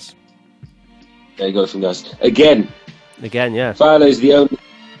his arse. Yeah, he got it from us again. Again, yeah. Fowler is the only.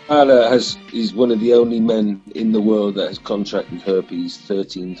 Fowler is one of the only men in the world that has contracted herpes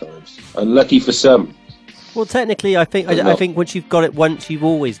 13 times. Unlucky for some. Well, technically, I think once you've got it once, you've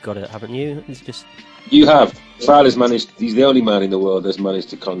always got it, haven't you? It's just you have. Fowler's managed. He's the only man in the world that's managed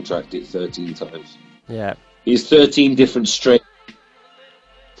to contract it 13 times. Yeah. He's 13 different strains.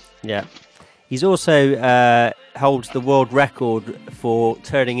 Yeah. He's also holds the world record for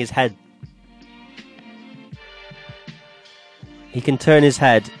turning his head. He can turn his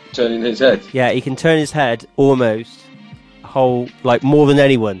head. Turning his head? Yeah, he can turn his head almost like more than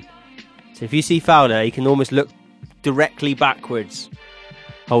anyone. So if you see Fowler, he can almost look directly backwards.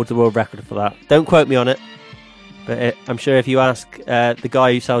 Holds the world record for that. Don't quote me on it, but I'm sure if you ask the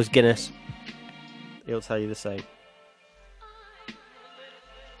guy who sells Guinness, he'll tell you the same.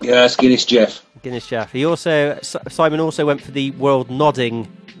 Yeah, that's Guinness Jeff. Guinness Jeff. Simon also went for the world nodding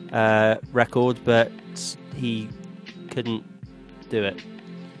record, but he couldn't do it.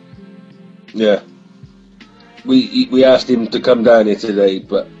 Yeah. We asked him to come down here today,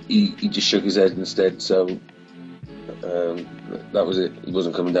 but he just shook his head instead, so that was it. He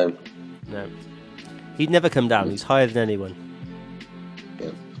wasn't coming down. No. He'd never come down. He's higher than anyone.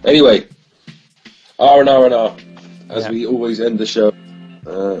 Yeah. Anyway, R&R, as we always end the show.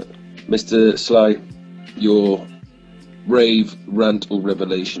 Mr. Sly, your rave, rant or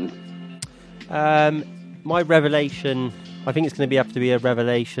revelation? My revelation, I think it's going to have to be a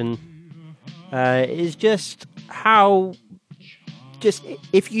revelation, is just how,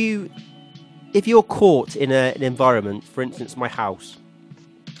 if you're caught in an environment, for instance, my house,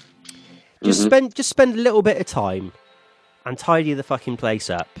 just spend a little bit of time and tidy the fucking place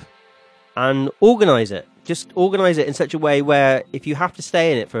up and organise it. Just organise it in such a way where if you have to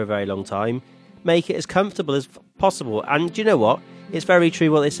stay in it for a very long time, make it as comfortable as possible. And do you know what? It's very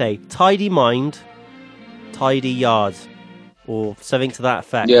true what they say. Tidy mind, tidy yard, or something to that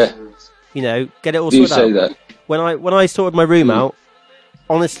effect. Yeah. You know, get it all sorted out. Do you say that? When I sorted my room out,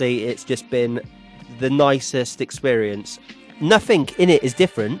 honestly, it's just been the nicest experience. Nothing in it is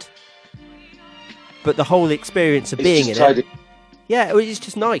different, but the whole experience of being in it, yeah, it's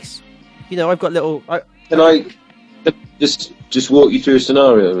just nice. You know, I've got little. Can I just walk you through a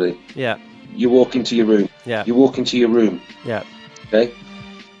scenario, really? Yeah. You walk into your room. Yeah. You walk into your room. Yeah. Okay.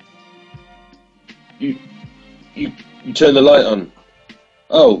 You turn the light on.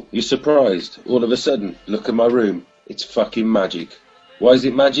 Oh, you're surprised. All of a sudden, look at my room. It's fucking magic. Why is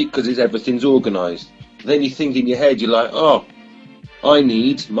it magic? Because everything's organised. Then you think in your head, you're like, oh, I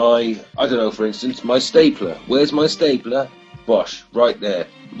need I don't know, for instance, my stapler. Where's my stapler? Bosh, right there.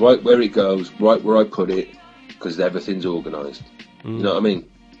 Right where it goes, right where I put it, because everything's organised. You know what I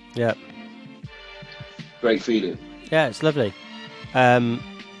mean? Yeah. Great feeling. Yeah, it's lovely.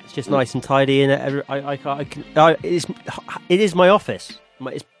 It's just nice and tidy, and it is my office,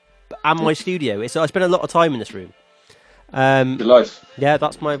 and my studio. I spend a lot of time in this room. Your life. Yeah,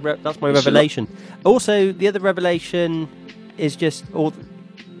 that's my revelation. Also, the other revelation is just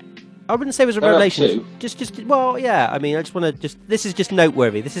I wouldn't say it was a revelation. Just well, yeah. I mean, I just want to this is just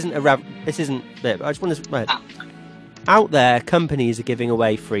noteworthy. This isn't this isn't it. I just want to out there. Companies are giving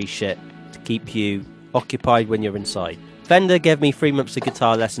away free shit to keep you occupied when you're inside. Fender gave me 3 months of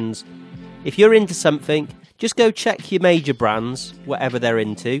guitar lessons. If you're into something, just go check your major brands, whatever they're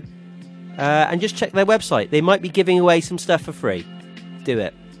into, and just check their website. They might be giving away some stuff for free. Do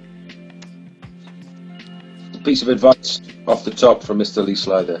it. Piece of advice off the top from Mr. Lee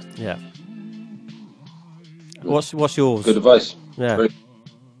Sly there. Yeah. What's yours? Good advice. Yeah.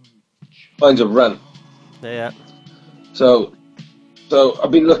 Mine's a rant. Yeah. So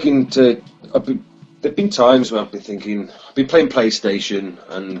I've been looking to. There've been times where I've been thinking. I've been playing PlayStation,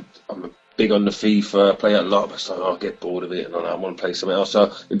 and I'm big on the FIFA. I play it a lot, but I'll get bored of it, and I want to play something else. So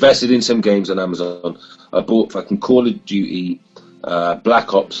I invested in some games on Amazon. I bought fucking Call of Duty,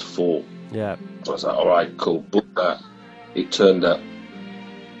 Black Ops 4. Yeah. I was like, all right, cool. Book that. It turned up.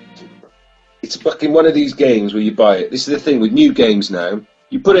 It's fucking one of these games where you buy it. This is the thing with new games now.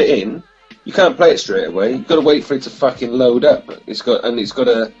 You put it in, you can't play it straight away. You've got to wait for it to fucking load up. It's got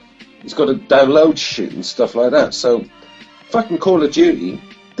to download shit and stuff like that. So, fucking Call of Duty,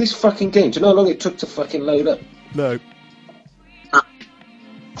 this fucking game. Do you know how long it took to fucking load up? No.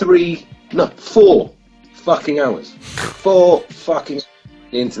 4 fucking hours. 4 fucking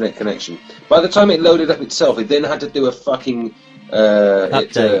internet connection. By the time it loaded up itself, it then had to do a fucking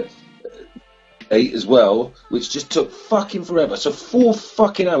update as well, which just took fucking forever. So 4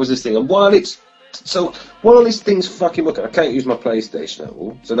 fucking hours this thing, and while this thing's fucking working, I can't use my PlayStation at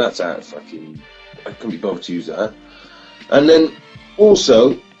all, so that's out of fucking. I couldn't be bothered to use that. And then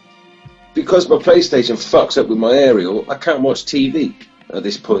also, because my PlayStation fucks up with my aerial, I can't watch TV at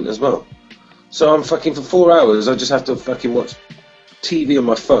this point as well. So I'm fucking for 4 hours. I just have to fucking watch TV on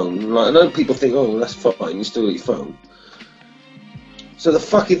my phone. Like, I know people think, oh, well, that's fine, you still got your phone. So the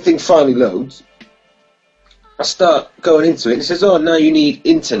fucking thing finally loads. I start going into it, and it says, oh, now you need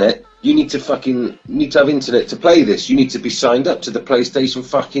internet. You need to have internet to play this. You need to be signed up to the PlayStation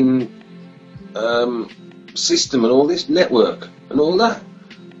fucking system and all this network and all that.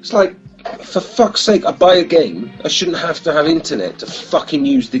 It's like, for fuck's sake, I buy a game. I shouldn't have to have internet to fucking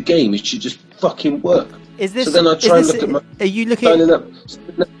use the game. It should just fucking work. Is this? So then I try and look at my. Are you looking? Signing up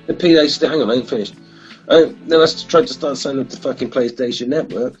the PTA. Hang on, I ain't finished. Then I tried to start signing up the fucking PlayStation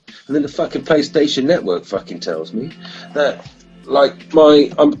Network, and then the fucking PlayStation Network fucking tells me that, like,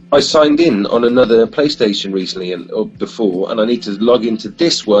 I signed in on another PlayStation recently or before, and I need to log into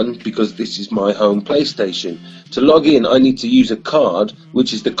this one because this is my home PlayStation. To log in, I need to use a card,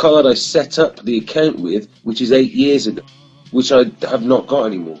 which is the card I set up the account with, which is 8 years ago, which I have not got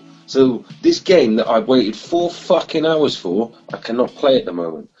anymore. So this game that I've waited 4 fucking hours for, I cannot play at the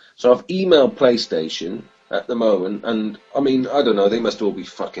moment. So I've emailed PlayStation at the moment, and I mean, I don't know, they must all be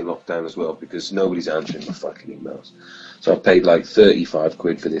fucking locked down as well because nobody's answering my fucking emails. So I've paid like 35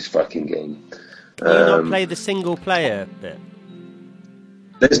 quid for this fucking game. Can you not play the single player bit?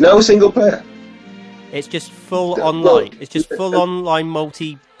 There's no single player. It's just full online. It's just full online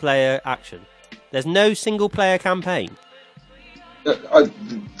multiplayer action. There's no single player campaign.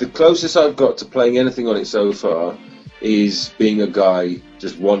 The closest I've got to playing anything on it so far is being a guy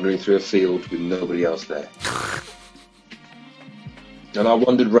just wandering through a field with nobody else there. And I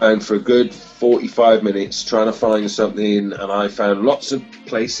wandered around for a good 45 minutes trying to find something, and I found lots of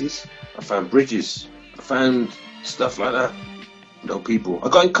places. I found bridges. I found stuff like that. No people. I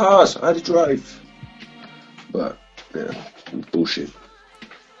got in cars. I had to drive. But, yeah, bullshit.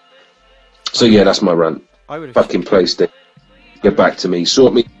 So, yeah, that's my rant. Fucking PlayStation. Get back to me.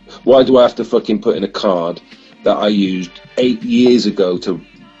 Sort me. Why do I have to fucking put in a card that I used 8 years ago to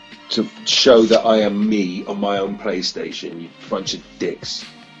show that I am me on my own PlayStation? You bunch of dicks.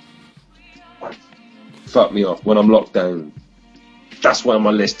 Fuck me off when I'm locked down. That's one on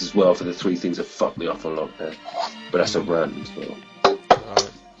my list as well for the 3 things that fuck me off on lockdown. But that's a rant as well.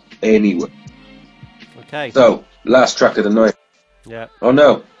 Right. Anyway. Okay. So, last track of the night. Yeah. Oh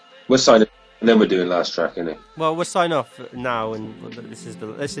no, we're signing. And then we're doing last track, innit? Well, we'll sign off now, and this is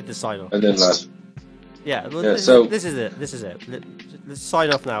the sign off. And then last. Yeah. Well, yeah. This is it. Let's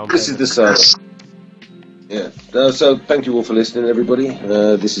sign off now. This is the sign off. Yeah. So thank you all for listening, everybody.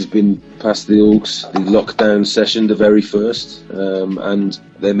 This has been Pass The Aux, the lockdown session, the very first, and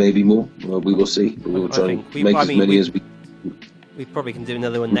there may be more. Well, we will see. We'll try and make as many as we. We probably can do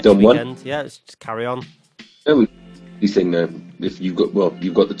another one next weekend. One. Yeah, let's just carry on. Yeah, you think now? If you've got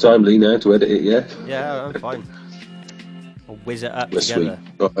the time, Lee, now to edit it, yeah? Yeah, I'm fine. I'll whiz it up That's together.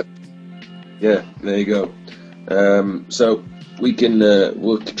 Sweet. Right. Yeah, there you go. So we can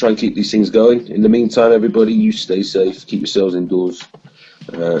we'll try and keep these things going. In the meantime, everybody, you stay safe, keep yourselves indoors.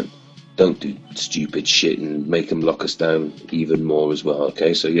 don't do stupid shit and make them lock us down even more as well.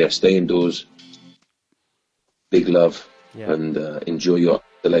 Okay, so yeah, stay indoors. Big love, and enjoy your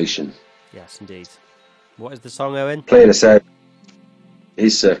isolation. Yes, indeed. What is the song, Owen? Playing us out.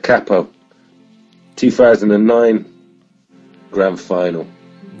 It's Capo 2009 grand final.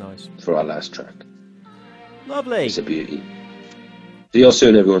 Nice. For our last track. Lovely. It's a beauty. See you all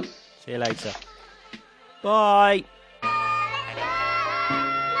soon, everyone. See you later. Bye.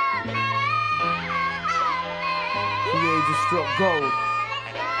 PA just struck gold.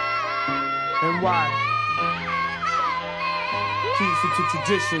 And why? Keeps it to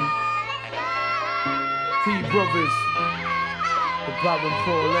tradition. P Brothers, the Baron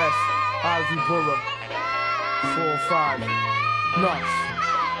Paul S, Ivy Borough, 4-5, nuts.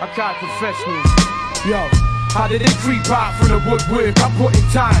 I got professionals. Yo, how did it creep out from the woodwork? I put in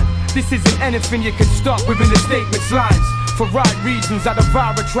time. This isn't anything you can stop within the statement's lines. For right reasons, I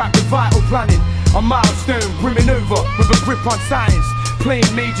devour a track with vital planning. A milestone brimming over with a grip on science. Playing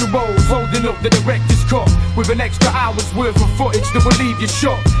major roles, holding up the director's cut with an extra hour's worth of footage that will leave you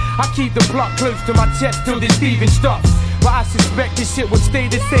shocked. I keep the block close to my chest till this thieving stops. But I suspect this shit will stay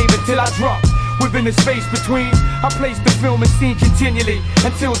the same until I drop. Within the space between, I place the film and scene continually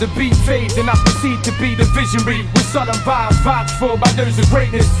until the beat fades and I proceed to be the visionary with sudden vibes vouched for by those of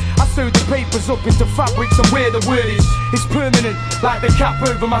greatness. I sew the papers up into fabrics and where the word is. It's permanent, like the cap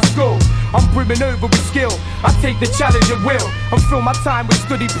over my skull. I'm brimming over with skill. I take the challenge at will and fill my time with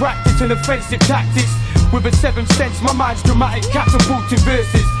study practice and offensive tactics. With a seventh sense, my mind's dramatic, catapulting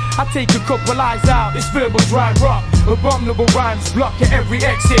verses. I take a couple eyes out, it's verbal dry rock. Abominable rhymes block at every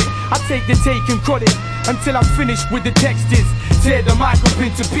exit. I take the take and cut it until I'm finished with the textures. Tear the mic up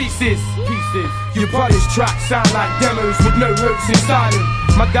into pieces. Your polished tracks sound like demos with no hopes inside them.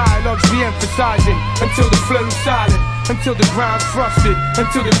 My dialogue's re-emphasizing until the flow's silent. Until the ground's frosted,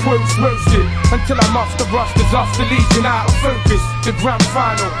 until the quote's roasted. Until I'm off the rosters, off the legion, out of focus. The grand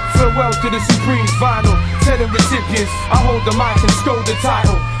final, farewell to the Supreme's vinyl. Telling recipients, I hold the mic and scold the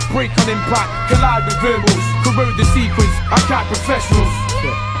title. Break on impact, collide with verbals. Corrode the sequence, I count professionals.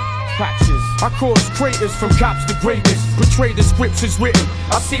 Patches. I cause traitors from caps to greatness. Portray the scripts as written.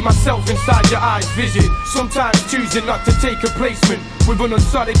 I see myself inside your eyes' vision. Sometimes choosing not to take a placement with an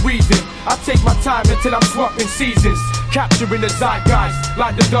unsolid reason. I take my time until I'm swapping seasons. Capturing the zeitgeist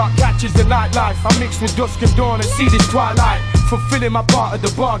like the dark catches the nightlife. I mix with dusk and dawn and see this twilight. Fulfilling my part of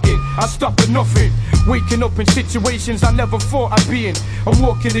the bargain, I stop at nothing. Waking up in situations I never thought I'd be in. I'm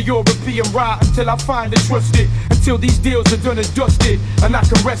walking the European route until I find and trust it. Until these deals are done and dusted and I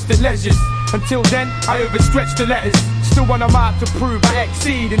can rest at leisure. Until then, I overstretch the letters. Still when I'm out to prove I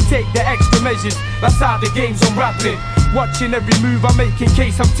exceed and take the extra measures. That's how the game's unraveling. Watching every move I make in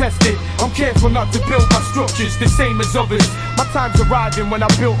case I'm tested. I'm careful not to build my structures the same as others. My time's arriving when I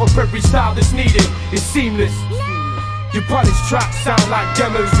built up every style that's needed. It's seamless. Your polished tracks sound like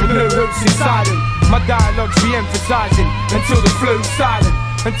demos with no hopes inside them. My dialogue's re-emphasizing until the flow's silent.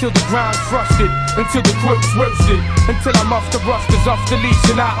 Until the ground's frosted, until the quote's roasted. Until I'm off the rosters, off the leash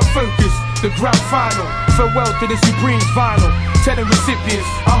and out of focus. The grand final, farewell to the Supreme's vinyl. Telling recipients,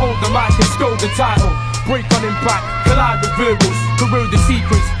 I hold the mic and scold the title. Break on impact, collide with verbals. Corrode the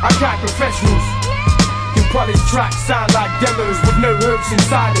sequence, I guide professionals. Your polished tracks sound like demos with no hopes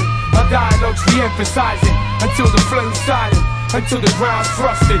inside them. My dialogue's re-emphasizing until the flow's silent. Until the ground's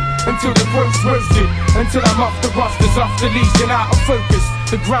frosted, until the quote's roasted. Until I'm off the rosters, off the leash and out of focus.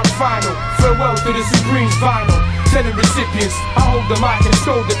 The grand final, farewell to the Supreme's vinyl. Telling recipients, I hold the mic and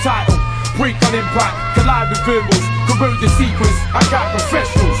scold the title. Break on impact, collide with verbals. Corrode the sequence, I got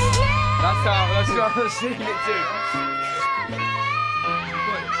professionals. That's how I'm singing it too.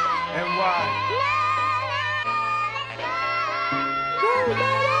 And why?